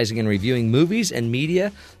specializing in reviewing movies and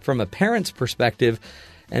media from a parent's perspective.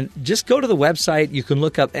 And just go to the website. You can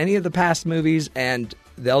look up any of the past movies, and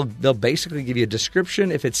they'll basically give you a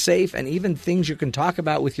description, if it's safe, and even things you can talk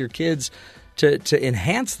about with your kids to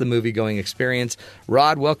enhance the movie-going experience.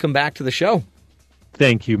 Rod, welcome back to the show.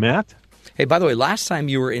 Thank you, Matt. Hey, by the way, last time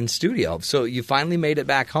you were in studio, so you finally made it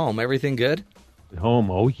back home. Everything good? Home,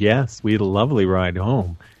 oh yes. We had a lovely ride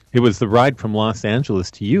home. It was the ride from Los Angeles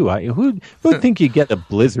to you. Who'd think you'd get a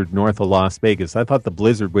blizzard north of Las Vegas? I thought the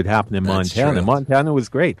blizzard would happen in Montana. True. Montana was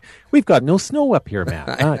great. We've got no snow up here,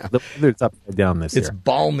 Matt. The blizzard's upside down this year. It's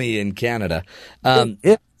balmy in Canada.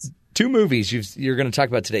 Two movies you're going to talk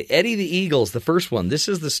about today. Eddie the Eagle's the first one. This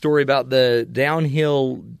is the story about the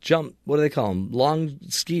downhill jump. What do they call them? Long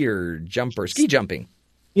skier jumper. Ski jumping.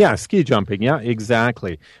 Yeah, ski jumping. Yeah,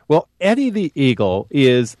 exactly. Well, Eddie the Eagle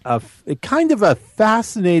is a kind of a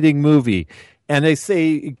fascinating movie. And I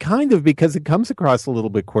say kind of because it comes across a little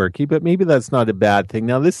bit quirky, but maybe that's not a bad thing.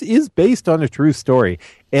 Now, this is based on a true story.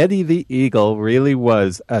 Eddie the Eagle really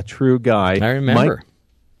was a true guy. I remember.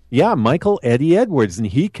 Michael Eddie Edwards, and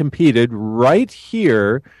he competed right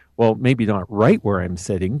here, well, maybe not right where I'm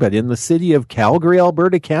sitting, but in the city of Calgary,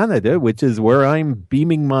 Alberta, Canada, which is where I'm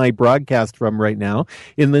beaming my broadcast from right now,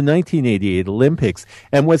 in the 1988 Olympics.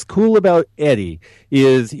 And what's cool about Eddie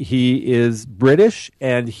is he is British,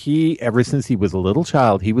 and ever since he was a little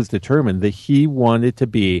child, he was determined that he wanted to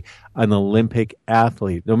be an Olympic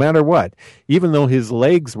athlete, no matter what. Even though his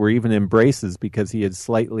legs were even in braces because he had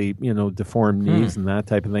slightly, deformed knees and that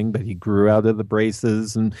type of thing, but he grew out of the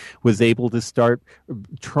braces and was able to start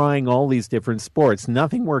trying all these different sports.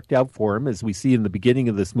 Nothing worked out for him, as we see in the beginning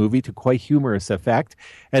of this movie, to quite humorous effect.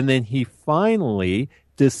 And then he finally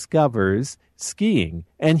discovers skiing,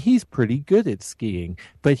 and he's pretty good at skiing,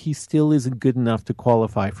 but he still isn't good enough to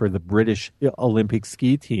qualify for the British Olympic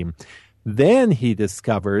ski team. Then he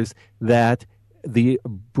discovers that the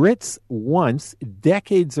Brits once,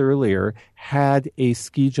 decades earlier, had a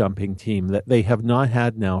ski jumping team that they have not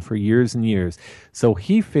had now for years and years. So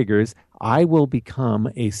he figures, I will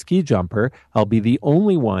become a ski jumper. I'll be the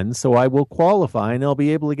only one, so I will qualify and I'll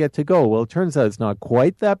be able to get to go. Well, it turns out it's not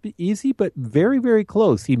quite that easy, but very, very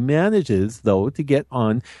close. He manages, though, to get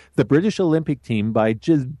on the British Olympic team by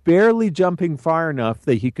just barely jumping far enough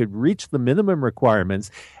that he could reach the minimum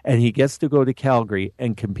requirements, and he gets to go to Calgary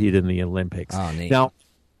and compete in the Olympics. Oh, neat. Now,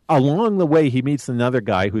 along the way, he meets another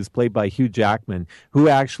guy who's played by Hugh Jackman, who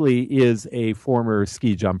actually is a former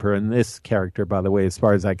ski jumper. And this character, by the way, as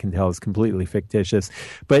far as I can tell, is completely fictitious.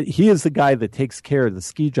 But he is the guy that takes care of the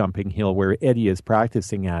ski jumping hill where Eddie is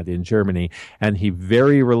practicing at in Germany. And he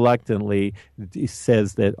very reluctantly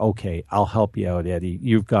says that, okay, I'll help you out, Eddie.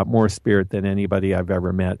 You've got more spirit than anybody I've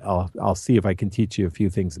ever met. I'll see if I can teach you a few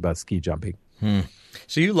things about ski jumping.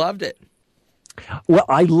 So you loved it. Well,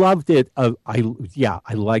 I loved it. I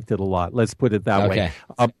liked it a lot. Let's put it that way.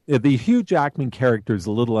 The Hugh Jackman character is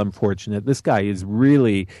a little unfortunate. This guy is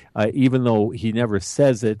really, even though he never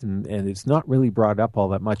says it, and it's not really brought up all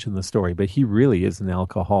that much in the story, but he really is an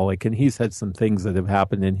alcoholic, and he's had some things that have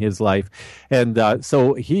happened in his life, and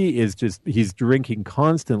so he's drinking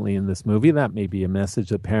constantly in this movie. That may be a message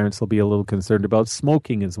that parents will be a little concerned about.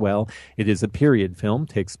 Smoking as well. It is a period film,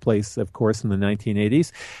 takes place, of course, in the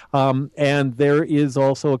 1980s, and there is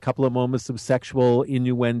also a couple of moments of sexual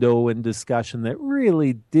innuendo and discussion that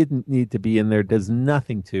really didn't need to be in there. Does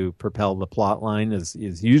nothing to propel the plot line, as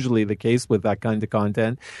is usually the case with that kind of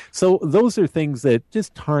content. So those are things that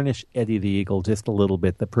just tarnish Eddie the Eagle just a little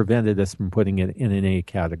bit, that prevented us from putting it in an A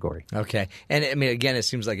category. Okay. And I mean, again, it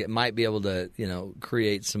seems like it might be able to,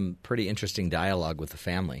 create some pretty interesting dialogue with the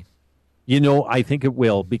family. I think it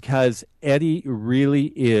will, because Eddie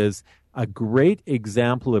really is a great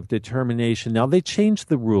example of determination. Now, they changed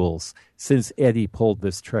the rules since Eddie pulled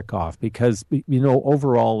this trick off because,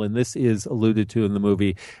 overall, and this is alluded to in the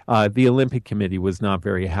movie, the Olympic Committee was not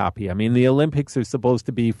very happy. I mean, the Olympics are supposed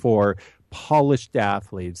to be for polished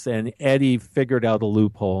athletes, and Eddie figured out a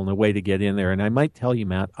loophole and a way to get in there. And I might tell you,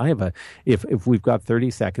 Matt, I have if we've got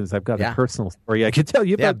 30 seconds, I've got a personal story I could tell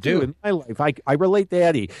you about too in my life. I relate to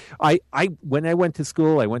Eddie. When I went to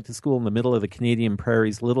school in the middle of the Canadian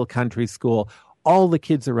prairies, little country school. All the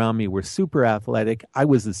kids around me were super athletic. I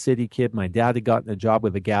was a city kid. My dad had gotten a job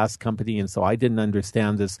with a gas company, and so I didn't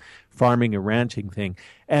understand this farming and ranching thing.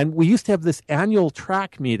 And we used to have this annual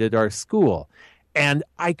track meet at our school. And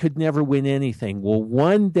I could never win anything. Well,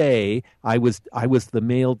 one day I was the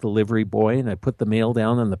mail delivery boy, and I put the mail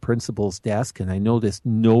down on the principal's desk, and I noticed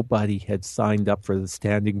nobody had signed up for the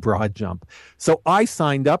standing broad jump. So I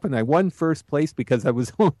signed up, and I won first place because I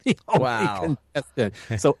was the only contestant.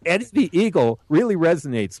 So Eddie the Eagle really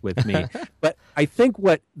resonates with me. But I think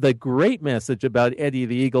what the great message about Eddie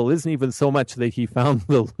the Eagle isn't even so much that he found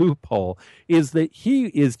the loophole, is that he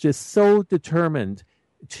is just so determined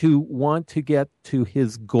to want to get to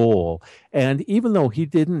his goal. And even though he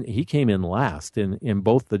came in last in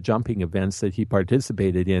both the jumping events that he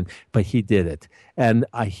participated in, but he did it. And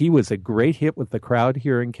he was a great hit with the crowd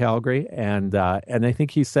here in Calgary. And I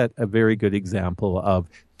think he set a very good example of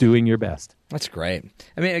doing your best. That's great.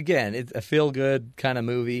 I mean, again, it's a feel-good kind of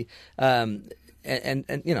movie. And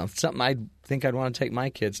something I think I'd want to take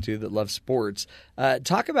my kids to that love sports.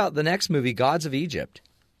 Talk about the next movie, Gods of Egypt.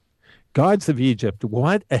 Gods of Egypt.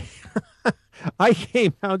 What? I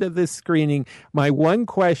came out of this screening. My one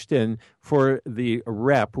question for the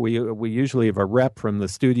rep, we usually have a rep from the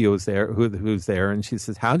studios there who's there, and she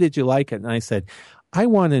says, "How did you like it?" And I said, "I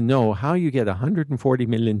want to know how you get $140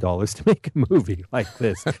 million to make a movie like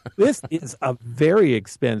this." This is a very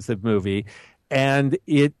expensive movie. And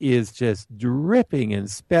it is just dripping in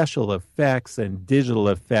special effects and digital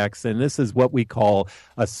effects. And this is what we call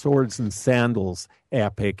a swords and sandals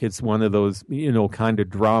epic. It's one of those, kind of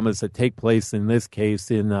dramas that take place, in this case,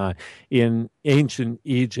 in ancient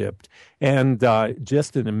Egypt. And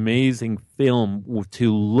just an amazing film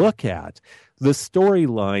to look at. The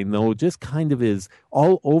storyline, though, just kind of is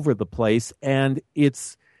all over the place. And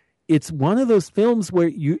it's one of those films where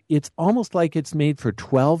it's almost like it's made for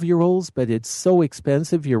 12-year-olds, but it's so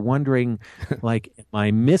expensive. You're wondering, am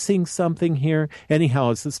I missing something here?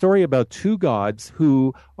 Anyhow, it's a story about two gods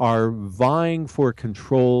who are vying for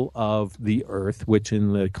control of the earth, which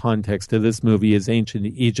in the context of this movie is ancient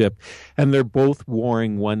Egypt, and they're both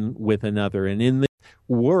warring one with another. And in this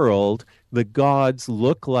world, the gods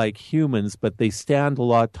look like humans, but they stand a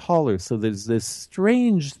lot taller. So there's this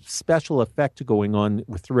strange special effect going on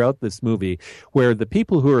throughout this movie where the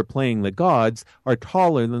people who are playing the gods are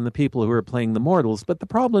taller than the people who are playing the mortals. But the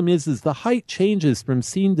problem is the height changes from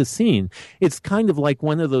scene to scene. It's kind of like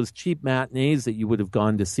one of those cheap matinees that you would have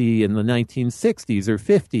gone to see in the 1960s or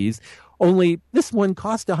 50s, only this one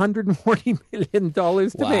cost $140 million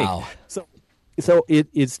to make. So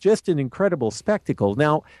it's just an incredible spectacle.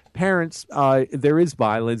 Now, parents, there is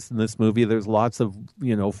violence in this movie. There's lots of,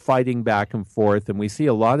 fighting back and forth, and we see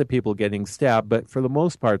a lot of people getting stabbed. But for the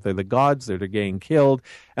most part, they're the gods that are getting killed,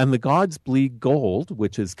 and the gods bleed gold,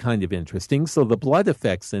 which is kind of interesting. So the blood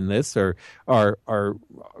effects in this are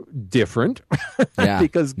different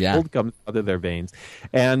because gold comes out of their veins,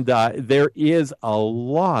 and there is a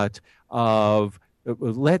lot of,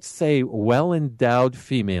 let's say, well-endowed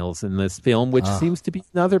females in this film, which seems to be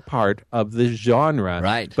another part of the genre.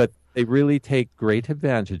 Right. But they really take great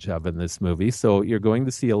advantage of in this movie. So you're going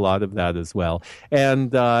to see a lot of that as well.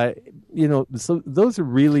 And, so those are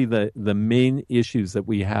really the main issues that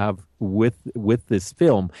we have with this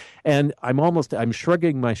film. And I'm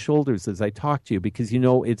shrugging my shoulders as I talk to you because,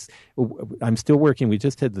 I'm still working. We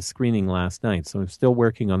just had the screening last night, so I'm still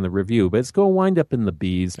working on the review, but it's going to wind up in the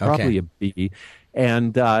Bs, probably a B.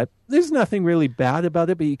 And there's nothing really bad about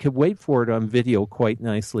it, but you could wait for it on video quite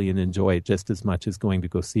nicely and enjoy it just as much as going to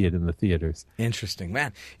go see it in the theaters. Interesting,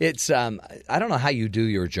 man. It's I don't know how you do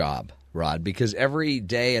your job, Rod, because every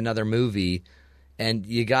day another movie, and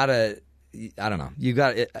you gotta, I don't know,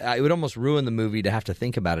 it would almost ruin the movie to have to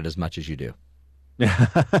think about it as much as you do.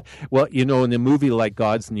 Well, in a movie like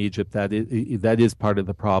Gods in Egypt, that is part of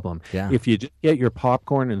the problem. Yeah. If you just get your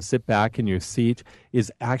popcorn and sit back in your seat, is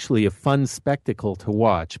actually a fun spectacle to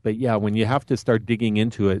watch. But yeah, when you have to start digging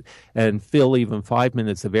into it and fill even 5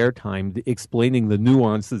 minutes of airtime explaining the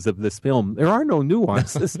nuances of this film, there are no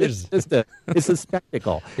nuances. It's a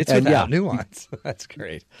spectacle. It's without nuance. That's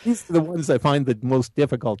great. These are the ones I find the most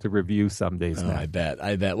difficult to review some days. I bet.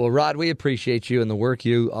 Well, Rod, we appreciate you and the work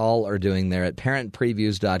you all are doing there at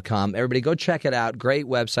parentpreviews.com. Everybody go check it out. Great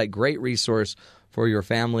website, great resource for your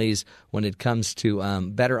families when it comes to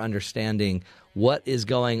better understanding what is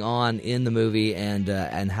going on in the movie and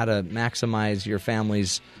how to maximize your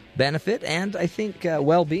family's benefit and, I think,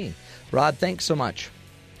 well-being. Rod, thanks so much.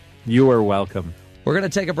 You are welcome. We're going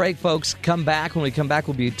to take a break, folks. Come back. When we come back,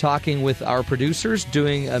 we'll be talking with our producers,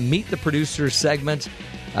 doing a Meet the Producers segment.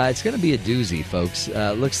 It's going to be a doozy, folks.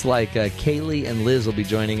 Looks like Kaylee and Lizz will be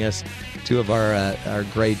joining us, two of our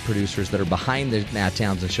great producers that are behind the Matt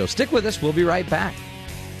Townsend Show. Stick with us. We'll be right back.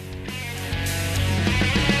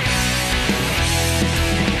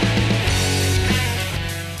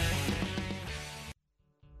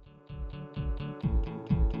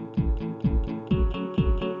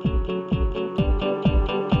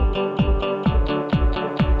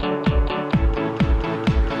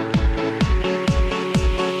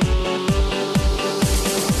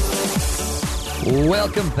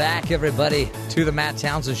 Welcome back, everybody, to the Matt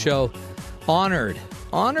Townsend Show. Honored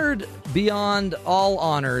beyond all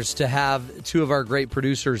honors to have two of our great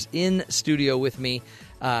producers in studio with me.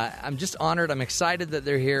 I'm just honored. I'm excited that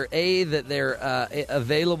they're here. That they're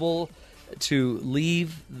available to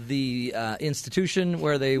leave the institution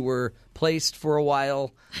where they were placed for a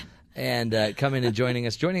while and come in and joining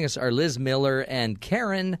us. Joining us are Lizz Miller and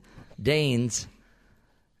Karen Daines.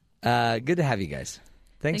 Good to have you guys.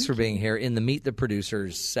 Thanks for being here in the Meet the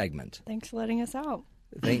Producers segment. Thanks for letting us out.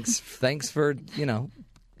 Thanks for,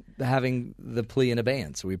 having the plea in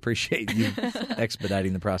abeyance. We appreciate you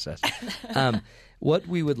expediting the process. What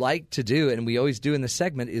we would like to do, and we always do in this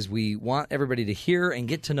segment, is we want everybody to hear and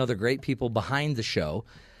get to know the great people behind the show.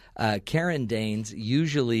 Karen Daines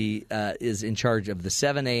usually is in charge of the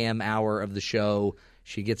 7 a.m. hour of the show.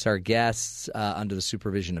 She gets our guests under the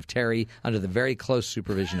supervision of Terry, under the very close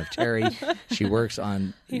supervision of Terry. She works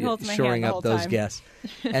on shoring up those guests.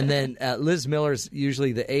 And then Lizz Miller's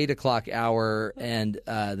usually the 8 o'clock hour. And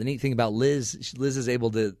the neat thing about Lizz is able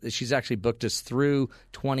to – she's actually booked us through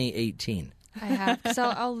 2018. I have. So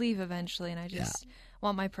I'll leave eventually, and I just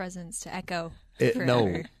want my presence to echo.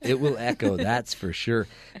 No, it will echo, that's for sure.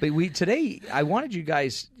 But today, I wanted you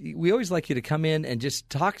guys, we always like you to come in and just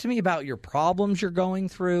talk to me about your problems you're going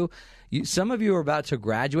through. Some of you are about to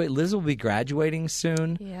graduate. Lizz will be graduating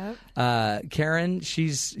soon. Yep. Karen,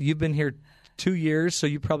 you've been here 2 years, so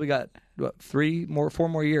you probably got, 4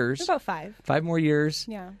 more years? About 5. 5 more years.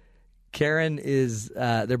 Yeah. Karen is,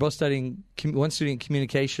 they're both studying, one studying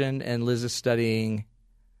communication, and Lizz is studying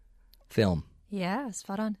film. Yeah,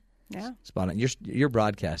 spot on. Yeah. Spot on. You're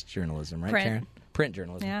broadcast journalism, right, Karen? Print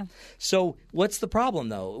journalism. Yeah. So what's the problem,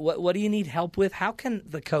 though? What do you need help with? How can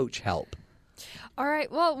the coach help? All right.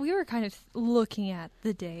 Well, we were kind of looking at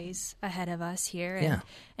the days ahead of us here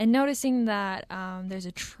and noticing that there's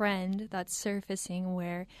a trend that's surfacing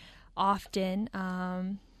where often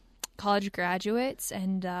college graduates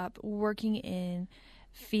end up working in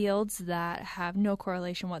fields that have no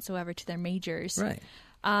correlation whatsoever to their majors. Right.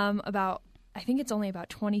 I think it's only about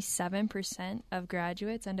 27% of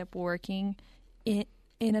graduates end up working in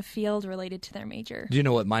a field related to their major. Do you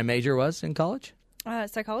know what my major was in college?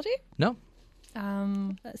 Psychology? No.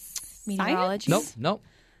 Meteorology? Nope.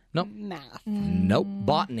 Math? Nope.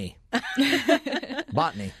 Botany.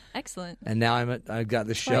 Botany. Excellent. And now I've got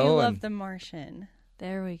the show. I love The Martian.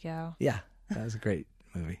 There we go. Yeah, that was a great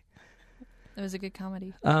movie. It was a good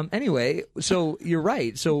comedy. Anyway, so you're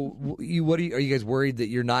right. So are you guys worried that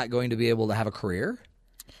you're not going to be able to have a career?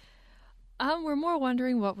 We're more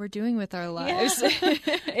wondering what we're doing with our lives.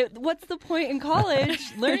 What's the point in college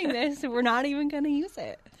learning this if we're not even going to use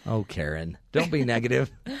it? Oh, Karen, don't be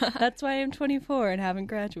negative. That's why I'm 24 and haven't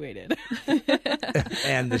graduated.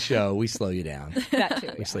 And the show, we slow you down. That too.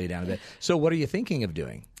 We slow you down a bit. So what are you thinking of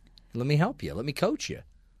doing? Let me help you. Let me coach you.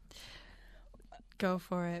 Go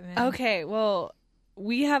for it, man. Okay, well,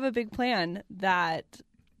 we have a big plan that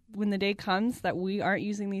when the day comes that we aren't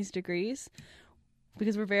using these degrees,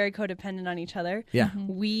 because we're very codependent on each other. Yeah.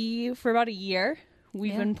 We, for about a year,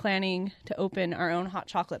 we've been planning to open our own hot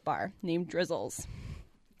chocolate bar named Drizzles.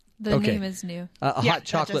 The name is new. A hot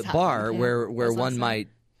chocolate bar where one might,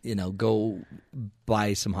 go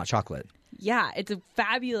buy some hot chocolate. Yeah, it's a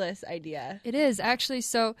fabulous idea. It is, actually.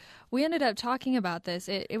 So we ended up talking about this.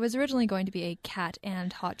 It was originally going to be a cat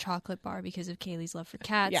and hot chocolate bar because of Kaylee's love for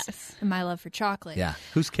cats and my love for chocolate. Yeah.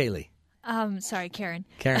 Who's Kaylee? Sorry, Karen.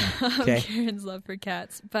 Karen. Okay. Karen's love for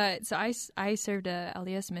cats. But so I served a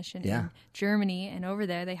LDS mission in Germany, and over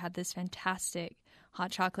there they had this fantastic hot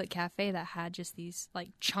chocolate cafe that had just these like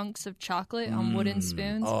chunks of chocolate on wooden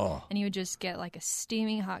spoons. Oh. And you would just get like a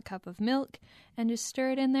steaming hot cup of milk and just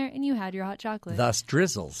stir it in there, and you had your hot chocolate. Thus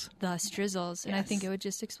Drizzles. And I think it would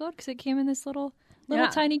just explode because it came in this little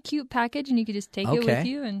tiny cute package, and you could just take it with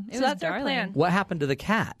you. And it was that's darling. our plan. What happened to the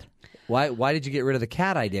cat? Why did you get rid of the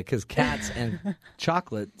cat idea? Because cats and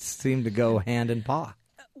chocolate seem to go hand in paw.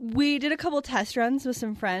 We did a couple test runs with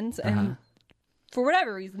some friends, and for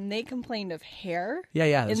whatever reason, they complained of hair.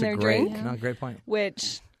 Yeah, in that's their a great, drink, great point.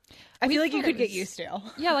 which I feel like you could get used to.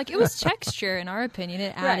 Yeah, like it was texture, in our opinion.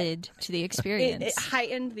 It added to the experience. It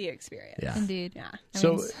heightened the experience. Yeah. Indeed. Yeah.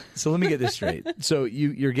 So let me get this straight. So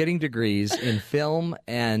you're getting degrees in film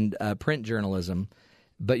and print journalism,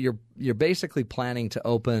 but you're basically planning to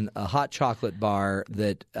open a hot chocolate bar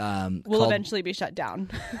that will eventually be shut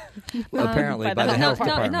down. Apparently by the health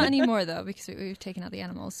department. Not anymore though, because we've taken out the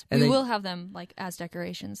animals. We will have them like as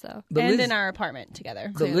decorations though, and in our apartment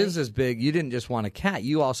together. But Liz is big. You didn't just want a cat.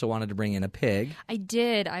 You also wanted to bring in a pig. I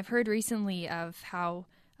did. I've heard recently of how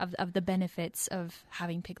of the benefits of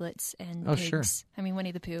having piglets and pigs. Sure. I mean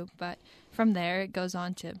Winnie the Pooh, but from there it goes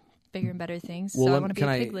on to bigger and better things. Well, so I want to be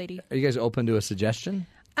a pig lady. Are you guys open to a suggestion?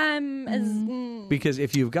 Because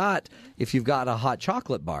if you've got a hot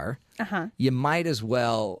chocolate bar, you might as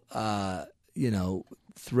well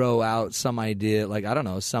throw out some idea, like I don't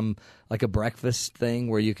know, some like a breakfast thing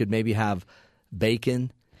where you could maybe have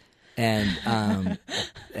bacon and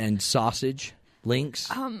and sausage links.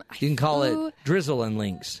 You can call it drizzle and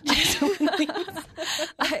links.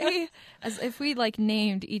 As if we like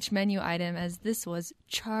named each menu item as this was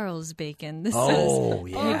Charles Bacon. This is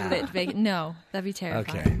Piglet Bacon. No, that'd be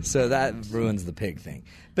terrifying. Okay, so that ruins the pig thing.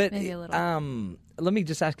 But maybe a little. Let me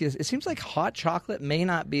just ask you this: it seems like hot chocolate may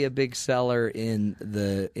not be a big seller in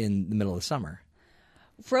the middle of the summer.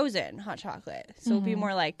 Frozen hot chocolate, so it'll be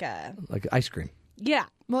more like ice cream. Yeah.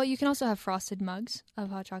 Well, you can also have frosted mugs of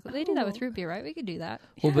hot chocolate. They do that with root beer, right? We could do that.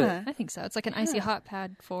 Well, yeah, I think so. It's like an icy hot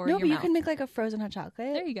pad for your but you mouth. can make like a frozen hot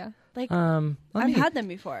chocolate. There you go. Like I've had them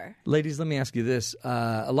before. Ladies, let me ask you this: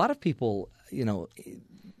 a lot of people,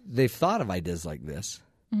 they've thought of ideas like this.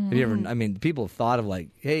 Have you ever? I mean, people have thought of like,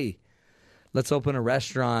 hey, let's open a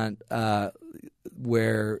restaurant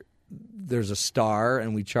where there's a star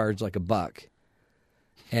and we charge like $1,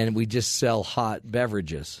 and we just sell hot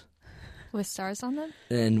beverages. With stars on them?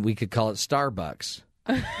 And we could call it Starbucks.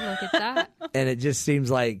 Look at that. And it just seems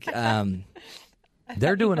like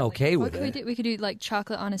they're doing okay with it. We could do like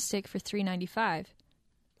chocolate on a stick for $3.95.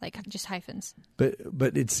 Like just hyphens.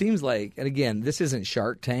 But it seems like, and again, this isn't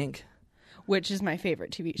Shark Tank. Which is my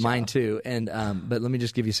favorite TV show. Mine too. And but let me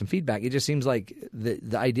just give you some feedback. It just seems like the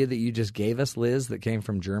idea that you just gave us, Liz, that came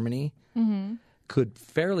from Germany, could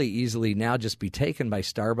fairly easily now just be taken by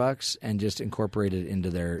Starbucks and just incorporated into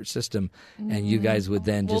their system, and you guys would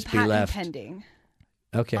then just be left pending.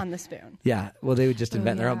 Okay. On the spoon. Yeah. Well, they would just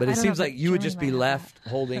invent their own. But it seems like you would just be left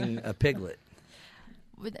holding a piglet.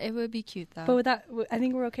 It would be cute, though. But with that, I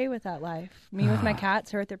think we're okay with that life. Me with my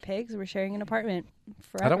cats, her with their pigs. We're sharing an apartment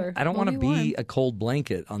forever. I don't want to be a cold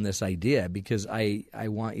blanket on this idea because I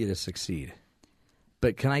want you to succeed.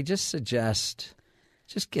 But can I just suggest,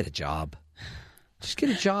 just get a job. Just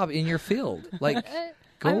get a job in your field. Like,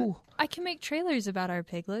 go. I can make trailers about our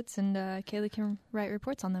piglets, and Kaylee can write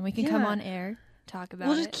reports on them. We can come on air, talk about it.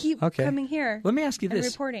 We'll just keep coming here. Let me ask you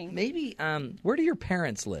this. Reporting. Maybe, where do your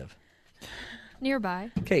parents live?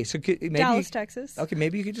 Nearby. Okay, so maybe Dallas, Texas. Okay,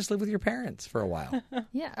 maybe you could just live with your parents for a while.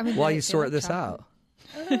 Yeah, I mean, while you sort this out.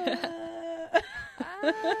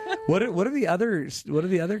 What are the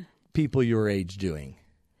other people your age doing?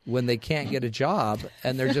 when they can't get a job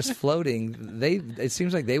and they're just floating, it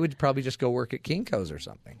seems like they would probably just go work at Kinko's or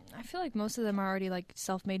something. I feel like most of them are already like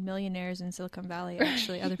self-made millionaires in Silicon Valley.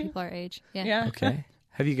 Actually, other people our age. Yeah. Okay.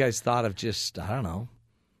 Have you guys thought of just, I don't know,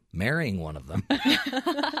 marrying one of them?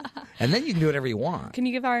 And then you can do whatever you want. Can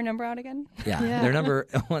you give our number out again? Yeah. Their number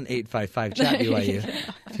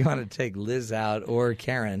 1-855-CHAT-BYU. If you want to take Liz out or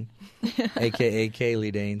Karen, a.k.a.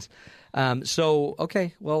 Kaylee Daines.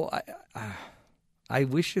 Okay. Well, I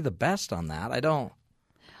wish you the best on that.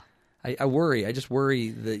 I worry. I just worry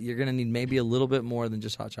that you're going to need maybe a little bit more than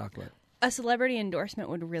just hot chocolate. A celebrity endorsement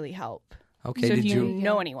would really help. Okay. So did you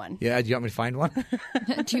know anyone? Yeah. Do you want me to find one?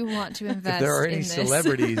 Do you want to invest? If there are in any this?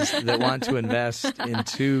 celebrities that want to invest in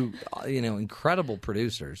two, incredible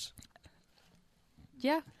producers,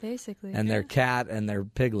 Yeah, basically. and their cat and their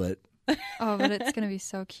piglet. Oh, but it's gonna be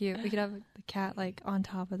so cute. We could have the cat like on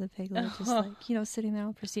top of the piglet, just like sitting there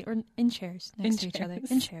on proceed or in chairs next to each other.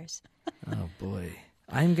 In chairs. Oh boy,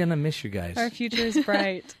 I'm gonna miss you guys. Our future is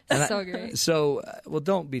bright. So great. So,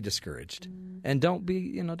 don't be discouraged, and don't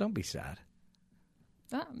be sad.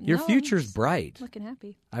 Your No, future's I'm bright. looking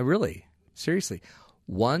happy. Seriously,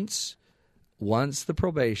 once the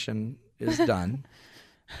probation is done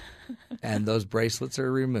and those bracelets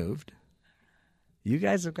are removed, you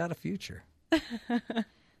guys have got a future.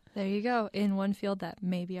 There you go. In one field that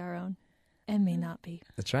may be our own and may not be.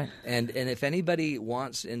 That's right. And if anybody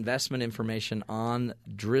wants investment information on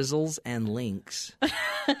drizzles and links,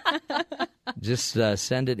 just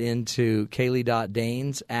send it into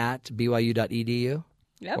kaylee.daines@byu.edu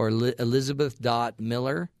or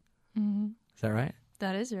elizabeth.miller. Mm-hmm. Is that right?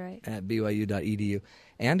 That is right. At byu.edu.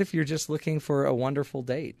 And if you're just looking for a wonderful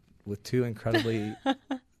date with two incredibly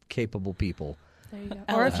capable people. There you go.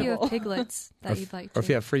 Or if you have piglets that you'd like to. Or if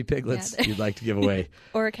you have free piglets you'd like to give away.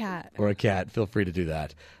 Or a cat. Or a cat. Feel free to do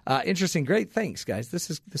that. Interesting. Great. Thanks, guys.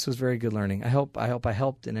 This was very good learning. I hope I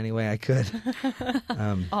helped in any way I could.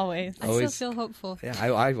 Always. I still feel hopeful. Yeah,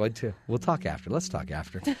 I would too. We'll talk after. Let's talk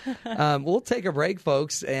after. We'll take a break,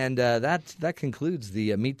 folks, and that concludes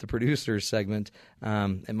the Meet the Producers segment.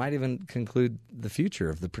 It might even conclude the future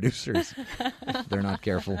of the producers if they're not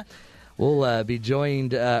careful. We'll be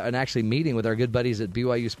joined and actually meeting with our good buddies at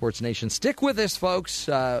BYU Sports Nation. Stick with us, folks.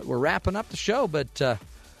 We're wrapping up the show, but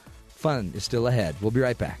fun is still ahead. We'll be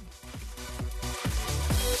right back.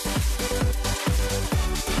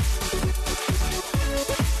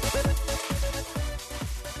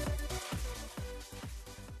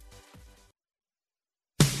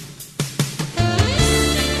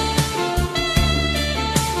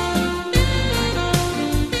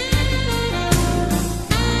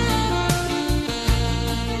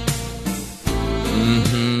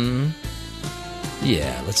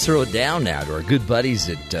 Yeah, let's throw it down now to our good buddies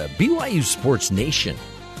at BYU Sports Nation.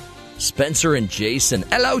 Spencer and Jason.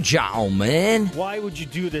 Hello, gentlemen. Why would you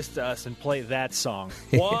do this to us and play that song?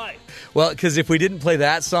 Why? Well, because if we didn't play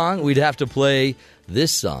that song, we'd have to play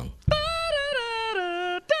this song.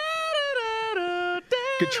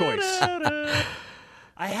 Good choice.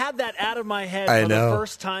 I had that out of my head I for know. the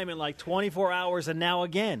first time in like 24 hours, and now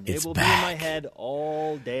again. It's it will back. be in my head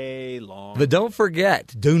all day long. But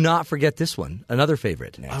do not forget this one. Another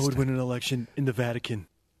favorite. I would win an election in the Vatican.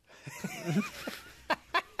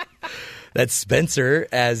 That's Spencer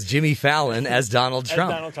as Jimmy Fallon as Donald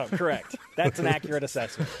Trump. As Donald Trump, correct. That's an accurate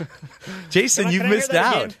assessment. Jason, you've missed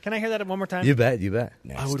out. Again? Can I hear that one more time? You bet.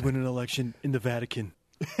 I would win an election in the Vatican.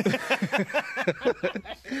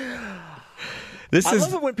 I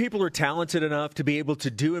love it when people are talented enough to be able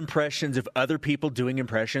to do impressions of other people doing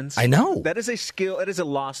impressions. I know. That is a skill. It is a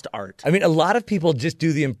lost art. I mean, a lot of people just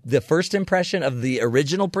do the first impression of the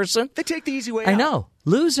original person. They take the easy way out. I know.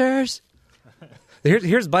 Losers.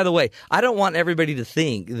 Here's, by the way, I don't want everybody to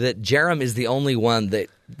think that Jerem is the only one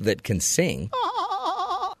that can sing.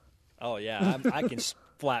 Oh, yeah. I can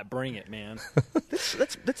flat bring it, man. Is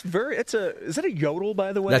that a yodel,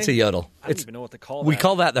 by the way? That's a yodel. I don't even know what to call that. We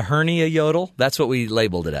call that the hernia yodel. That's what we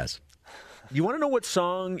labeled it as. You want to know what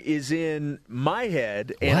song is in my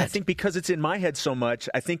head? And I think because it's in my head so much,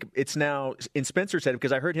 I think it's now in Spencer's head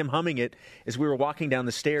because I heard him humming it as we were walking down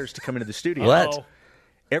the stairs to come into the studio. What?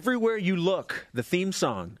 Everywhere You Look, the theme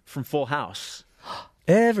song from Full House.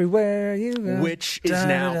 Everywhere You Go. Which is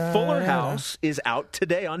now Fuller House is out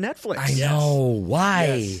today on Netflix. I know. Why?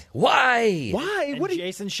 Yes. Why? Why? And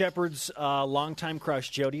Jason Shepard's longtime crush,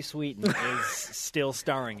 Jodie Sweetin, is still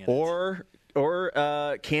starring in it.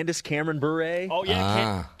 Or Candace Cameron Bure. Oh,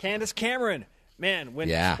 yeah. Candace Cameron. Man, when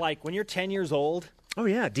you're 10 years old. Oh,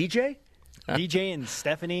 yeah. DJ? DJ and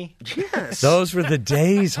Stephanie. Yes. Those were the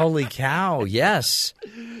days. Holy cow. Yes.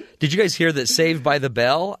 Did you guys hear that Saved by the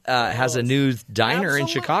Bell has a new diner in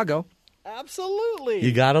Chicago? Absolutely.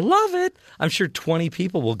 You got to love it. I'm sure 20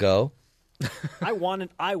 people will go. I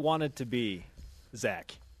wanted to be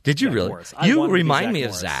Zach. Did you Zach really? Morris. You remind Zach me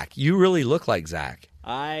of Morris. Zach. You really look like Zach.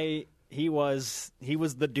 He was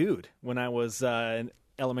the dude when I was in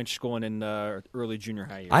elementary school and in early junior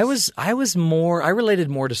high years. I related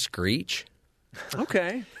more to Screech.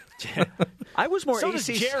 Okay. I was more So does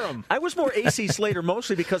AC. Jerem. I was more AC Slater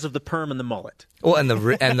mostly because of the perm and the mullet. Well, and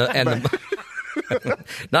the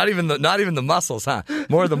not even the muscles, huh?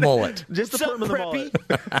 More the mullet. Just the perm and the mullet.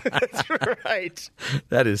 That's right.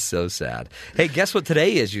 That is so sad. Hey, guess what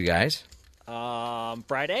today is, you guys?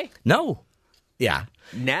 Friday? No. Yeah.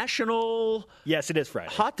 National. Yes, it is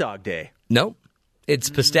Friday. Hot Dog Day. Nope. It's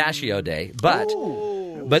Pistachio Day, but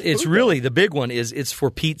it's really the big one is it's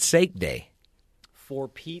For Pete's Sake Day. For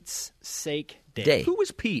Pete's Sake Day. Who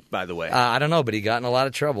was Pete, by the way? I don't know, but he got in a lot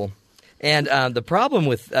of trouble. And the problem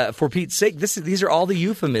with For Pete's Sake, these are all the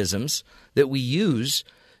euphemisms that we use.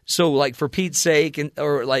 So, like, for Pete's sake,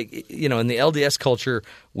 or like, in the LDS culture,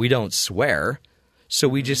 we don't swear. So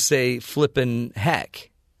we just say flippin'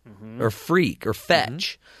 heck or freak or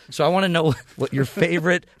fetch. So I want to know what your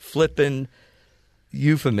favorite flippin'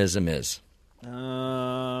 euphemism is.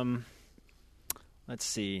 Let's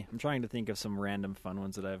see. I'm trying to think of some random fun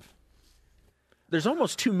ones that I've. There's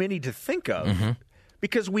almost too many to think of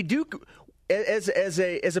because we do, as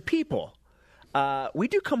a people, we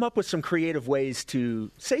do come up with some creative ways to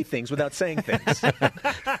say things without saying things.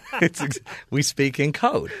 We speak in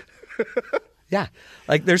code. Yeah,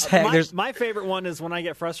 like there's my favorite one is when I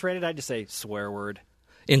get frustrated, I just say swear word.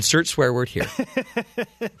 Insert swear word here.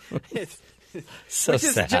 So Which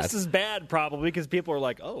is sad. just as bad, probably, because people are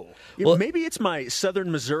like, "Oh, well, maybe it's my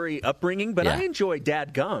Southern Missouri upbringing, but I enjoy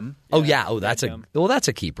Dad Gum. That's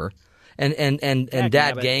a keeper, and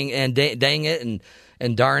Dad Gang and dang it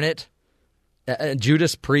and darn it,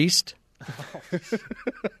 Judas Priest.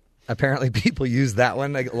 Apparently, people use that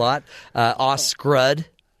one a lot. Scrud.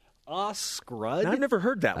 Scrud. I've never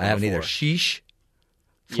heard that one. I haven't before. either. Sheesh.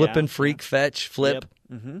 Flippin', freak, fetch, flip.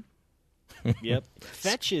 Yep. Yep.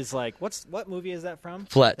 Fetch is like what movie is that from?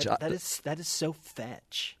 Fletch. That is so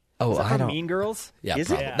fetch. Oh, is that I from don't. Mean Girls? Yeah, is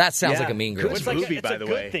probably. It? That sounds like a Mean Girls It's like movie, it's by a the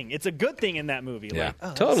good way. thing. It's a good thing in that movie. Yeah, Like,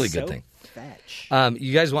 oh, totally that's good so thing. Fetch.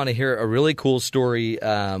 You guys want to hear a really cool story?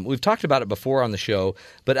 We've talked about it before on the show,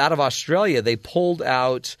 but out of Australia, they pulled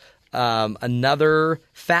out another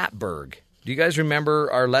fatberg. Do you guys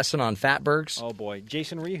remember our lesson on fatbergs? Oh boy,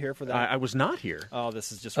 Jason, were you here for that? I was not here. Oh,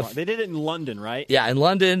 this is just wrong. They did it in London, right? Yeah, in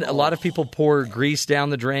London, a lot of people pour grease down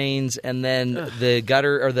the drains, and then the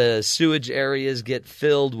gutter or the sewage areas get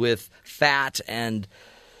filled with fat and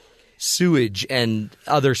sewage and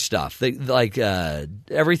other stuff,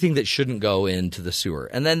 everything that shouldn't go into the sewer.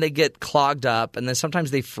 And then they get clogged up, and then sometimes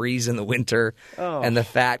they freeze in the winter, and the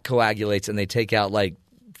fat coagulates, and they take out like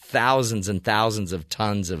thousands and thousands of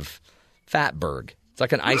tons of fatberg. It's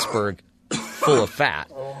like an iceberg full of fat.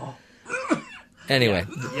 Anyway,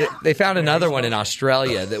 they found another one in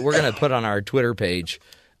Australia that we're going to put on our Twitter page,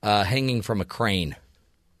 hanging from a crane.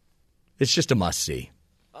 It's just a must-see.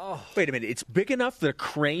 Oh, wait a minute! It's big enough that a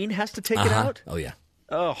crane has to take it out. Oh yeah.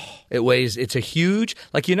 Oh, it weighs. It's a huge.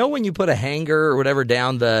 Like when you put a hanger or whatever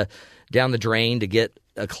down the drain to get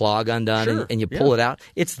a clog undone, and you pull it out.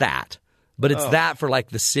 It's that, but it's that for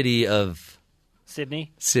like the city of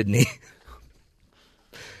Sydney.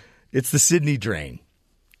 It's the Sydney drain.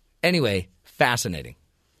 Anyway, fascinating.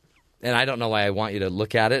 And I don't know why I want you to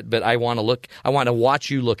look at it, but I want to watch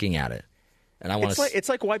you looking at it. And I want to. It's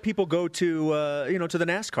like why people go to to the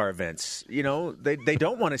NASCAR events. They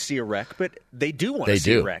don't want to see a wreck, but they do want to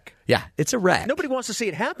see a wreck. Yeah, it's a wreck. Nobody wants to see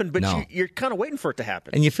it happen, but you're kind of waiting for it to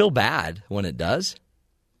happen. And you feel bad when it does.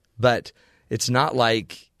 But it's not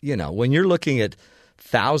like, when you're looking at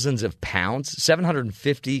thousands of pounds,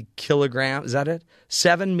 750 kilograms, is that it?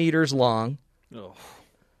 7 meters long.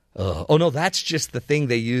 Oh, no, that's just the thing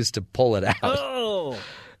they use to pull it out. Oh.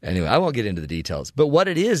 Anyway, I won't get into the details. But what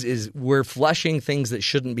it is we're flushing things that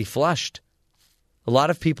shouldn't be flushed. A lot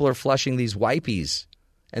of people are flushing these wipies,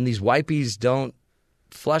 and these wipies don't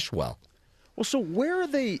flush well. Well, so where are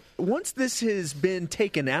they, once this has been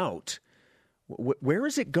taken out, where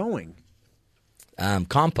is it going?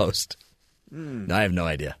 Compost. No, I have no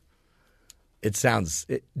idea.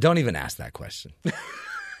 Don't even ask that question.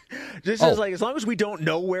 This is like, as long as we don't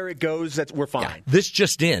know where it goes, we're fine. Yeah. This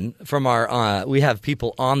just in from our, we have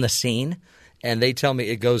people on the scene, and they tell me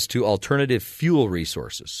it goes to alternative fuel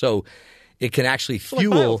resources. So it can actually Like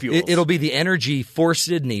fuel. biofuels. It'll be the energy for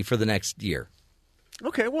Sydney for the next year.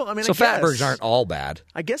 Okay, well, I mean, So I guess, fatbergs aren't all bad.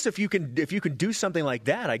 I guess if you can do something like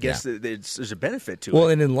that, I guess there's a benefit to Well,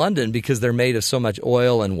 it. and in London, because they're made of so much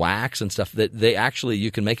oil and wax and stuff, that you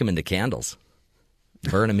can make them into candles,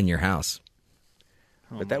 burn them in your house.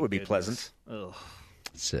 But that would be pleasant. Ugh.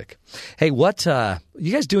 Sick. Hey, what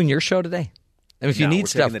you guys doing your show today? I mean, if you No, need we're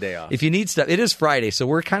stuff, taking the day off. if you need stuff, it is Friday, so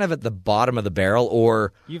we're kind of at the bottom of the barrel.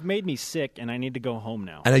 Or You've made me sick, and I need to go home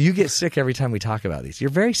now. I know you get sick every time we talk about these. You're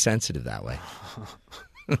very sensitive that way.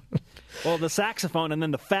 Well, the saxophone and then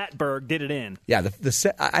the Fatberg did it in. Yeah,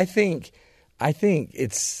 I think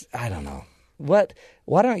it's, I don't know.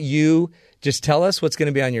 Why don't you just tell us what's going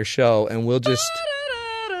to be on your show, and we'll just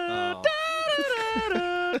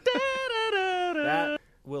That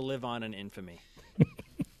will live on in infamy.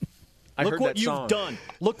 I Look heard what that you've song. done.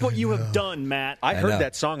 Look what you have done, Matt. I heard know.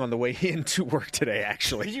 that song on the way into work today,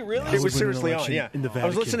 actually. Did you really? It was seriously on, yeah. in the I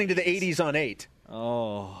was Vatican. listening to the 80s on 8,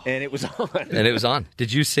 Oh. and it was on. and it was on.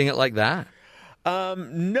 Did you sing it like that?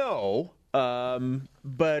 No,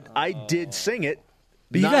 but I did sing it.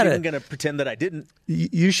 But you Not gotta- even going to pretend that I didn't.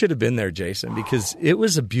 You should have been there, Jason, because it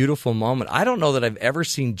was a beautiful moment. I don't know that I've ever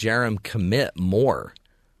seen Jerem commit more.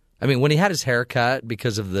 I mean, when he had his haircut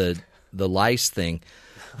because of the lice thing,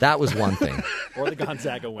 that was one thing. Or the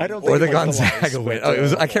Gonzaga win. I don't think Or the it was Gonzaga lice, win. but,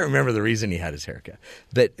 Oh, I can't remember the reason he had his haircut.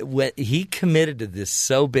 But when he committed to this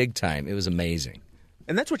so big time, it was amazing.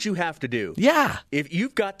 And that's what you have to do. Yeah. If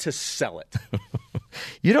you've got to sell it.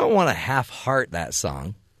 You don't want to half-heart that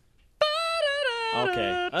song.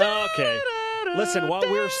 Okay. Listen, while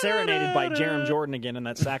we're serenaded by Jerem Jordan again in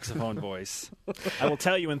that saxophone voice, I will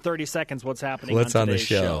tell you in 30 seconds what's happening What's on on the today's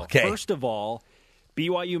show. Okay. First of all,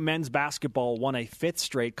 BYU men's basketball won a fifth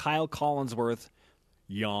straight. Kyle Collinsworth,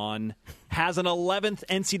 yawn, has an 11th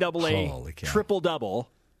Holy NCAA cow. triple-double,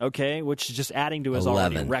 okay, which is just adding to his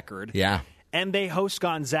already 11. record. Yeah. And they host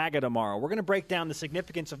Gonzaga tomorrow. We're going to break down the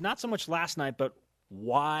significance of not so much last night, but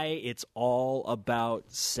why it's all about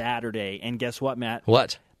Saturday. And guess what, Matt?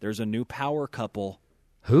 What? There's a new power couple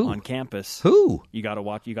Who? on campus. Who? You got to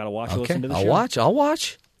watch. You got to watch. Okay, Listen to the I'll show. watch. I'll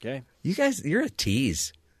watch. Okay. You guys, you're a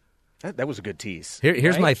tease. That was a good tease. Here's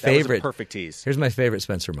right? my That was a favorite. perfect tease. Here's my favorite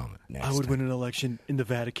Spencer moment. Next. I would win an election in the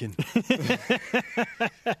Vatican.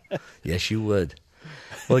 Yes, you would.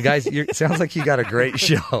 Well, guys, it sounds like you got a great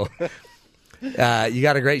show. You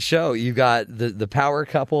got a great show. You got the power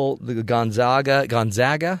couple, the Gonzaga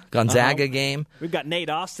game. We've got Nate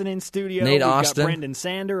Austin in studio. Nate We've Austin. got Brendan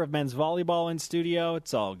Sander of men's volleyball in studio.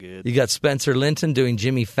 It's all good. You got Spencer Linton doing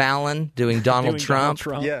Jimmy Fallon, doing Donald Doing Trump. Donald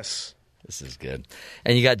Trump. Yes. This is good.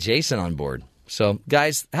 And you got Jason on board. So,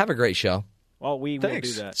 guys, have a great show. Well, we will do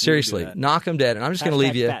Thanks. that. Seriously, We will do that. knock them dead. And I'm just going to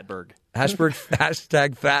leave you. Fatberg.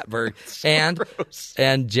 Hashtag Fatberg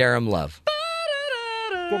and Jerem Love.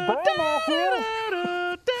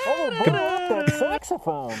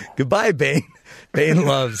 Goodbye, Bane. Bane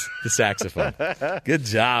loves the saxophone. Good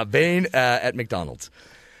job, Bane at McDonald's.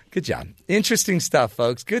 Good job. Interesting stuff,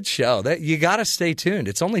 folks. Good show. You got to stay tuned.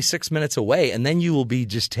 It's only 6 minutes away, and then you will be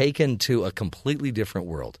just taken to a completely different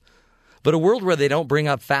world. But a world where they don't bring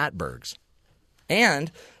up Fatbergs.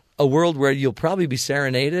 And a world where you'll probably be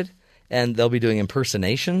serenaded, and they'll be doing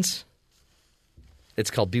impersonations.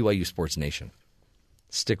 It's called BYU Sports Nation.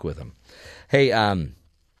 Stick with them. Hey,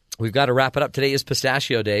 we've got to wrap it up. Today is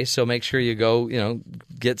Pistachio Day, so make sure you go,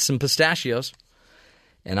 get some pistachios.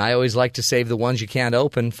 And I always like to save the ones you can't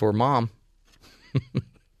open for Mom.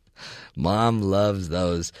 Mom loves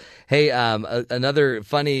those. Hey, another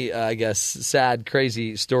funny, sad,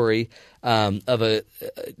 crazy story of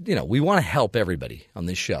we want to help everybody on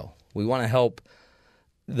this show. We want to help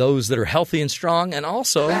those that are healthy and strong, and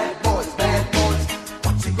also Bad boys,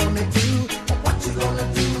 what you gonna do? What you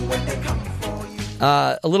gonna do when they come for you?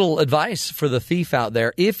 a little advice for the thief out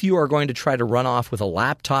there. If you are going to try to run off with a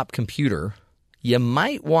laptop computer, you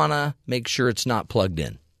might want to make sure it's not plugged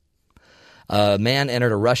in. A man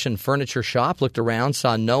entered a Russian furniture shop, looked around,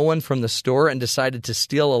 saw no one from the store, and decided to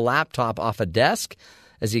steal a laptop off a desk.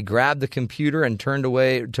 As he grabbed the computer and turned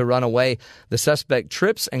away to run away, the suspect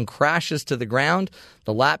trips and crashes to the ground.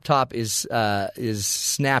 The laptop is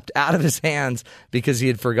snapped out of his hands because he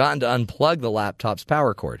had forgotten to unplug the laptop's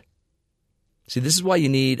power cord. See, this is why you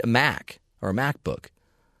need a Mac or a MacBook.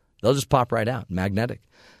 They'll just pop right out, magnetic.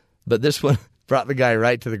 But this one brought the guy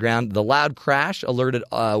right to the ground. The loud crash alerted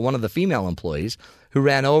one of the female employees, who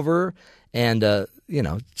ran over and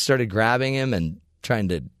started grabbing him and trying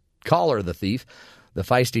to collar the thief. The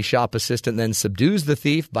feisty shop assistant then subdues the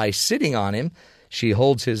thief by sitting on him. She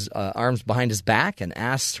holds his arms behind his back and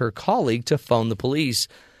asks her colleague to phone the police.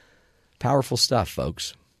 Powerful stuff,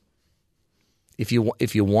 folks.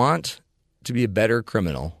 if you want to be a better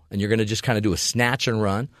criminal and you're going to just kind of do a snatch and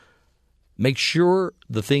run, make sure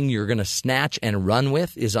the thing you're going to snatch and run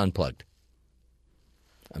with is unplugged.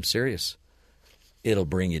 I'm serious. It'll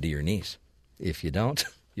bring you to your knees. If you don't,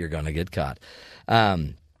 you're going to get caught.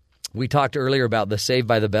 We talked earlier about the Saved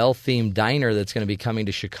by the Bell themed diner that's going to be coming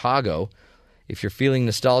to Chicago. If you're feeling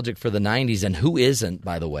nostalgic for the 90s, and who isn't,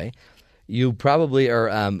 by the way, you probably are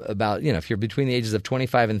if you're between the ages of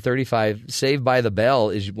 25 and 35, Saved by the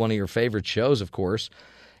Bell is one of your favorite shows, of course.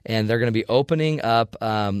 And they're going to be opening up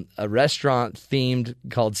a restaurant themed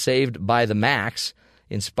called Saved by the Max,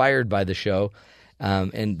 inspired by the show.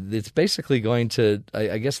 And it's basically going to,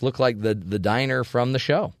 I guess, look like the diner from the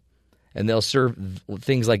show. And they'll serve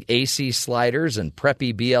things like AC sliders and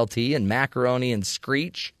preppy BLT and macaroni and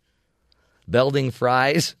screech, Belding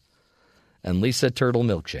fries, and Lisa Turtle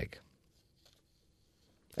milkshake.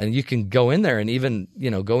 And you can go in there and even,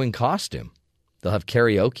 go in costume. They'll have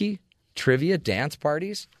karaoke, trivia, dance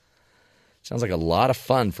parties. Sounds like a lot of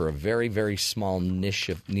fun for a very, very small niche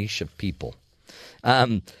of people.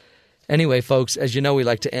 Anyway, folks, as you know, we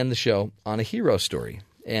like to end the show on a hero story.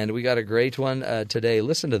 And we got a great one today.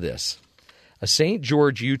 Listen to this. A St.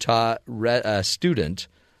 George, Utah student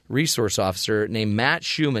resource officer named Matt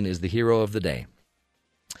Schumann is the hero of the day.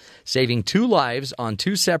 Saving 2 lives on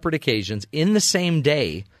 2 separate occasions in the same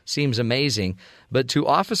day seems amazing. But to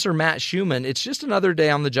Officer Matt Schumann, it's just another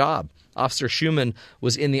day on the job. Officer Schumann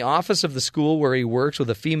was in the office of the school where he works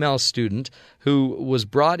with a female student who was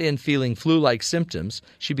brought in feeling flu-like symptoms.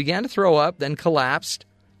 She began to throw up, then collapsed.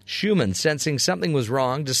 Schumann, sensing something was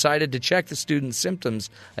wrong, decided to check the student's symptoms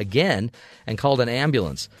again and called an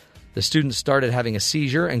ambulance. The student started having a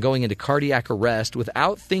seizure and going into cardiac arrest.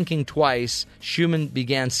 Without thinking twice, Schumann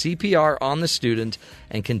began CPR on the student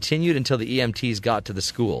and continued until the EMTs got to the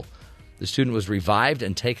school. The student was revived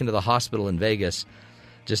and taken to the hospital in Vegas.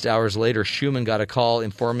 Just hours later, Schumann got a call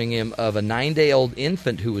informing him of a 9-day-old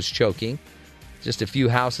infant who was choking just a few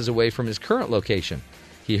houses away from his current location.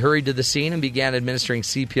 He hurried to the scene and began administering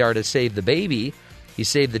CPR to save the baby. He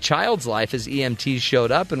saved the child's life as EMTs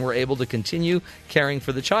showed up and were able to continue caring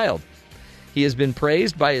for the child. He has been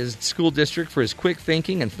praised by his school district for his quick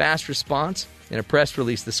thinking and fast response. In a press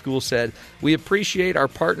release, the school said, "We appreciate our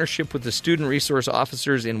partnership with the student resource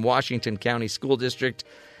officers in Washington County School District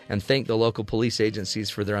and thank the local police agencies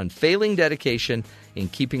for their unfailing dedication in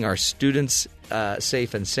keeping our students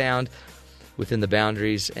safe and sound within the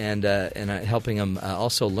boundaries and helping them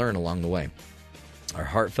also learn along the way." Our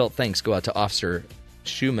heartfelt thanks go out to Officer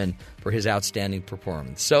Schumann for his outstanding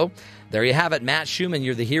performance. So, there you have it. Matt Schumann,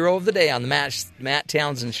 you're the hero of the day on the Matt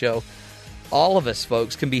Townsend Show. All of us,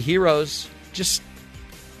 folks, can be heroes. Just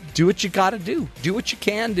do what you got to do. Do what you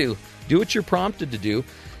can do. Do what you're prompted to do.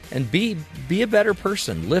 And be a better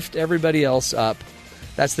person. Lift everybody else up.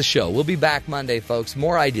 That's the show. We'll be back Monday, folks.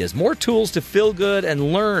 More ideas, more tools to feel good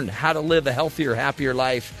and learn how to live a healthier, happier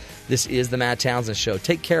life. This is the Matt Townsend Show.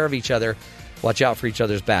 Take care of each other. Watch out for each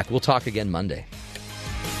other's back. We'll talk again Monday.